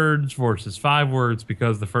 words versus 5 words,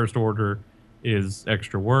 because the First Order is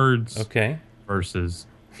extra words. Okay. Versus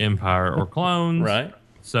Empire or clones. Right.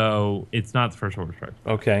 So it's not the First Order Strikes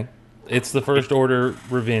Back. Okay. It's the First Order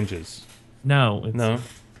Revenges. No.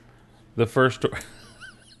 The First Order.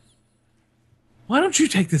 Why don't you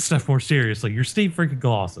take this stuff more seriously? You're Steve freaking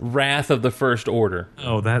Glosson. Wrath of the First Order.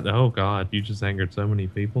 Oh, God. You just angered so many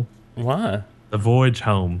people. Why? The Voyage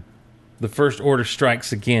Home. The First Order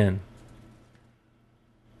Strikes Again.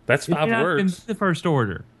 That's 5 words. The First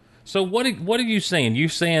Order. So what are you saying? You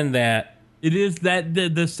saying that it is that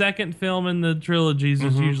the second film in the trilogies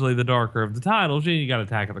is usually the darker of the titles. You got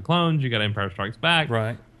Attack of the Clones, you got Empire Strikes Back.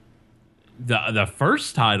 Right. The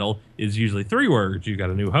first title is usually 3 words. You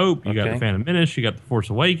got A New Hope, you got The Phantom Menace, you got The Force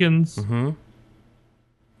Awakens.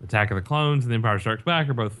 Attack of the Clones and The Empire Strikes Back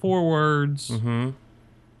are both 4 words.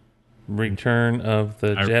 Return of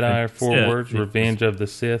the Jedi, 4 words. Revenge of the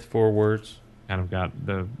Sith, 4 words. Kind of got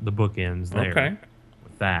the bookends there. Okay.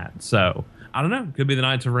 That. So, I don't know. Could be the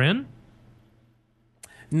Knights of Ren.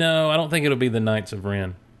 No, I don't think it'll be the Knights of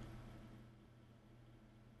Ren.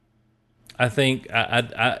 I think,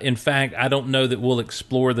 in fact, I don't know that we'll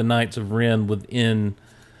explore the Knights of Ren within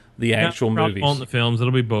the actual movies. On the films,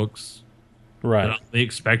 it'll be books. Right. That I'll be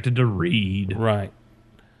expected to read. Right.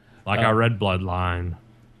 Like I read Bloodline.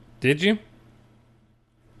 Did you?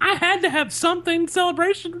 I had to have something.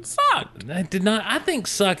 Celebration sucked. I did not. I think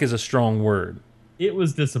 "suck" is a strong word. It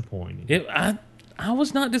was disappointing. I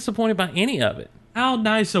was not disappointed by any of it. How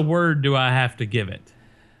nice a word do I have to give it?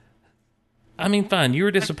 I mean, fine, you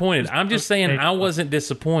were disappointed. I'm just saying I wasn't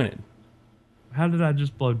disappointed. How did I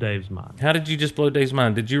just blow Dave's mind? How did you just blow Dave's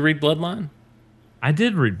mind? Did you read Bloodline? I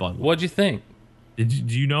did read Bloodline. What'd you think? Do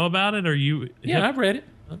you know about it? Or you? Yeah, I've read it.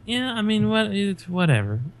 Yeah, I mean, it's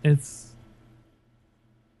whatever. It's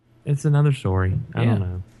another story. I don't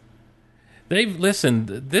know. They've listened.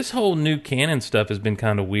 This whole new canon stuff has been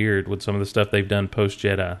kind of weird with some of the stuff they've done post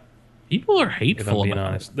Jedi. People are hateful. If I'm being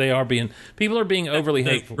honest, they are being. People are being overly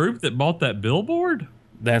hateful. The group that bought that billboard.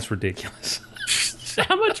 That's ridiculous.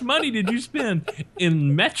 How much money did you spend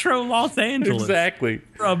in Metro Los Angeles? Exactly.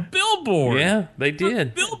 For a billboard. Yeah, they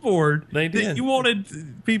did. Billboard. They did. You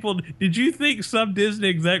wanted people. Did you think some Disney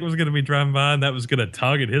exec was going to be driving by and that was going to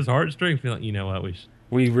tug at his heartstrings? Be like, you know what?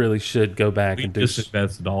 We really should go back and do. We just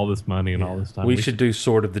invested all this money and all this time. We should do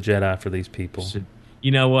Sword of the Jedi for these people.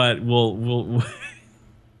 You know what? We'll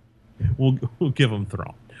give them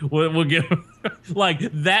Thrawn. We'll give them like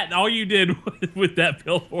that. All you did with that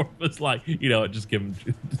billboard was like, just give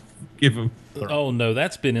them. Thrawn. Oh no,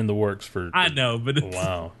 that's been in the works for. I know, but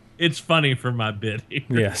wow, it's funny for my bit here.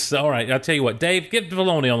 Yes. All right. I'll tell you what, Dave, get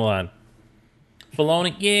Filoni on the line.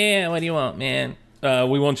 Filoni, yeah. What do you want, man?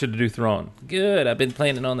 We want you to do Thrawn. Good. I've been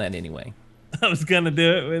planning on that anyway. I was gonna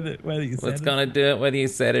do it with it whether you said it. Gonna do it whether you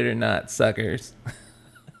said it or not, suckers.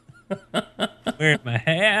 Wearing my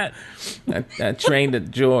hat. I trained at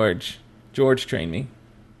George. George trained me.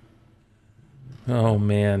 Oh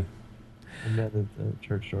man. And that is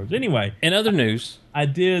Church George. Anyway, in other news, I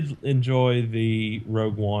did enjoy the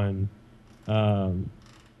Rogue One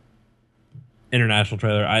international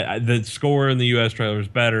trailer. The score in the U.S. trailer is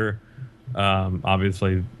better.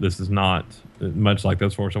 Obviously, this is not much like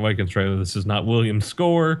those Force Awakens trailer. This is not Williams'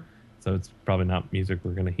 score, so it's probably not music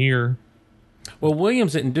we're going to hear. Well,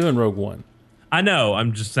 Williams isn't doing Rogue One. I know.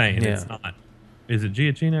 I'm just saying it's not. Is it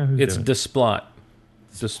Giacchino? It's Desplat.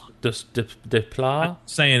 Desplat.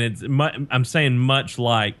 I'm saying much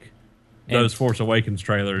like those Force Awakens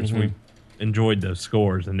trailers. We enjoyed those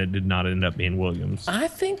scores, and it did not end up being Williams. I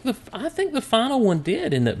think the final one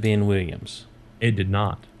did end up being Williams. It did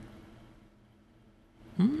not.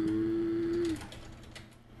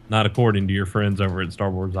 Not according to your friends over at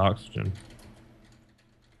Star Wars Oxygen.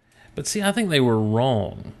 But see, I think they were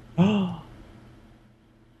wrong.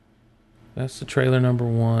 That's the trailer number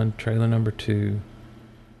 1, trailer number 2.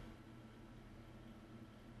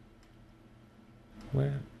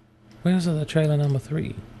 Where's the trailer number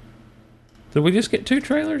 3? Did we just get 2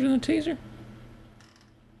 trailers in the teaser?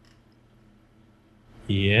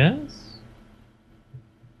 Yes.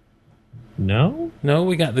 No,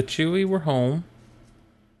 we got the Chewie. We're home.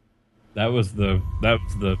 That was the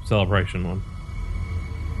celebration one.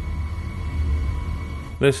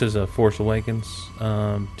 This is a Force Awakens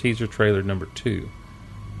teaser trailer number 2.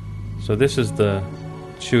 So this is the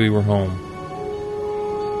Chewie, we're home.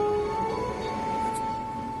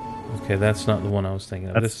 Okay, that's not the one I was thinking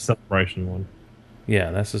of. That's the celebration one.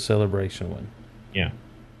 Yeah, that's the celebration one. Yeah.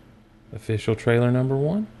 Official trailer number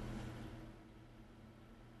 1?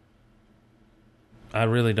 I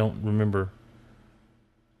really don't remember.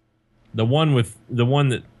 The one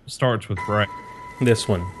that starts with Bray. This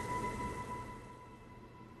one.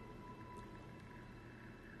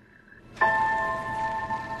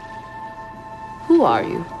 Who are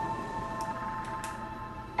you?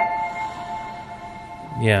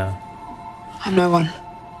 Yeah. I'm no one.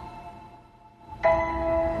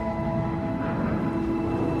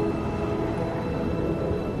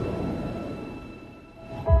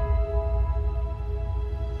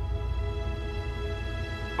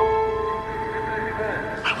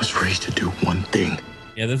 I was raised to do one thing.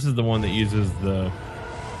 Yeah, this is the one that uses the...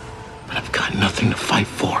 But I've got nothing to fight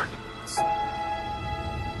for.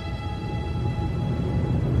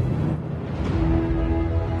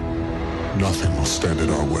 Nothing will stand in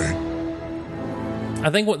our way. I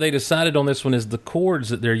think what they decided on this one is the chords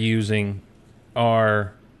that they're using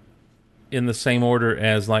are in the same order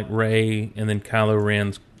as like Rey and then Kylo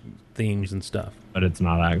Ren's themes and stuff. But it's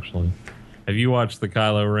not actually. Have you watched the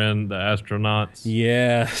Kylo Ren, the astronauts?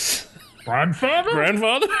 Yes. Grandfather?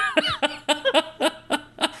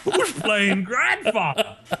 Who's playing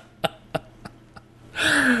grandfather?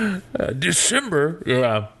 December.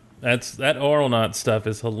 Yeah. That Aeronaut stuff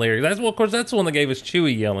is hilarious. Of course, that's the one that gave us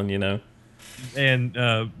Chewie yelling, And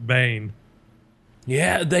Bane.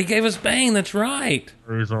 Yeah, they gave us Bane, that's right.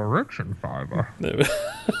 Resurrection fiber.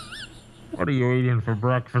 What are you eating for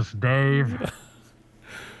breakfast, Dave?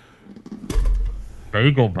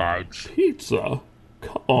 Bagel bites. Pizza.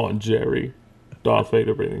 Come on, Jerry. Darth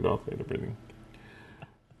Vader breathing, Darth Vader breathing.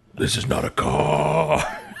 This is not a car.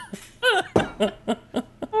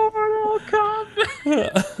 Mortal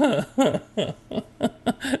Kombat.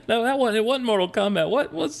 No, it wasn't Mortal Kombat.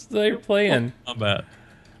 What was they playing? Kombat.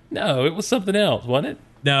 No, it was something else, wasn't it?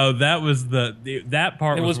 No, that was that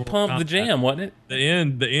part. It was Mortal Pump the Kombat. Jam, wasn't it?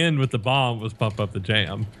 The end with the bomb was Pump Up the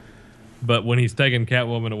Jam. But when he's taking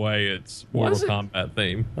Catwoman away, it's Mortal Kombat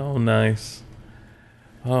theme. Oh, nice.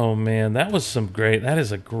 Oh man, that is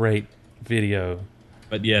a great video.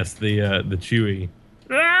 But yes, the Chewie.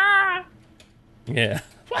 Yeah.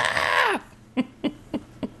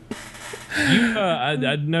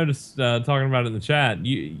 I noticed talking about it in the chat.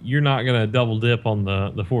 You're not gonna double dip on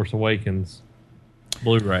the Force Awakens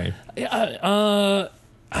Blu-ray. I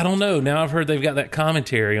don't know. Now I've heard they've got that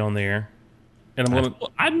commentary on there, and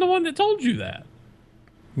I'm the one that told you that.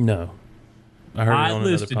 No, I heard it on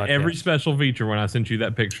listed another podcast. every special feature when I sent you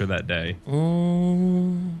that picture that day.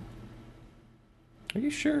 Are you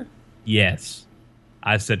sure? Yes,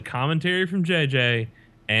 I said commentary from JJ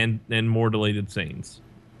and more deleted scenes.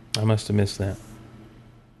 I must have missed that.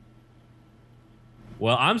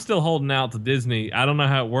 Well, I'm still holding out to Disney. I don't know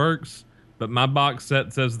how it works, but my box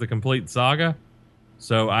set says the complete saga.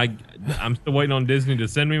 So I'm still waiting on Disney to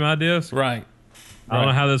send me my disc. Right. I don't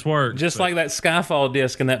know how this works. Just like that Skyfall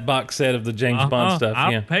disc and that box set of the James Bond stuff.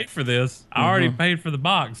 I Yeah. paid for this. I already paid for the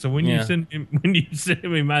box. So when you send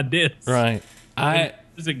me my disc, right? Where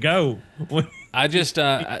does it go? I just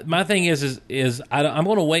my thing is I'm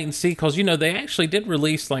going to wait and see, because they actually did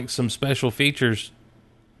release like some special features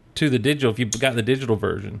to the digital. If you got the digital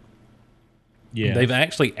version, yeah, they've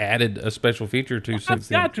actually added a special feature to since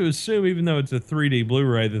then. I've got to assume, even though it's a 3D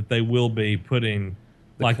Blu-ray, that they will be putting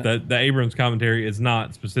like the Abrams commentary is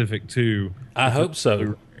not specific to. I hope so,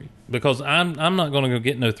 Blu-ray. Because I'm not going to go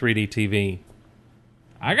get no 3D TV.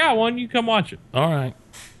 I got one. You come watch it. All right.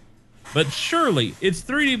 But surely it's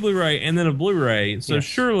 3D Blu-ray and then a Blu-ray, so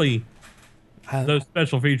surely those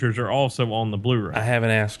special features are also on the Blu-ray. I haven't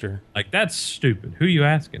asked her. Like, that's stupid. Who you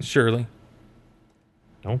asking? Shirley.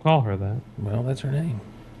 Don't call her that. Well, that's her name.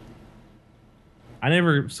 I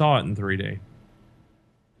never saw it in 3D.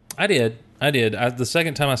 I did. The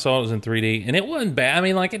second time I saw it was in 3D, and it wasn't bad. I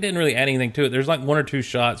mean, like, it didn't really add anything to it. There's like one or two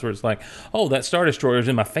shots where it's like, oh, that Star Destroyer's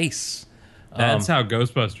in my face. That's how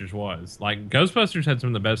Ghostbusters was. Like, Ghostbusters had some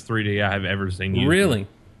of the best 3D I have ever seen used. Really?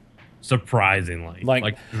 Surprisingly.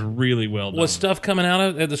 Like really well done. Was stuff coming out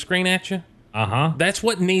of the screen at you? Uh-huh. That's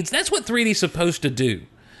what 3D's supposed to do.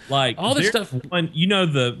 Like, all this stuff.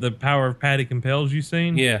 The Power of Patty Compels you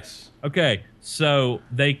seen? Yes. Okay, so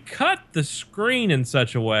they cut the screen in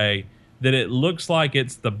such a way that it looks like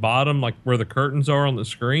it's the bottom, like where the curtains are on the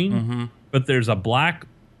screen, but there's a black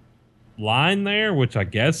line there, which I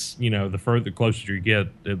guess, the closer you get,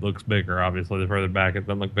 it looks bigger. Obviously, the further back, it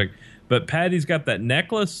doesn't look big. But Patty's got that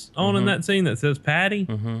necklace on in that scene that says Patty,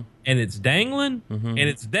 and it's dangling, and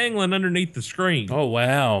it's dangling underneath the screen. Oh,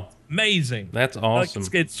 wow. Amazing. That's awesome.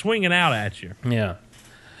 Like it's swinging out at you. Yeah.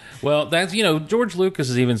 Well, that's, George Lucas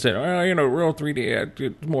has even said, real 3D,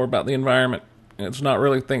 it's more about the environment. It's not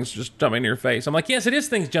really things just jumping in your face. I'm like, yes, it is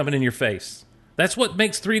things jumping in your face. That's what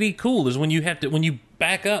makes 3D cool, is when you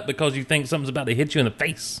back up because you think something's about to hit you in the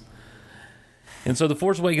face. And so The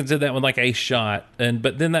Force Awakens did that with like a shot,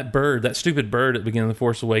 but then that stupid bird at the beginning of The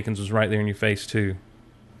Force Awakens was right there in your face too.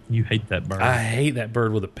 You hate that bird. I hate that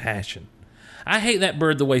bird with a passion. I hate that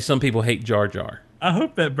bird the way some people hate Jar Jar. I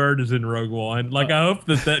hope that bird is in Rogue One. Like, I hope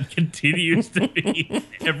that continues to be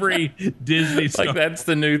every Disney Star. Like, that's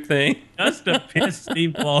the new thing. Just to piss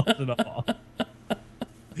Steve Clausen off.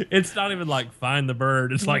 It's not even like find the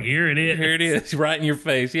bird. It's like, here it is. Here it is, right in your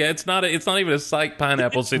face. Yeah, it's not even a psych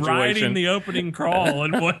pineapple situation. Riding the opening crawl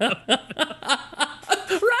and what? Right,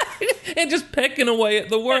 and just pecking away at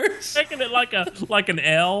the words. Pecking it like an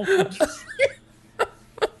L.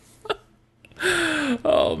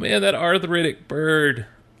 Oh man, that arthritic bird.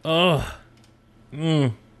 Oh,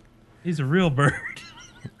 He's a real bird.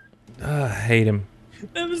 I hate him.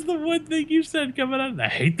 That was the one thing you said coming out. I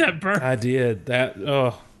hate that bird. I did that.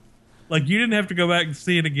 Oh, like you didn't have to go back and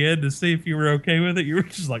see it again to see if you were okay with it. You were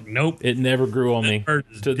just like, nope. It never grew on me.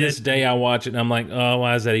 To this day, I watch it and I'm like, oh,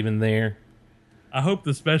 why is that even there? I hope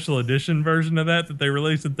the special edition version of that they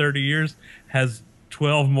released in 30 years has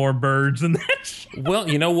 12 more birds in that. Well,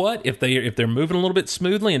 you know what? If they're moving a little bit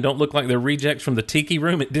smoothly and don't look like they're rejects from the Tiki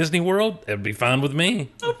Room at Disney World, that'd be fine with me.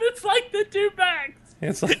 Oh, it's like the two bags.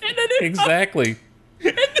 It's like, exactly.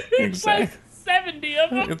 It's like 70 of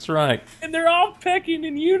them. That's right. And they're all pecking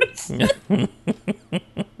in unison.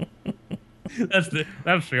 That's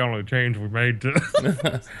the only change we made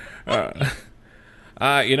to.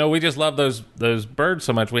 We just love those birds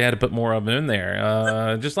so much we had to put more of them in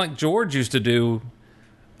there. Just like George used to do.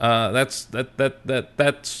 That's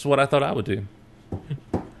what I thought I would do.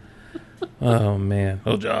 Oh man,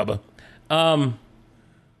 oh Jabba.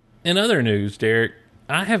 In other news, Derek,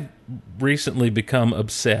 I have recently become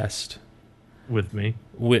obsessed With me.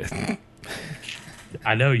 with.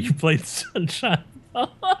 I know you played Sunshine.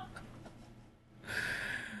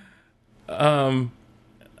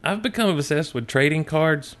 I've become obsessed with trading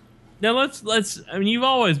cards. Now let's. I mean, you've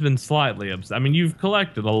always been slightly obsessed. I mean, you've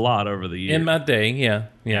collected a lot over the years. In my day,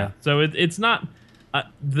 yeah. So it's not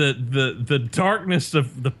the darkness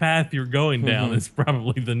of the path you're going down is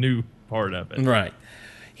probably the new part of it. Right.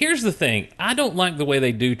 Here's the thing. I don't like the way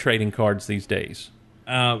they do trading cards these days.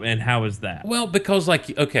 And how is that? Well, because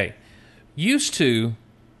used to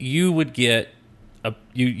you would get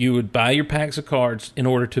you would buy your packs of cards in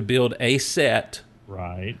order to build a set,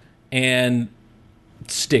 right, and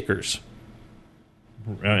stickers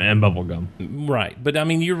and bubble gum, right. But I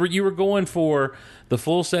mean, you were going for the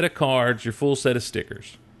full set of cards, your full set of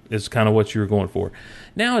stickers is kind of what you were going for.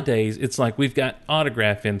 Nowadays, it's like we've got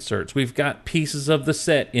autograph inserts, we've got pieces of the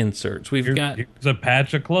set inserts, here's a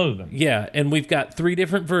patch of clothing. Yeah, and we've got 3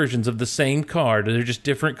 different versions of the same card. They're just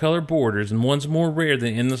different color borders, and one's more rare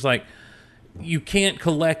than. And it's like you can't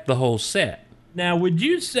collect the whole set. Now, would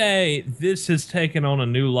you say this has taken on a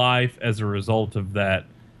new life as a result of that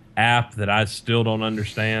app that I still don't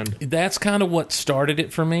understand? That's kind of what started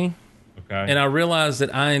it for me. Okay. And I realized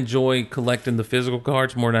that I enjoy collecting the physical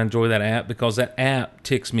cards more than I enjoy that app, because that app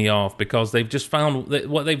ticks me off, because they've just found that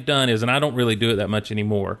what they've done is, and I don't really do it that much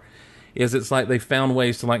anymore, is it's like they found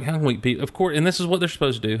ways to, like, how can we, of course, and this is what they're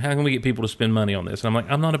supposed to do, how can we get people to spend money on this? And I'm like,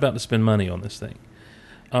 I'm not about to spend money on this thing.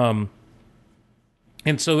 And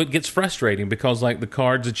so it gets frustrating, because like the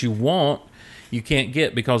cards that you want, you can't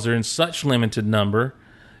get because they're in such limited number,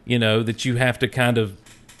 that you have to kind of,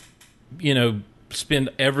 spend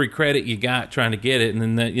every credit you got trying to get it,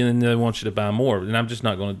 and then they want you to buy more. And I'm just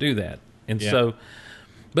not going to do that. And so,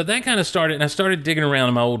 but that kind of started, and I started digging around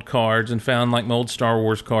in my old cards and found like my old Star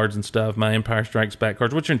Wars cards and stuff, my Empire Strikes Back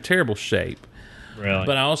cards, which are in terrible shape. Really?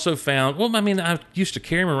 But I also found, I used to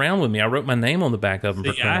carry them around with me. I wrote my name on the back of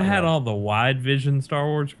them. See, I had all the wide vision Star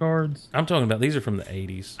Wars cards. I'm talking about, these are from the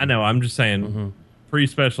 80s. I know, I'm just saying,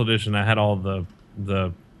 pre-special edition, I had all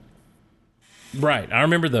the Right, I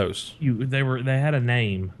remember those. They had a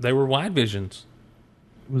name. They were wide visions.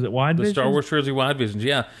 Was it wide visions? The Star Wars Trilogy wide visions,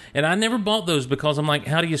 yeah. And I never bought those because I'm like,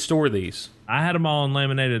 how do you store these? I had them all in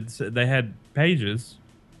laminated. They had pages.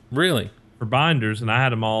 Really? For binders, and I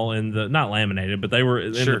had them all in the, not laminated, but they were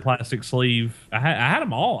in the plastic sleeve. I had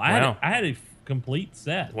them all. I had a complete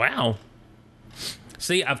set. Wow.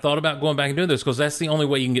 See, I've thought about going back and doing this, because that's the only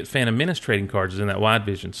way you can get Phantom Menace trading cards, is in that wide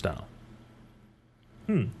vision style.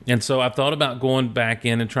 And so I've thought about going back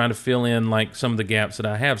in and trying to fill in like some of the gaps that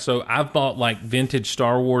I have. So I've bought like vintage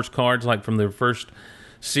Star Wars cards, like from their first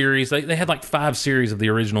series. They had like 5 series of the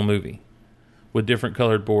original movie with different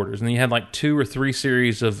colored borders, and then you had like 2 or 3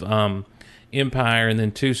 series of Empire, and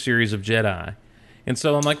then 2 series of Jedi. And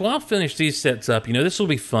so I'm like, well, I'll finish these sets up. This will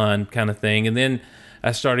be fun, kind of thing. And then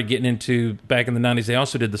I started getting into, back in the 90s, they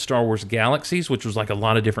also did the Star Wars Galaxies, which was like a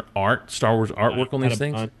lot of different Star Wars artwork on these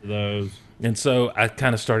things. Bunch of those. And so I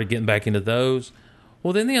kind of started getting back into those.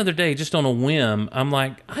 Well, then the other day, just on a whim, I'm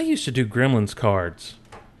like, I used to do Gremlins cards.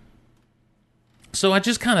 So I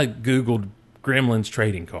just kind of Googled Gremlins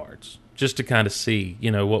trading cards, just to kind of see,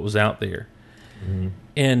 what was out there. Mm-hmm.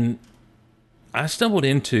 And I stumbled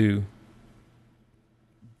into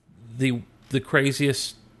the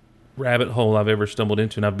craziest rabbit hole I've ever stumbled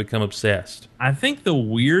into, and I've become obsessed. I think the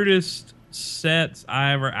weirdest sets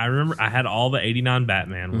I remember, I had all the 89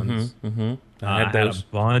 Batman ones. I had a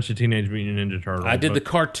bunch of Teenage Mutant Ninja Turtles. I did the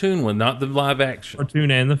cartoon one, not the live action. Cartoon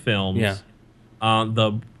and the films. Yeah.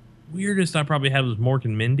 The weirdest I probably had was Mork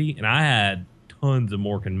and Mindy, and I had tons of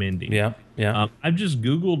Mork and Mindy. Yeah, yeah. I've just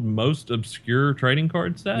Googled most obscure trading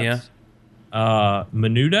card sets. Yeah.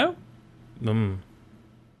 Menudo.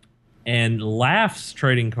 And Laughs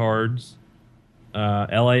trading cards,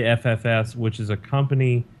 LAFFS, which is a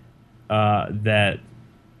company that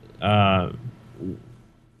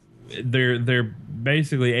they're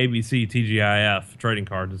basically ABC TGIF trading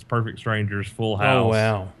cards. It's Perfect Strangers, Full House. Oh,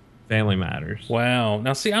 wow. Family Matters. Wow.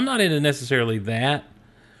 Now, see, I'm not into necessarily that,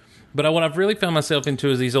 but what I've really found myself into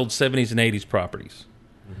is these old 70s and 80s properties.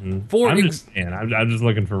 Mm-hmm. I'm just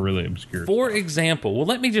looking for really obscure. For example, well,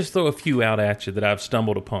 let me just throw a few out at you that I've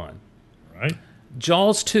stumbled upon. Right.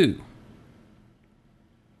 Jaws 2.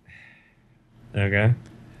 Okay.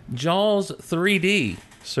 Jaws 3D,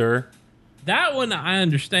 sir. That one I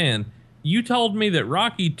understand. You told me that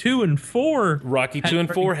Rocky 2 and 4... Rocky 2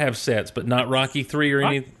 and 4 have sets, but not Rocky 3 or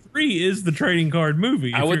anything. Rocky 3 is the trading card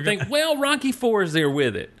movie. I would think, well, Rocky 4 is there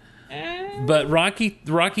with it. But Rocky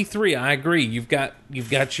 3, I agree. You've got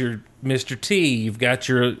your Mr. T, you've got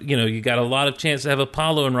you got a lot of chance to have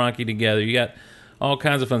Apollo and Rocky together. You got all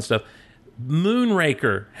kinds of fun stuff.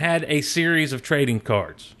 Moonraker had a series of trading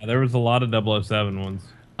cards. There was a lot of 007 ones.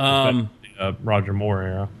 Roger Moore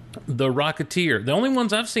era. The Rocketeer. The only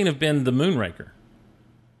ones I've seen have been the Moonraker.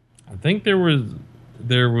 I think there was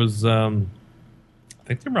I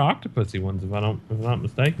think there were Octopussy ones if I'm not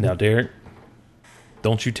mistaken. Now, Derek,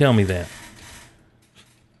 don't you tell me that.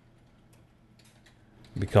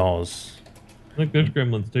 Because Look, there's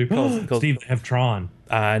Gremlins too. Steve, they have Tron.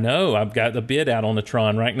 I know. I've got the bid out on the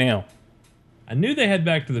Tron right now. I knew they had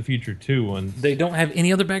Back to the Future 2 ones. They don't have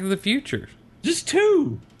any other Back to the Future. Just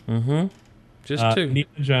 2. Mm-hmm. Just 2.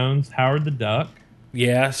 Indiana Jones, Howard the Duck.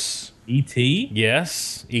 Yes. E.T.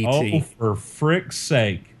 Yes. E.T. Oh, for frick's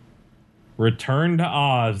sake. Return to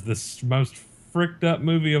Oz, the most fricked up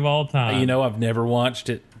movie of all time. You know, I've never watched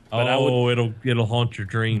it. But it'll haunt your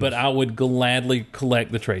dreams. But I would gladly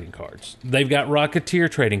collect the trading cards. They've got Rocketeer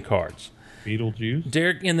trading cards. Beetlejuice.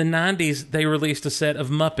 Derek, in the 90s, they released a set of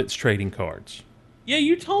Muppets trading cards. Yeah,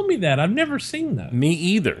 you told me that. I've never seen those. Me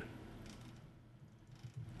either.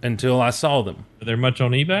 Until I saw them. Are there much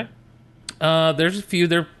on eBay? There's a few.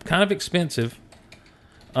 They're kind of expensive.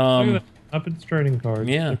 Muppets trading cards.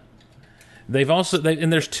 Yeah.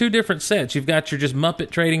 And there's 2 different sets. You've got your just Muppet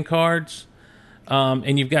trading cards,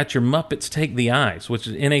 and you've got your Muppets Take the Ice, which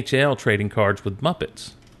is NHL trading cards with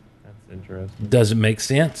Muppets. That's interesting. Doesn't make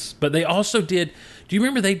sense. But they also did. Do you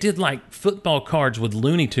remember they did like football cards with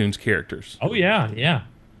Looney Tunes characters? Oh yeah.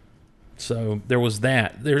 So there was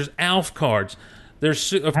that. There's Alf cards.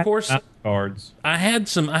 There's of course Alf cards. I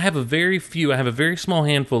have a very small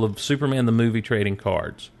handful of Superman the movie trading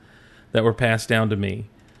cards that were passed down to me.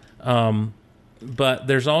 But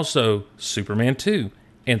there's also Superman 2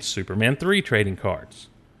 and Superman 3 trading cards.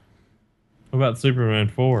 What about Superman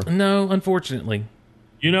 4? No, unfortunately.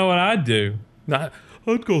 You know what I'd do?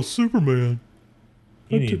 I'd call Superman.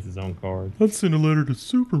 He needs his own cards. I'd send a letter to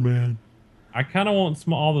Superman. I kind of want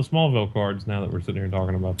all the Smallville cards now that we're sitting here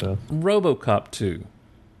talking about this. RoboCop 2.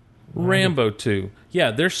 Rambo 2. Yeah,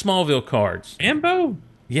 they're Smallville cards. Rambo?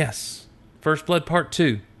 Yes. First Blood Part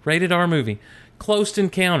 2. Rated R movie. Close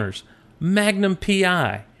Encounters. Magnum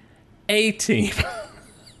P.I. A-Team.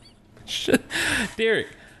 Derek,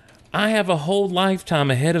 I have a whole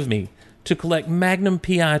lifetime ahead of me to collect Magnum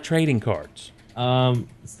P.I. trading cards.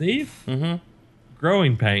 Steve? Mm-hmm.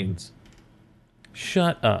 Growing Pains.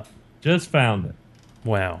 Shut up. Just found it.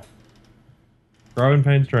 Wow. Growing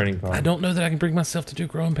Pains trading cards. I don't know that I can bring myself to do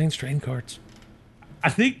Growing Pains trading cards. I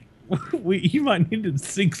think you might need to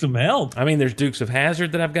seek some help. I mean, there's Dukes of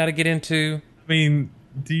Hazzard that I've got to get into. I mean,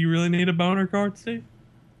 do you really need a boner card, Steve?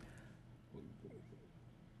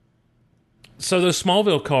 So those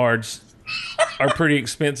Smallville cards are pretty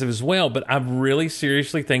expensive as well, but I'm really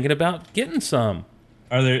seriously thinking about getting some.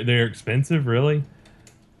 Are they're expensive, really?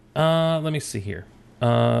 Let me see here.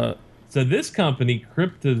 So this company,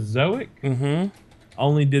 Cryptozoic,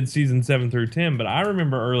 only did season 7 through 10, but I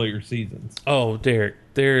remember earlier seasons. Oh, Derek,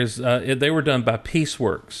 they were done by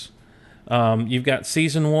Pieceworks. You've got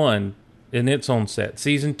season 1 and its on set,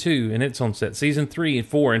 season 2 and its on set, season 3 and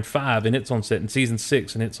 4 and 5 and its on set, and season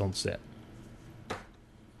 6 and its on set.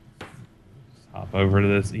 Hop over to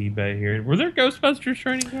this eBay here. Were there Ghostbusters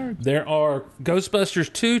trading cards? There are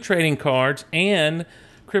Ghostbusters 2 trading cards, and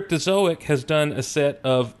Cryptozoic has done a set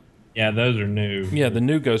of... Yeah, those are new. Yeah, the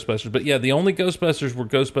new Ghostbusters. But yeah, the only Ghostbusters were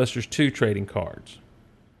Ghostbusters 2 trading cards.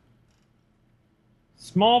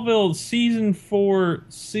 Smallville Season 4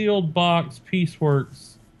 sealed box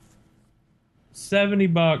Pieceworks.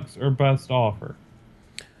 $70 or best offer.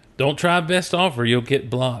 Don't try best offer. You'll get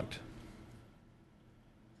blocked.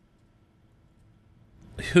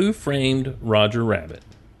 Who Framed Roger Rabbit?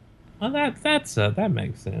 Well, that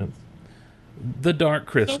makes sense. The Dark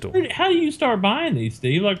Crystal. So how do you start buying these,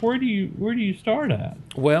 Steve? Like, where do you start at?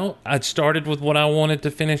 Well, I started with what I wanted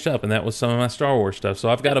to finish up, and that was some of my Star Wars stuff. So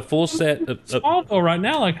I've got a full set of Smallville right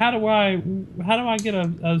now. Like, how do I get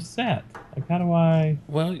a set? Like, how do I?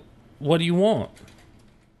 Well, what do you want?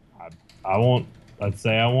 Let's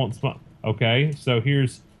say I want okay, so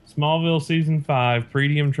here's Smallville Season 5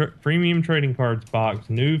 premium trading cards box,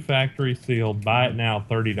 new factory sealed. Buy it now,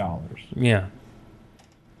 $30. Yeah.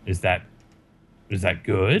 Is that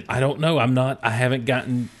good? I don't know. I haven't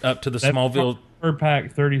gotten up to the Smallville per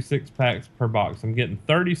pack, 36 packs per box. I'm getting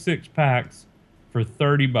 36 packs for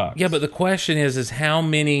 $30. Yeah, but the question is how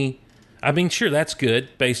many? I mean, sure, that's good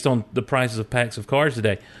based on the prices of packs of cards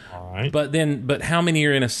today. All right. But how many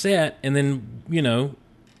are in a set? And then,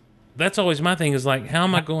 that's always my thing is like, how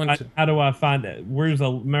am I going to? How do I find it? Where's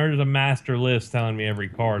a master list telling me every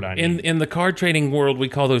card I need? In the card trading world, we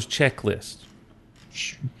call those checklists.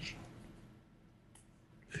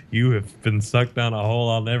 You have been sucked down a hole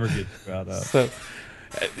I'll never get you out of. So,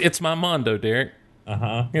 it's my mondo, Derek.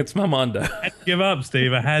 It's my mondo. I had to give up,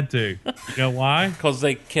 Steve. I had to. You know why? Because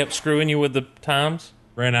they kept screwing you with the times.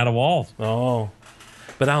 Ran out of walls. Oh,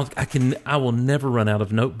 but I will never run out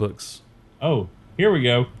of notebooks. Oh, here we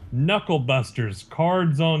go. Knuckle Busters,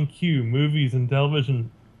 cards on cue, movies and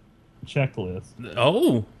television checklist.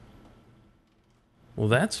 Oh, well,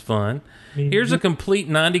 that's fun. Here's a complete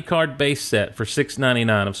 90 card base set for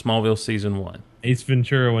 $6.99 of Smallville season 1. Ace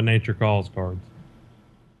Ventura: When Nature Calls cards.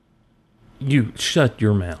 You shut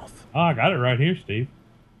your mouth. Oh, I got it right here, Steve.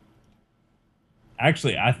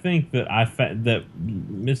 Actually, I think that that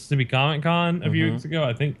Mississippi Comic Con a few weeks ago,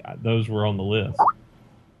 I think those were on the list.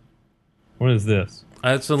 What is this?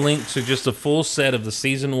 It's a link to just a full set of the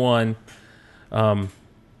season 1. For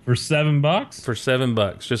 $7? For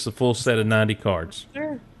 $7. Just a full set of 90 cards.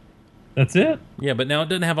 Sure. That's it? Yeah, but now it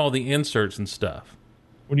doesn't have all the inserts and stuff.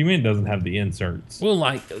 What do you mean it doesn't have the inserts?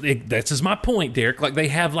 Well, this is my point, Derek. Like, they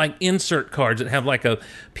have, like, insert cards that have, like, a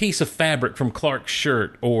piece of fabric from Clark's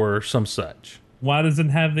shirt or some such. Why does it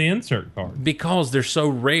have the insert card? Because they're so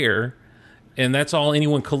rare, and that's all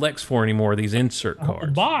anyone collects for anymore, these insert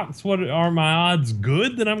cards. Box? What are my odds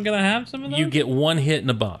good that I'm going to have some of those? You get one hit in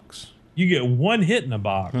a box. You get one hit in a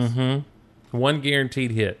box? Mm-hmm. One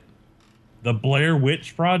guaranteed hit. The Blair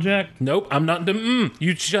Witch Project? Nope, I'm not...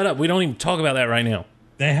 You shut up. We don't even talk about that right now.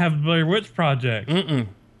 They have the Blair Witch Project. Mm-mm.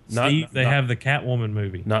 Steve, they have the Catwoman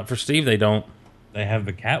movie. Not for Steve, they don't. They have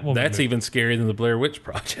the Catwoman That's movie. even scarier than the Blair Witch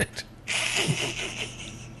Project.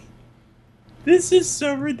 This is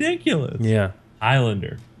so ridiculous. Yeah.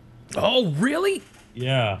 Highlander. Oh, really?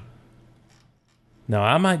 Yeah. Now,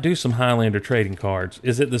 I might do some Highlander trading cards.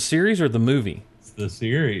 Is it the series or the movie? It's the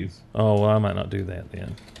series. Oh, well, I might not do that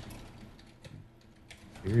then.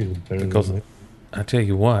 Series is better Because than I tell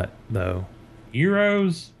you what, though.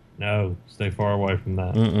 Heroes? No, stay far away from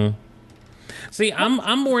that. Mm-mm. See,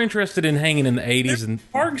 I'm more interested in hanging in the 80s. There's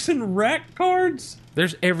and Parks and Rec cards?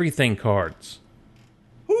 There's everything cards.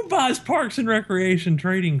 Who buys Parks and Recreation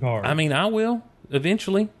trading cards? I mean, I will,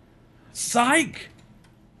 eventually. Psych?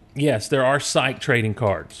 Yes, there are Psych trading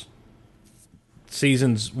cards.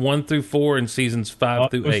 Seasons 1 through 4 and seasons 5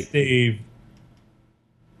 through 8. Steve.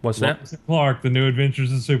 What's Lois that? and Clark, The New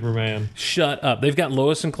Adventures of Superman. Shut up. They've got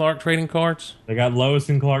Lois and Clark trading cards? They got Lois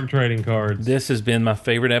and Clark trading cards. This has been my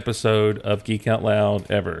favorite episode of Geek Out Loud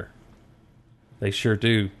ever. They sure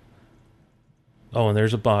do. Oh, and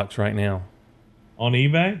there's a box right now. On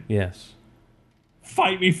eBay? Yes.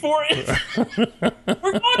 Fight me for it!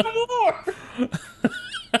 We're going to war!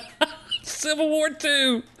 Civil War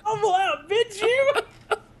II! I will outbid you!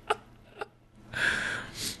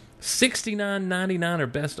 $69.99 or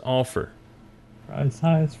best offer. Price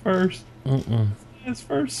highest first. Highest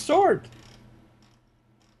first sort.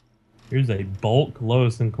 Here's a bulk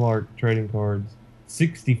Lois and Clark trading cards.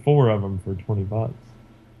 64 of them for $20.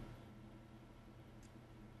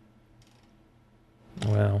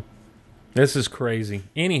 Wow. This is crazy.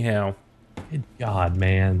 Anyhow. Good God,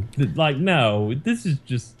 man. Like, no, this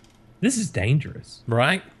is dangerous.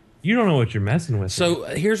 Right? You don't know what you're messing with. So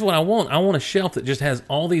here's what I want. I want a shelf that just has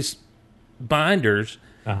all these binders,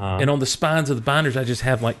 and on the spines of the binders, I just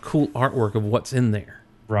have like cool artwork of what's in there.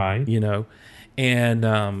 Right. You know, and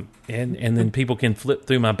then people can flip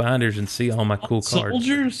through my binders and see all my cool cards.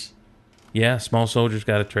 Soldiers? Yeah, Small Soldiers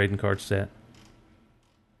got a trading card set.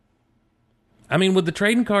 I mean, with the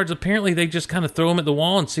trading cards, apparently they just kind of throw them at the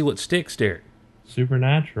wall and see what sticks, Derek.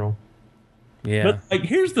 Supernatural. Yeah. But, like,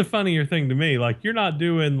 here's the funnier thing to me. Like, you're not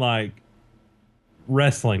doing, like,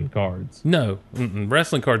 wrestling cards. No.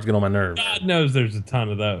 Wrestling cards get on my nerves. God knows there's a ton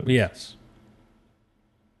of those. Yes.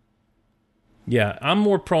 Yeah, I'm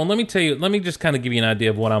more prone. Let me just kind of give you an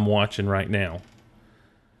idea of what I'm watching right now.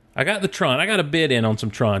 I got the Tron. I got a bid in on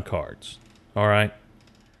some Tron cards. All right.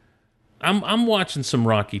 I'm watching some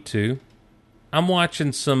Rocky 2. I'm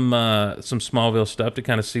watching some Smallville stuff to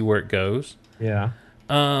kind of see where it goes. Yeah.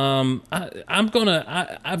 I've got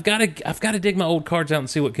to dig my old cards out and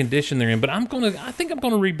see what condition they're in. But I think I'm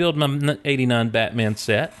gonna rebuild my '89 Batman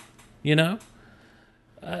set. You know,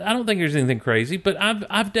 I don't think there's anything crazy, but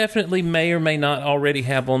I've definitely may or may not already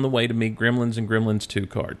have on the way to me Gremlins and Gremlins 2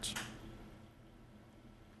 cards.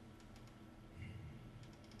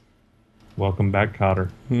 Welcome back, Cotter.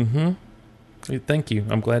 Mm-hmm. Thank you.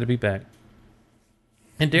 I'm glad to be back.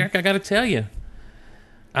 And Derek, I got to tell you,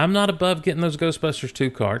 I'm not above getting those Ghostbusters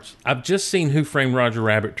 2 cards. I've just seen Who Framed Roger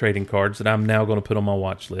Rabbit trading cards that I'm now going to put on my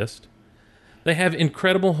watch list. They have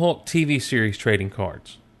Incredible Hulk TV series trading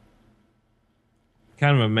cards.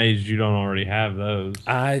 Kind of amazed you don't already have those.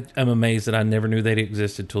 I am amazed that I never knew they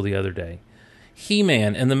existed till the other day.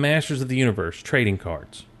 He-Man and the Masters of the Universe trading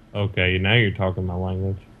cards. Okay, now you're talking my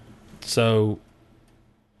language. So,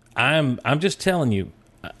 I'm just telling you,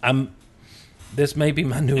 this may be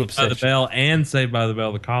my new obsession. By the Bell and Saved by the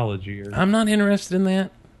Bell, the college years. I'm not interested in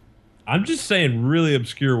that. I'm just saying really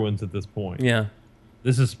obscure ones at this point. Yeah.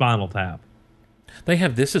 This is Spinal Tap. They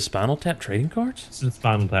have This is Spinal Tap trading cards? This is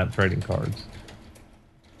Spinal Tap trading cards.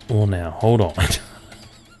 Well, now, hold on.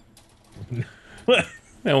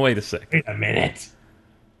 Now, wait a second. Wait a minute.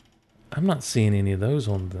 I'm not seeing any of those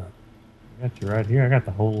on the... I got you right here. I got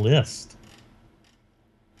the whole list.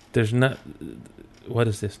 There's not... What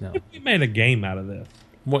is this now? What if we made a game out of this?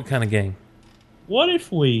 What kind of game? What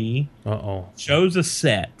if we chose a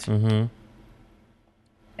set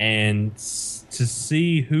and to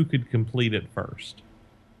see who could complete it first?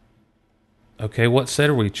 Okay, what set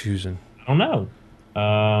are we choosing? I don't know.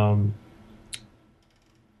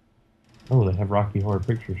 They have Rocky Horror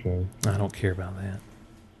Picture Show. I don't care about that.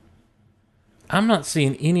 I'm not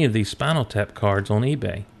seeing any of these Spinal Tap cards on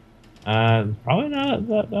eBay. Probably not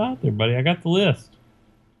out there, buddy. I got the list.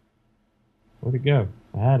 Where'd it go?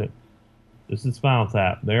 I had it. This is Spinal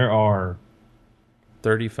Tap. There are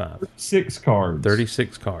 35. 6 cards.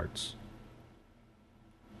 36 cards.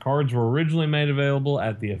 Cards were originally made available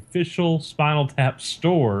at the official Spinal Tap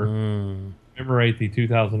store. Commemorate the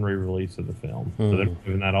 2000 re-release of the film. So they're not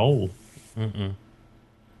even that old.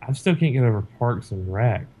 I still can't get over Parks and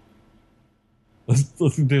Rec. Let's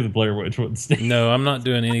do the Blair Witch one, Steve. No, I'm not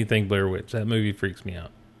doing anything Blair Witch. That movie freaks me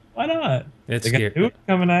out. Why not? It's they got scary. new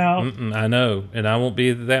coming out. I know, and I won't be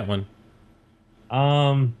at that one.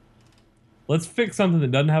 Let's pick something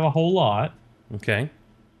that doesn't have a whole lot. Okay.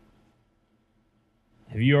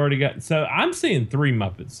 Have you already got... So I'm seeing 3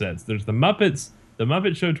 Muppet sets. There's the Muppet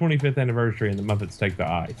Show 25th Anniversary, and the Muppets Take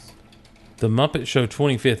the Ice. The Muppet Show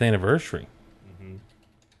 25th Anniversary.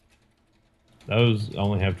 Those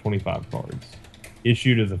only have 25 cards.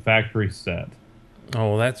 Issued as a factory set. Oh,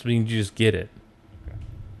 well, that's when you just get it.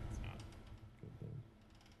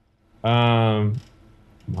 Okay.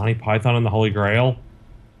 Monty Python and the Holy Grail.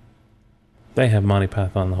 They have Monty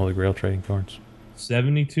Python and the Holy Grail trading cards.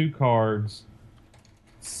 72 cards.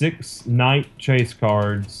 6 night chase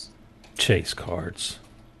cards. Chase cards.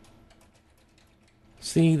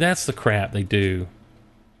 See, that's the crap they do.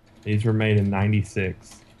 These were made in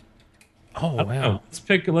 96. Oh, wow. Let's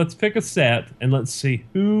pick a set and let's see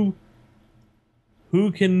who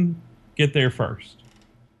can get there first.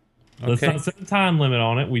 Let's not set a time limit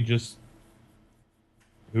on it. We just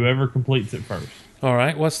whoever completes it first. All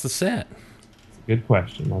right, what's the set? Good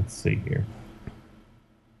question. Let's see here.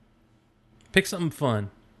 Pick something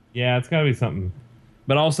fun. Yeah, it's got to be something.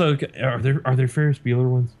 But also, are there Ferris Bueller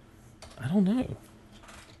ones? I don't know.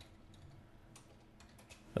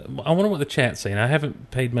 I wonder what the chat's saying. I haven't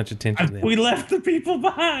paid much attention to them. We left the people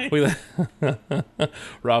behind.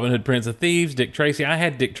 Robin Hood, Prince of Thieves, Dick Tracy. I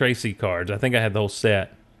had Dick Tracy cards. I think I had the whole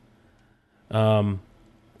set.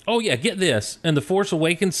 Oh, yeah, get this. And the Force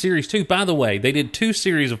Awakens series, too. By the way, they did 2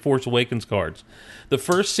 series of Force Awakens cards. The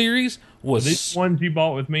first series was... These ones you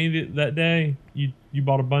bought with me that day? You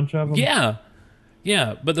bought a bunch of them? Yeah.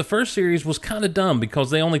 Yeah, but the first series was kind of dumb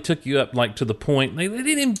because they only took you up like to the point. They didn't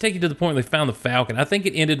even take you to the point where they found the Falcon. I think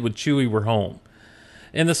it ended with Chewie were home.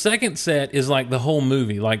 And the second set is like the whole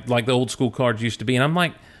movie, like the old school cards used to be. And I'm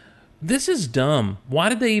like, this is dumb. Why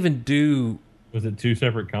did they even do... Was it 2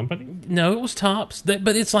 separate companies? No, it was Topps.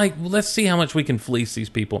 But it's like, let's see how much we can fleece these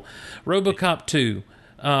people. RoboCop 2,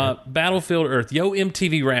 Battlefield Earth. Yo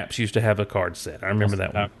MTV Raps used to have a card set. I remember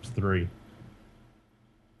that one. That was 3.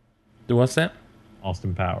 What's that?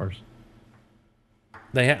 Austin Powers.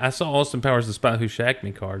 I saw Austin Powers, The Spy Who Shagged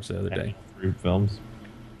Me cards the other day. Group films.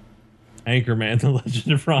 Anchorman, The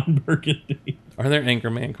Legend of Ron Burgundy. Are there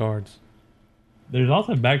Anchorman cards? There's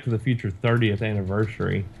also Back to the Future 30th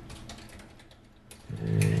Anniversary.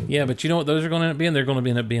 Yeah, but you know what those are going to end up being? They're going to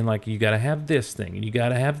end up being like, you got to have this thing, and you got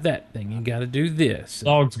to have that thing, you got to do this.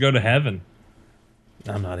 Dogs Go to Heaven.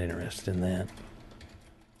 I'm not interested in that.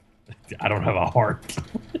 I don't have a heart.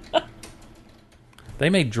 They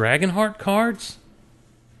made Dragonheart cards?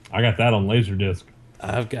 I got that on Laserdisc.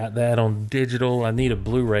 I've got that on digital. I need a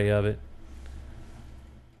Blu-ray of it.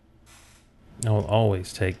 I'll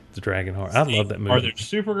always take the Dragonheart. I love that movie. Are there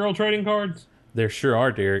Supergirl trading cards? There sure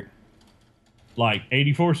are, Derek. like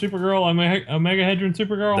 84 Supergirl, Omega Hedron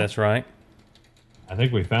Supergirl. That's right. I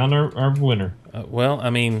think we found our winner. Well, I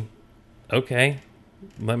mean, okay.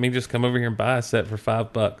 Let me just come over here and buy a set for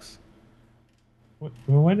 $5. Well,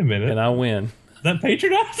 wait a minute. And I win. Is that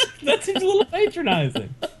patronizing? That seems a little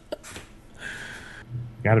patronizing.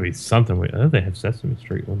 Got to be something. They have Sesame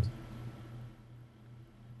Street ones.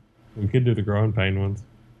 We could do the growing pain ones.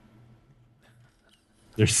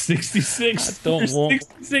 There's 66. There's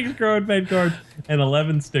 66 growing pain cards and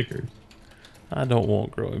 11 stickers. I don't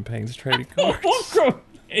want growing pains trading cards. I don't want growing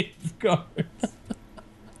pains cards.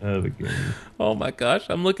 Oh, the game. Oh my gosh,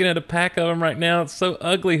 I'm looking at a pack of them right now. It's so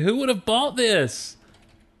ugly. Who would have bought this?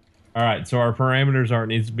 All right, so our parameters are it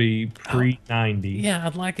needs to be pre-90. Yeah,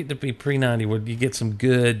 I'd like it to be pre-90 where you get some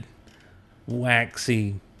good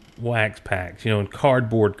waxy wax packs, and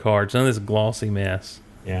cardboard cards. None of this glossy mess.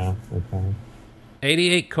 Yeah, okay.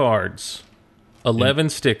 88 cards, 11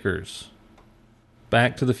 stickers,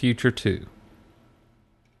 Back to the Future 2.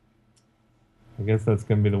 I guess that's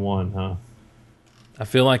going to be the one, huh? I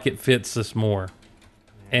feel like it fits us more.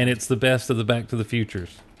 And it's the best of the Back to the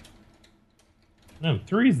Futures. No,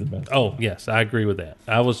 3's the best. Oh, yes, I agree with that.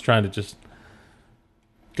 I was trying to just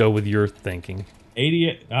go with your thinking.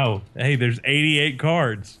 88. Oh, hey, there's 88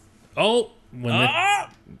 cards. Oh,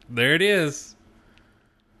 there it is.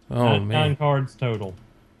 Oh, man. 9 cards total.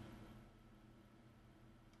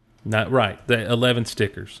 Not right. The 11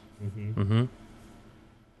 stickers. Mm-hmm.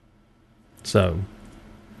 So.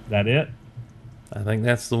 That it? I think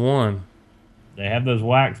that's the one. They have those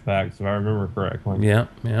wax packs, if I remember correctly. Yeah.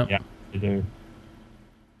 Yeah, they do.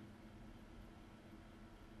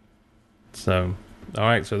 So, all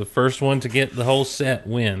right. So the first one to get the whole set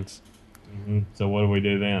wins. Mm-hmm. So what do we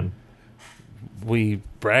do then? We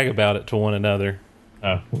brag about it to one another.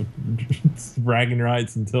 Oh, it's bragging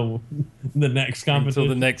rights until the next competition.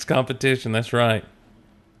 Until the next competition. That's right.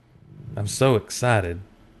 I'm so excited.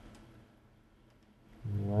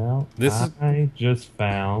 Well, I just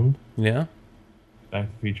found Back to the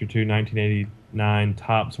Future 2 1989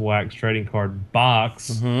 Topps Wax Trading Card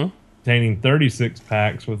Box containing 36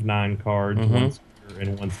 packs with 9 cards, 1 sticker,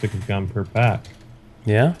 and 1 stick of gum per pack.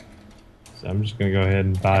 Yeah? So I'm just going to go ahead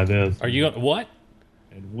and buy this. Are you going to what?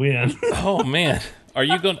 And win. Oh, man. Are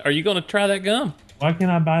you going to try that gum? Why can't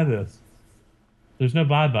I buy this? There's no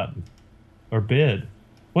buy button or bid.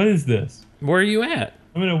 What is this? Where are you at?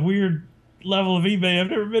 I'm in a weird level of eBay I've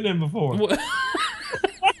never been in before. Why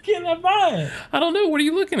can't I buy it? I don't know. What are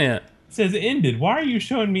you looking at? It says ended. Why are you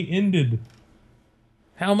showing me ended?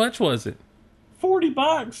 How much was it?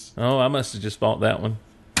 $40. Oh, I must have just bought that one.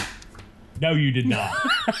 No, you did not.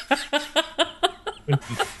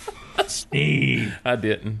 Steve. I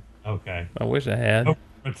didn't. Okay. I wish I had. Oh,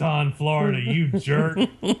 Raton, Florida, you jerk.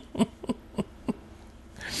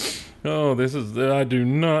 Oh, I do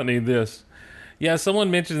not need this. Yeah, someone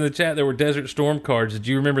mentioned in the chat there were Desert Storm cards. Did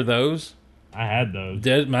you remember those? I had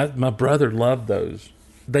those. My brother loved those.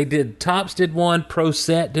 They did, Topps did one, Pro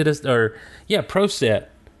Set did Pro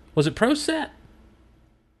Set. Was it Pro Set?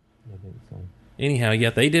 I think so. Anyhow, yeah,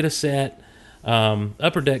 they did a set.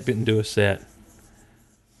 Upper Deck didn't do a set.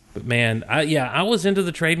 But man, I was into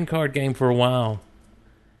the trading card game for a while.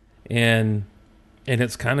 And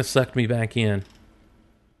it's kind of sucked me back in.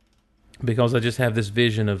 Because I just have this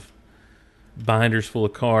vision of binders full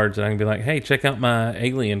of cards, and I can be like, hey, check out my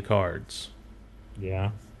alien cards.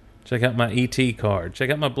 Yeah. Check out my ET card.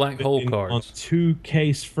 Check out my black hole cards. On 2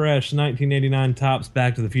 case fresh 1989 Topps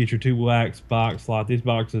Back to the Future 2 wax box slot. These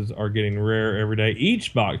boxes are getting rare every day.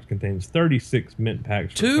 Each box contains 36 mint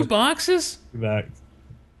packs. 2 boxes? 2 bags.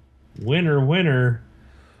 Winner.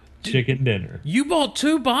 Chicken dinner. You bought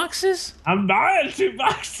 2 boxes? I'm buying 2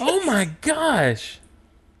 boxes. Oh my gosh.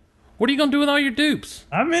 What are you going to do with all your dupes?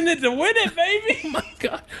 I'm in it to win it, baby. Oh my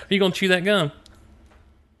God. Are you going to chew that gum?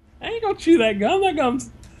 I ain't going to chew that gum. That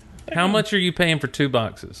gum's... How much are you paying for 2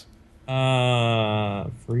 boxes?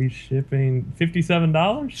 Free shipping,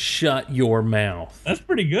 $57. Shut your mouth. That's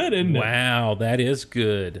pretty good, isn't it? Wow, that is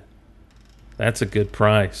good. That's a good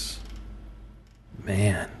price.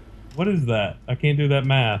 Man. What is that? I can't do that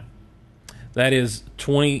math. That is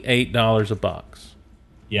 $28 a box.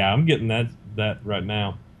 Yeah, I'm getting that right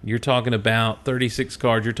now. You're talking about 36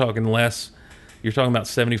 cards. You're talking less. You're talking about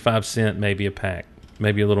 75 cents maybe a pack.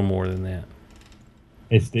 Maybe a little more than that.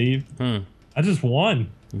 Hey, Steve. I just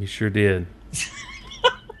won. You sure did.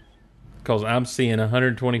 Because I'm seeing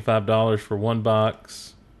 $125 for 1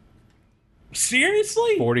 box.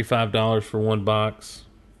 Seriously? $45 for 1 box.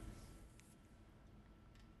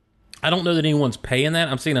 I don't know that anyone's paying that.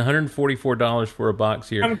 I'm seeing $144 for a box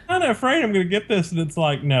here. I'm kind of afraid I'm going to get this, and it's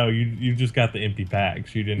like, no, you just got the empty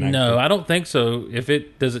packs. You didn't. No, I don't think so.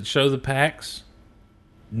 Does it show the packs?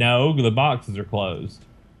 No, the boxes are closed.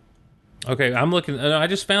 Okay, I'm looking. I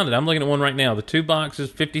just found it. I'm looking at one right now. The 2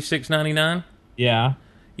 boxes, $56.99. Yeah.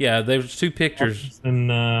 Yeah, there's 2 pictures. And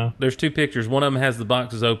there's 2 pictures. One of them has the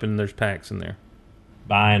boxes open, and there's packs in there.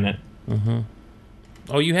 Buying it. Mm-hmm.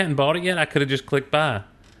 Oh, you hadn't bought it yet? I could have just clicked buy.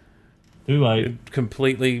 Too late. It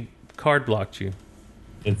completely card blocked you.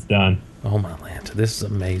 It's done. Oh, my Lanta. This is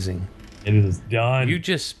amazing. It is done. You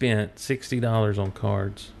just spent $60 on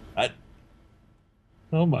cards.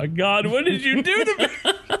 Oh, my God. What did you do to me?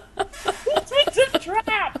 This was a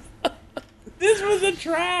trap. This was a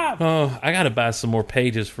trap. Oh, I got to buy some more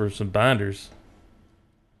pages for some binders.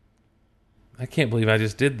 I can't believe I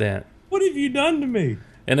just did that. What have you done to me?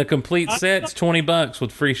 And a complete set's $20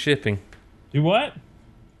 with free shipping. Do what?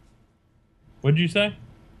 What'd you say?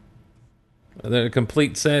 The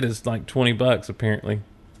complete set is like $20 apparently.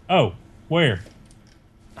 Oh, where?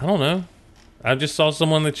 I don't know. I just saw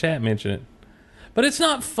someone in the chat mention it. But it's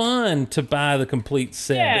not fun to buy the complete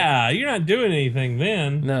set. Yeah, you're not doing anything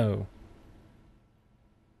then. No.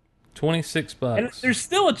 $26. And there's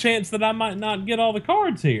still a chance that I might not get all the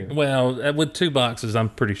cards here. Well, with 2 boxes, I'm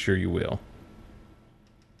pretty sure you will.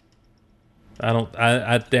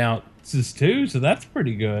 I doubt. This is 2, so that's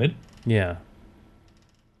pretty good. Yeah.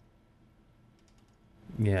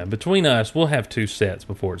 Yeah, between us, we'll have 2 sets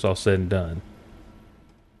before it's all said and done.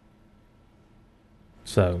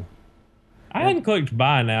 So. I hadn't clicked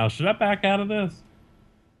buy now. Should I back out of this?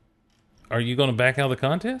 Are you going to back out of the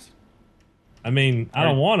contest? I mean, I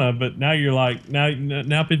don't want to, but now you're like,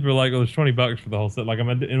 now people are like, oh, there's $20 for the whole set. Like, am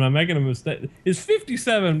I making a mistake? It's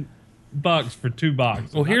 $57 for 2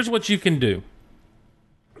 boxes. Well, here's what you can do.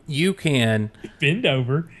 You can bend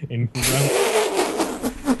over and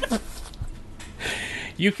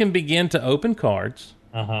you can begin to open cards.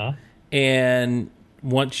 Uh-huh. And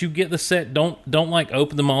once you get the set, don't like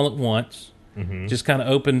open them all at once. Mm-hmm. Just kind of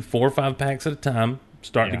open 4 or 5 packs at a time.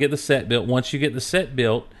 Start to get the set built. Once you get the set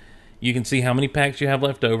built, you can see how many packs you have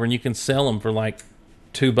left over, and you can sell them for like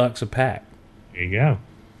 $2 a pack. There you go.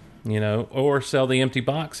 You know, or sell the empty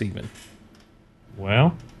box even.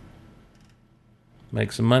 Well,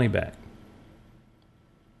 make some money back.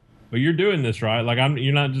 But you're doing this right. Like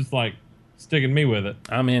you're not just like sticking me with it.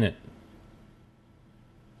 I'm in it.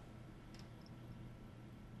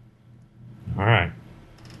 All right.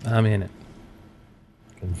 I'm in it.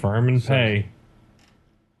 Confirm and pay.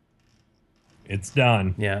 It's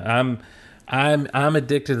done. Yeah, I'm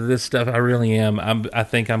addicted to this stuff. I really am. I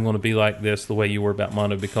think I'm going to be like this the way you were about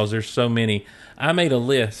Mono because there's so many. I made a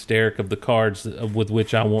list, Sterek, of the cards with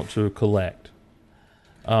which I want to collect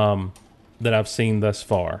that I've seen thus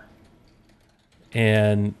far.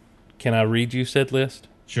 And can I read you said list?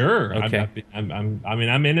 Sure. Okay.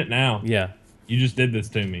 I'm in it now. Yeah. You just did this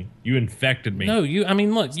to me. You infected me. No,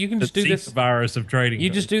 look, you can just do this virus of trading. You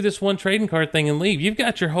just do this one trading card thing and leave. You've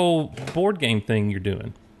got your whole board game thing you're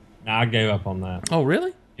doing. Nah, I gave up on that. Oh,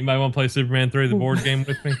 really? Anybody want to play Superman 3, the board game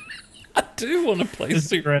with me? I do want to play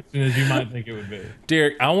Superman as you might think it would be.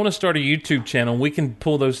 Derek, I want to start a YouTube channel. We can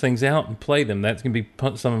pull those things out and play them. That's going to be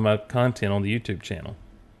some of my content on the YouTube channel.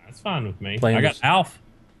 That's fine with me. Playing I got Alf.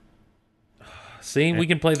 See, we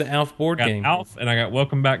can play the Alf board game. Alf, and I got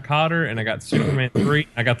Welcome Back, Kotter, and I got Superman 3.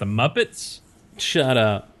 I got the Muppets. Shut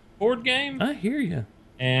up. Board game. I hear you.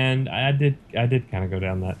 And I did kind of go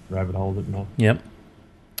down that rabbit hole, didn't I? Yep.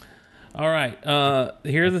 All right.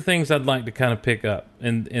 Here are the things I'd like to kind of pick up,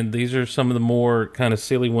 and these are some of the more kind of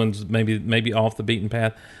silly ones, maybe off the beaten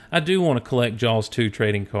path. I do want to collect Jaws 2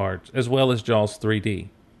 trading cards as well as Jaws 3D.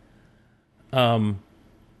 Gremlins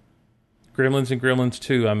and Gremlins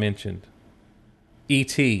 2 I mentioned.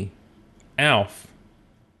 E.T., Alf,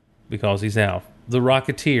 because he's Alf, The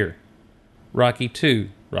Rocketeer, Rocky 2,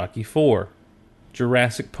 Rocky 4,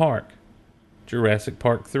 Jurassic Park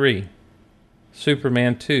 3,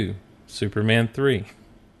 Superman 2, Superman 3,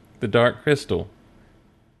 The Dark Crystal.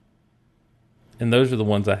 And those are the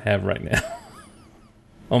ones I have right now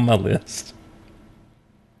on my list.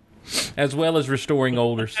 As well as restoring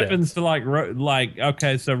older sets. Happens to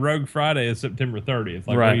okay, so Rogue Friday is September 30th.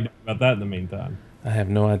 Like, right. What are you doing about that in the meantime? I have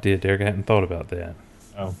no idea, Derek. I hadn't thought about that.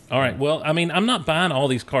 Oh. All right. Well, I mean, I'm not buying all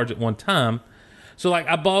these cards at one time. So,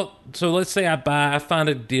 let's say I find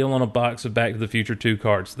a deal on a box of Back to the Future 2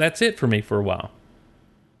 cards. That's it for me for a while.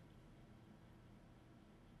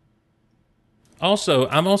 Also,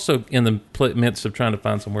 I'm also in the midst of trying to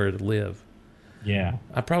find somewhere to live. Yeah.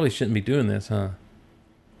 I probably shouldn't be doing this, huh?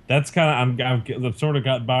 That's kind of I've sort of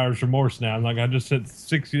got buyer's remorse now. I'm like, I just sent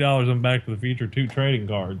 $60 on Back to the Future 2 trading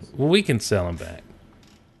cards. Well, we can sell them back.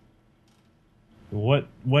 What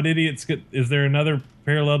idiots get? Is there another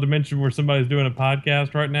parallel dimension where somebody's doing a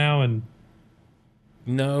podcast right now and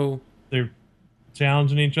no, they're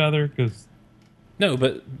challenging each other? Because no,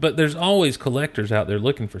 but there's always collectors out there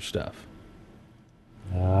looking for stuff.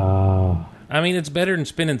 Oh, I mean, it's better than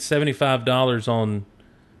spending $75 on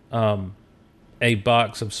a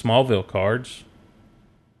box of Smallville cards.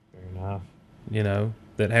 fair enough. You know,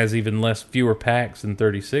 that has even fewer packs than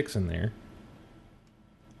 36 in there,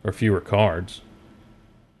 or fewer cards.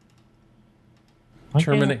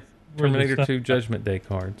 Terminator 2 Judgment Day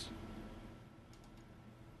cards.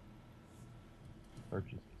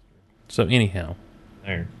 Purchase. So anyhow,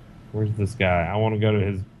 There. Where's this guy? I want to go to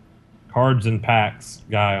his cards and packs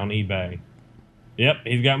guy on eBay. Yep,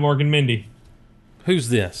 he's got Morgan Mindy. who's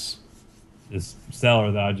this? This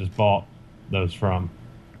seller that I just bought those from.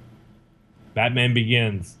 Batman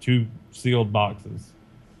Begins, 2 sealed boxes.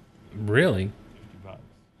 Really? $50.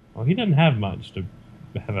 Well, he doesn't have much to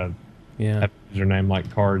have a username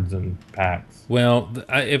like cards and packs. Well,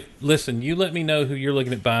 listen, you let me know who you're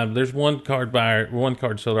looking at buying. There's one card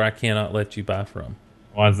seller I cannot let you buy from.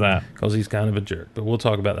 Why's that? Because he's kind of a jerk. But we'll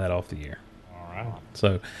talk about that off the air. All right.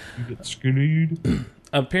 So, you get screwed.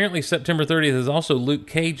 Apparently, September 30th is also Luke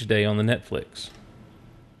Cage Day on the Netflix.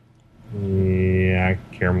 Yeah, I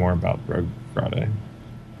care more about Rogue Friday.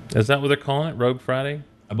 Is that what they're calling it? Rogue Friday?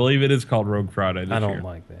 I believe it is called Rogue Friday this I don't year.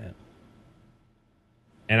 like that.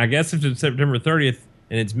 And I guess if it's September 30th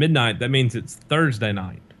and it's midnight, that means it's Thursday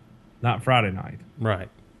night, not Friday night. Right.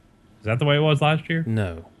 Is that the way it was last year?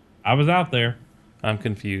 No. I was out there. I'm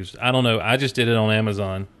confused. I don't know. I just did it on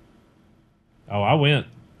Amazon. Oh, I went.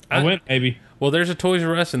 I went, baby. Well, there's a Toys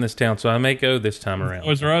R Us in this town, so I may go this time around.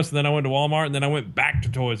 Toys R Us, and then I went to Walmart, and then I went back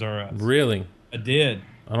to Toys R Us. Really? I did.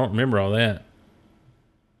 I don't remember all that.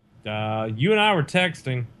 You and I were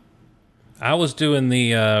texting. I was doing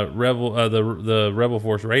the the Rebel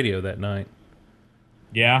Force radio that night.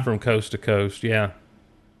 Yeah, from coast to coast. Yeah,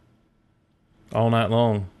 all night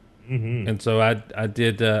long. Mm-hmm. And so I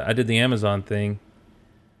did the Amazon thing,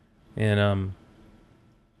 and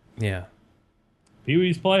yeah.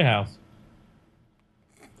 Pee-wee's Playhouse.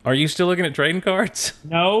 Are you still looking at trading cards?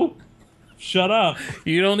 No. Shut up.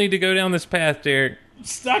 You don't need to go down this path, Derek. I'm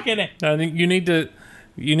stuck in it. I think you need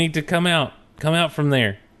to come out from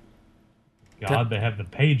there. God, they have the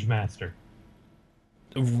Page Master.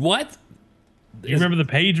 What? Do you remember the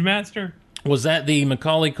Page Master? Was that the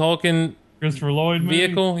Macaulay Culkin Christopher Lloyd movie?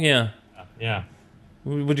 vehicle? Yeah. Yeah.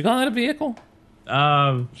 Would you call that a vehicle?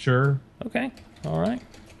 Sure. Okay. All right.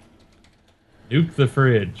 Duke the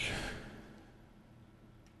Fridge.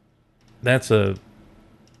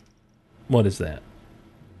 What is that?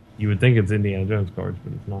 You would think it's Indiana Jones cards,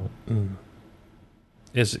 but it's not. Mm.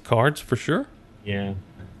 Is it cards for sure? Yeah.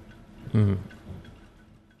 Hmm.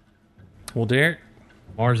 Well, Derek,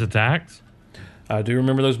 Mars Attacks? I do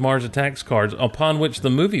remember those Mars Attacks cards, upon which the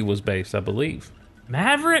movie was based, I believe.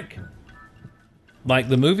 Maverick? Like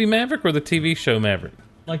the movie Maverick or the TV show Maverick?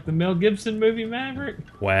 Like the Mel Gibson movie Maverick?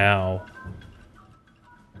 Wow.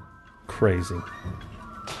 Crazy.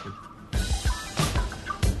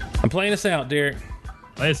 I'm playing us out, Derek.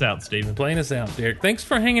 Play us out, Steven. Playing us out, Derek. Thanks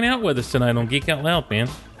for hanging out with us tonight on Geek Out Loud, man.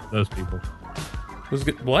 Those people. It was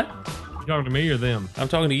good. What? You talking to me or them? I'm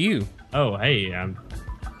talking to you. Oh, hey,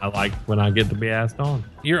 I like when I get to be asked on.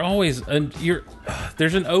 You're always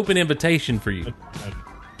there's an open invitation for you.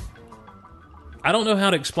 I don't know how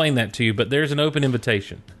to explain that to you, but there's an open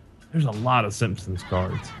invitation. There's a lot of Simpsons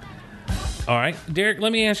cards. All right, Derek,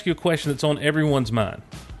 let me ask you a question that's on everyone's mind.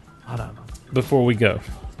 I don't know. Before we go.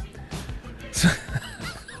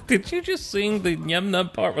 Did you just sing the yum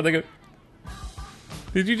nub part where they go?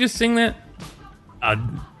 Did you just sing that?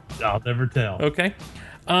 I'll never tell. Okay.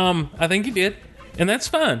 I think you did. And that's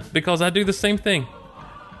fine, because I do the same thing.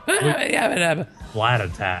 Flat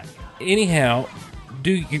attack. Anyhow,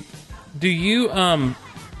 do you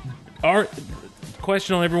our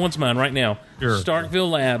question on everyone's mind right now. Sure.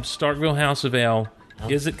 Starkville Labs, Starkville House of L,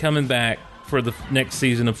 is it coming back for the next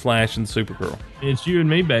season of Flash and Supergirl? It's you and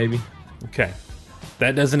me, baby. Okay.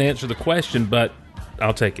 That doesn't answer the question, but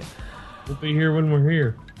I'll take it. We'll be here when we're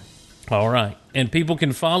here. All right. And people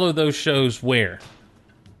can follow those shows where?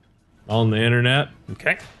 On the internet.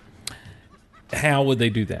 Okay. How would they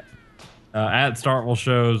do that? At Starkville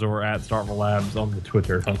Shows or at Starkville Labs on the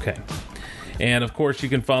Twitter. Okay. And, of course, you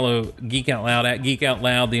can follow Geek Out Loud at Geek Out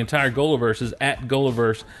Loud. The entire Golaverse is at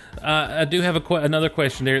Golaverse. I do have another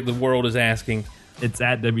question there the world is asking. It's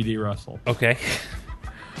at WD Russell. Okay.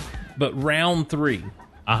 But round 3.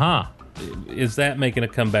 Is that making a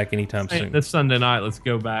comeback anytime soon? This Sunday night, let's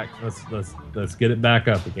go back. Let's get it back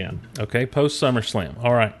up again. Okay, post SummerSlam.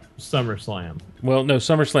 All right. SummerSlam. Well, no,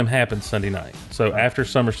 SummerSlam happens Sunday night. So after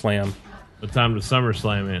SummerSlam. What time does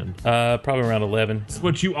SummerSlam end? Probably around 11. It's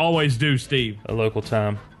what you always do, Steve. A local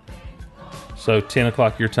time. So 10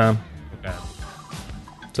 o'clock your time. Okay.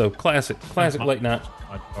 So classic late night.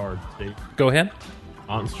 Card, Steve. Go ahead.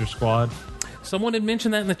 Monster Squad. Someone had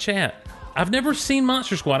mentioned that in the chat. I've never seen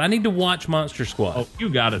Monster Squad. I need to watch Monster Squad. Oh, you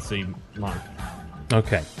gotta see Monster.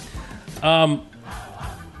 Okay.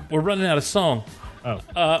 We're running out of song. Oh.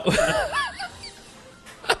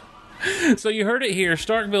 So you heard it here.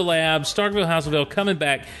 Starkville Labs, Starkville Houseville coming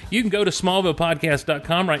back. You can go to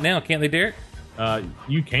smallvillepodcast.com right now, can't they, Derek?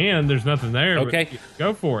 You can. There's nothing there. Okay.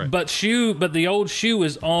 Go for it. But the old shoe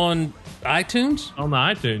is on iTunes? On the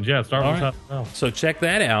iTunes, yeah. Starkville Houseville. So check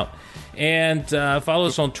that out. And follow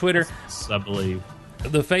us on Twitter. I believe.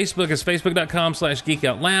 The Facebook is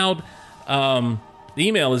facebook.com/geekoutloud. The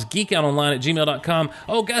email is geekoutonline@gmail.com.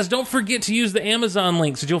 Oh, guys, don't forget to use the Amazon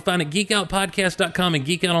links that you'll find at geekoutpodcast.com and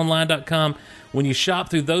geekoutonline.com. When you shop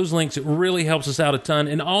through those links, it really helps us out a ton.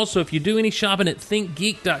 And also, if you do any shopping at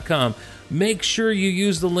thinkgeek.com, make sure you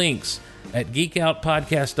use the links at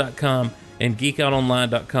geekoutpodcast.com and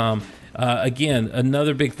geekoutonline.com. Again,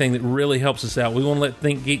 another big thing that really helps us out. We want to let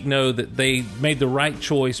Think Geek know that they made the right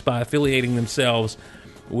choice by affiliating themselves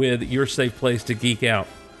with your safe place to geek out.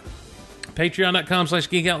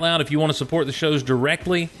 Patreon.com/geekoutloud if you want to support the shows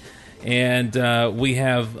directly. And we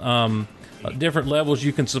have different levels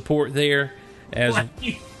you can support there.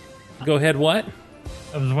 Go ahead, what?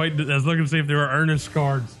 I was looking to see if there were Ernest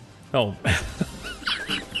cards. Oh.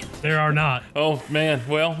 There are not. Oh, man.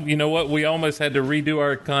 Well, you know what? We almost had to redo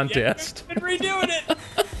our contest. Yeah, we've been redoing it.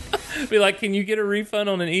 Be like, can you get a refund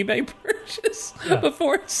on an eBay purchase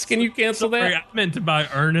before? Can you cancel that? I meant to buy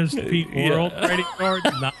Ernest P. Worrell trading cards,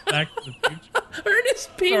 not Back to the Future.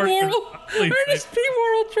 Ernest P. Worrell. Ernest P.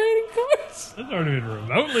 Worrell trading cards. Those aren't even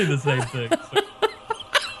remotely the same thing. So.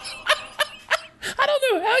 I don't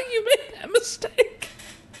know how you made that mistake.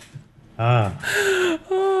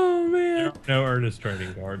 Oh, man. There are no Ernest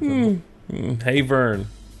trading cards. Hey, Vern,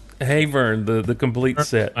 the complete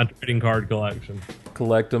set. My trading card collection.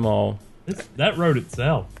 Collect them all. That wrote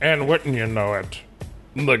itself. And wouldn't you know it,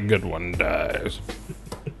 the good one dies.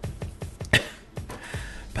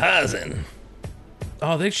 Poison.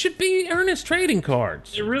 Oh, they should be Ernest trading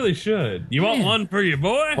cards. It really should. You want one for your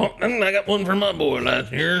boy? Oh, I got one for my boy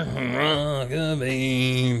last year.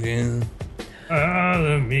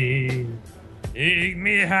 Follow me. Take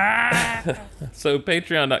me high. So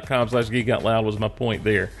patreon.com/geekoutloud was my point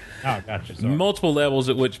there. Oh, gotcha. Sorry. Multiple levels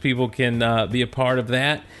at which people can be a part of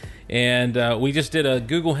that. And we just did a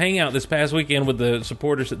Google Hangout this past weekend with the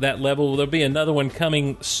supporters at that level. There'll be another one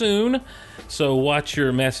coming soon. So watch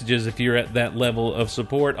your messages if you're at that level of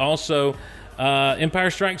support. Also, Empire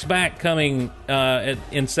Strikes Back coming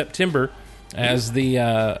in September as the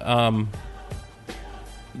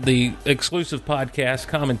exclusive podcast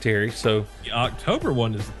commentary. So the October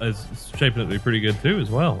one is shaping up to be pretty good too, as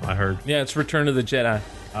well. I heard. Yeah, it's Return of the Jedi.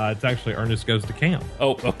 It's actually Ernest Goes to Camp.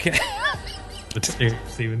 Oh, okay. With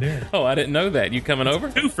Stephen Derrick. Oh, I didn't know that. You coming over?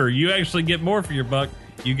 Twofer. You actually get more for your buck.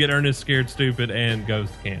 You get Ernest Scared Stupid and Goes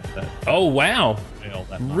to Camp. Oh, wow.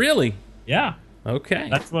 Really? Yeah. Okay.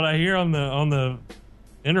 That's what I hear on the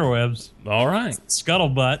interwebs. All right.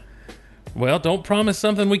 Scuttlebutt. Well, don't promise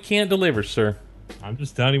something we can't deliver, sir. I'm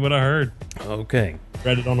just telling you what I heard. Okay.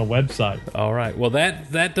 Read it on a website. All right. Well,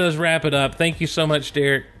 that does wrap it up. Thank you so much,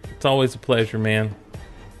 Derek. It's always a pleasure, man.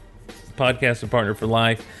 Podcasting partner for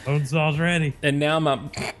life. Bonesaw's ready. And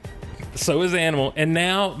now so is Animal. And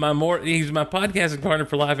now he's my podcasting partner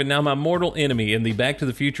for life, and now my mortal enemy in the Back to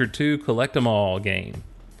the Future 2 Collect 'em All game.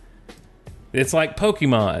 It's like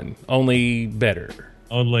Pokemon, only better.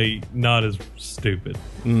 Only not as stupid.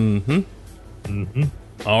 Mm-hmm. Mm-hmm.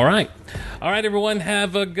 All right, everyone.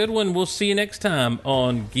 Have a good one. We'll see you next time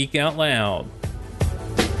on Geek Out Loud.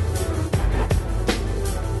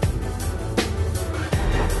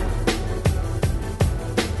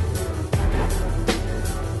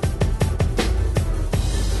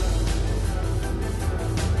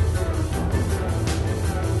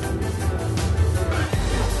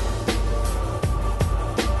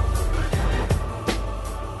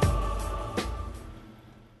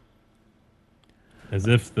 As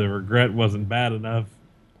if the regret wasn't bad enough,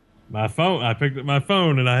 I picked up my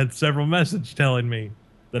phone and I had several messages telling me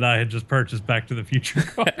that I had just purchased Back to the Future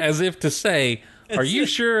cards. As if to say, are you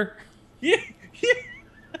sure? Yeah.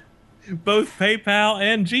 Both PayPal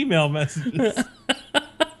and Gmail messages.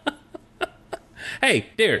 Hey,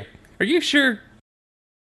 Derek, are you sure